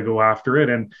best, you got to go after it.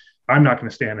 And I'm not going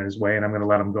to stand in his way, and I'm going to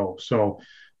let him go. So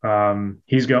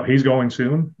he's going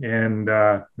soon, and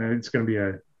it's going to be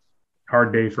a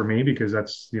hard day for me because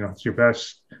that's, it's your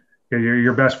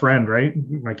best friend, right?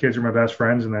 My kids are my best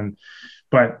friends,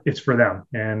 but it's for them,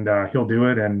 and he'll do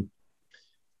it. And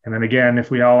then again,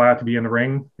 if we all have to be in the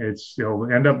ring,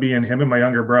 it'll end up being him and my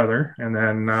younger brother, and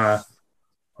then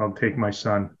I'll take my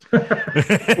son. we'll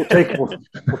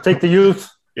take the youth.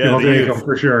 Yeah, the youth.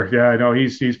 For sure. Yeah, I know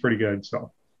he's pretty good.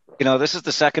 So. This is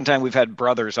the second time we've had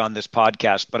brothers on this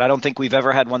podcast, but I don't think we've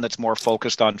ever had one that's more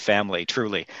focused on family,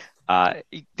 truly.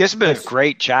 This has been a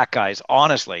great chat, guys.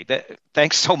 Honestly,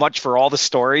 thanks so much for all the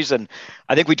stories. And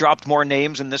I think we dropped more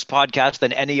names in this podcast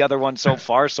than any other one so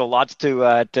far. So lots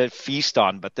to feast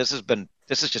on, but this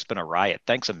has just been a riot.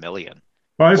 Thanks a million.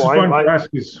 Well, this is fun for us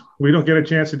because we don't get a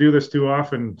chance to do this too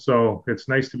often. So it's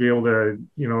nice to be able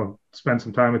to, spend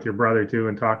some time with your brother too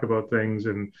and talk about things.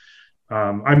 And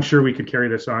I'm sure we could carry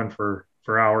this on for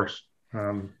hours.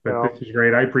 But this is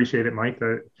great. I appreciate it, Mike.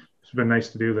 It's been nice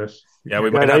to do this. Yeah,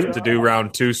 we might have to do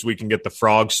round 2 so we can get the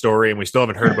frog story, and we still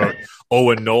haven't heard about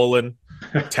Owen Nolan,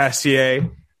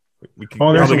 Tessier. We can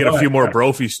probably get a few more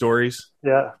Brophy stories.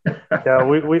 Yeah,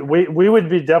 we would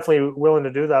be definitely willing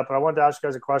to do that. But I wanted to ask you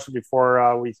guys a question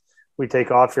before we take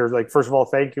off here. Like, first of all,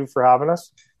 thank you for having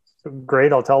us.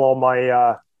 Great. I'll tell all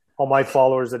my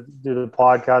followers that do the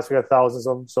podcast. We got thousands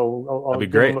of them, so I'll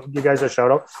give you guys a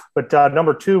shout out. But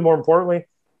number 2, more importantly,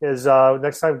 is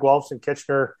next time Guelphs and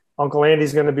Kitchener, Uncle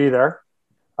Andy's going to be there.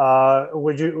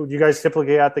 Would you guys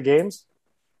typically at the games?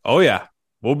 Oh yeah,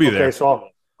 we'll be there.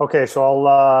 So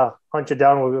I'll hunt you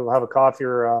down. We'll have a coffee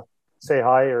or say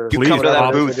hi, or you come to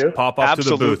that booth. Pop up to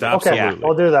the booth. Absolutely. Okay,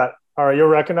 I'll do that. All right, you'll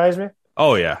recognize me.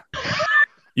 Oh yeah,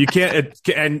 you can't,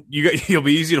 and you'll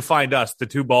be easy to find us, the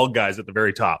 2 bald guys at the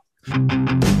very top.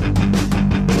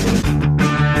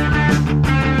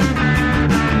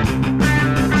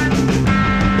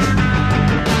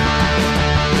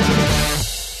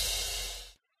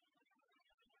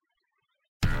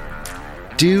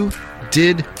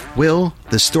 Did, Will,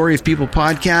 the Story of People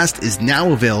podcast is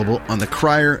now available on the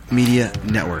Crier Media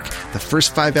Network. The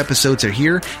first 5 episodes are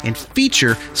here and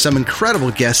feature some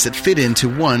incredible guests that fit into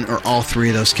one or all 3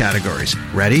 of those categories.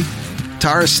 Ready?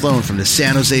 Tara Sloan from the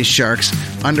San Jose Sharks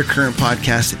Undercurrent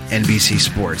podcast at NBC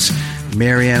Sports.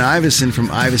 Marianne Iveson from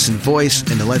Iveson Voice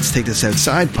and the Let's Take This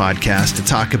Outside podcast to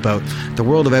talk about the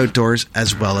world of outdoors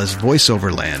as well as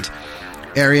voiceover land.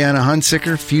 Ariana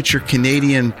Hunsicker, future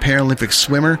Canadian Paralympic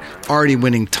swimmer, already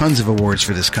winning tons of awards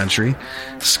for this country.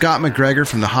 Scott McGregor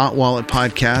from the Hot Wallet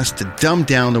podcast to dumb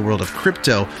down the world of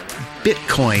crypto,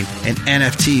 Bitcoin, and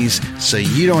NFTs so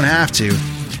you don't have to.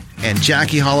 And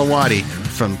Jackie Holowati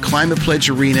from Climate Pledge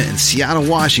Arena in Seattle,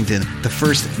 Washington, the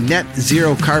first net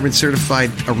zero carbon certified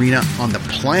arena on the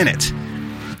planet.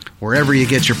 Wherever you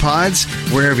get your pods,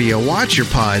 wherever you watch your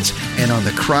pods, and on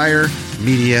the Crier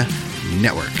Media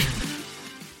Network.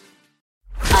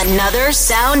 Another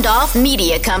Sound Off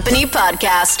Media Company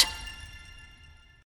podcast.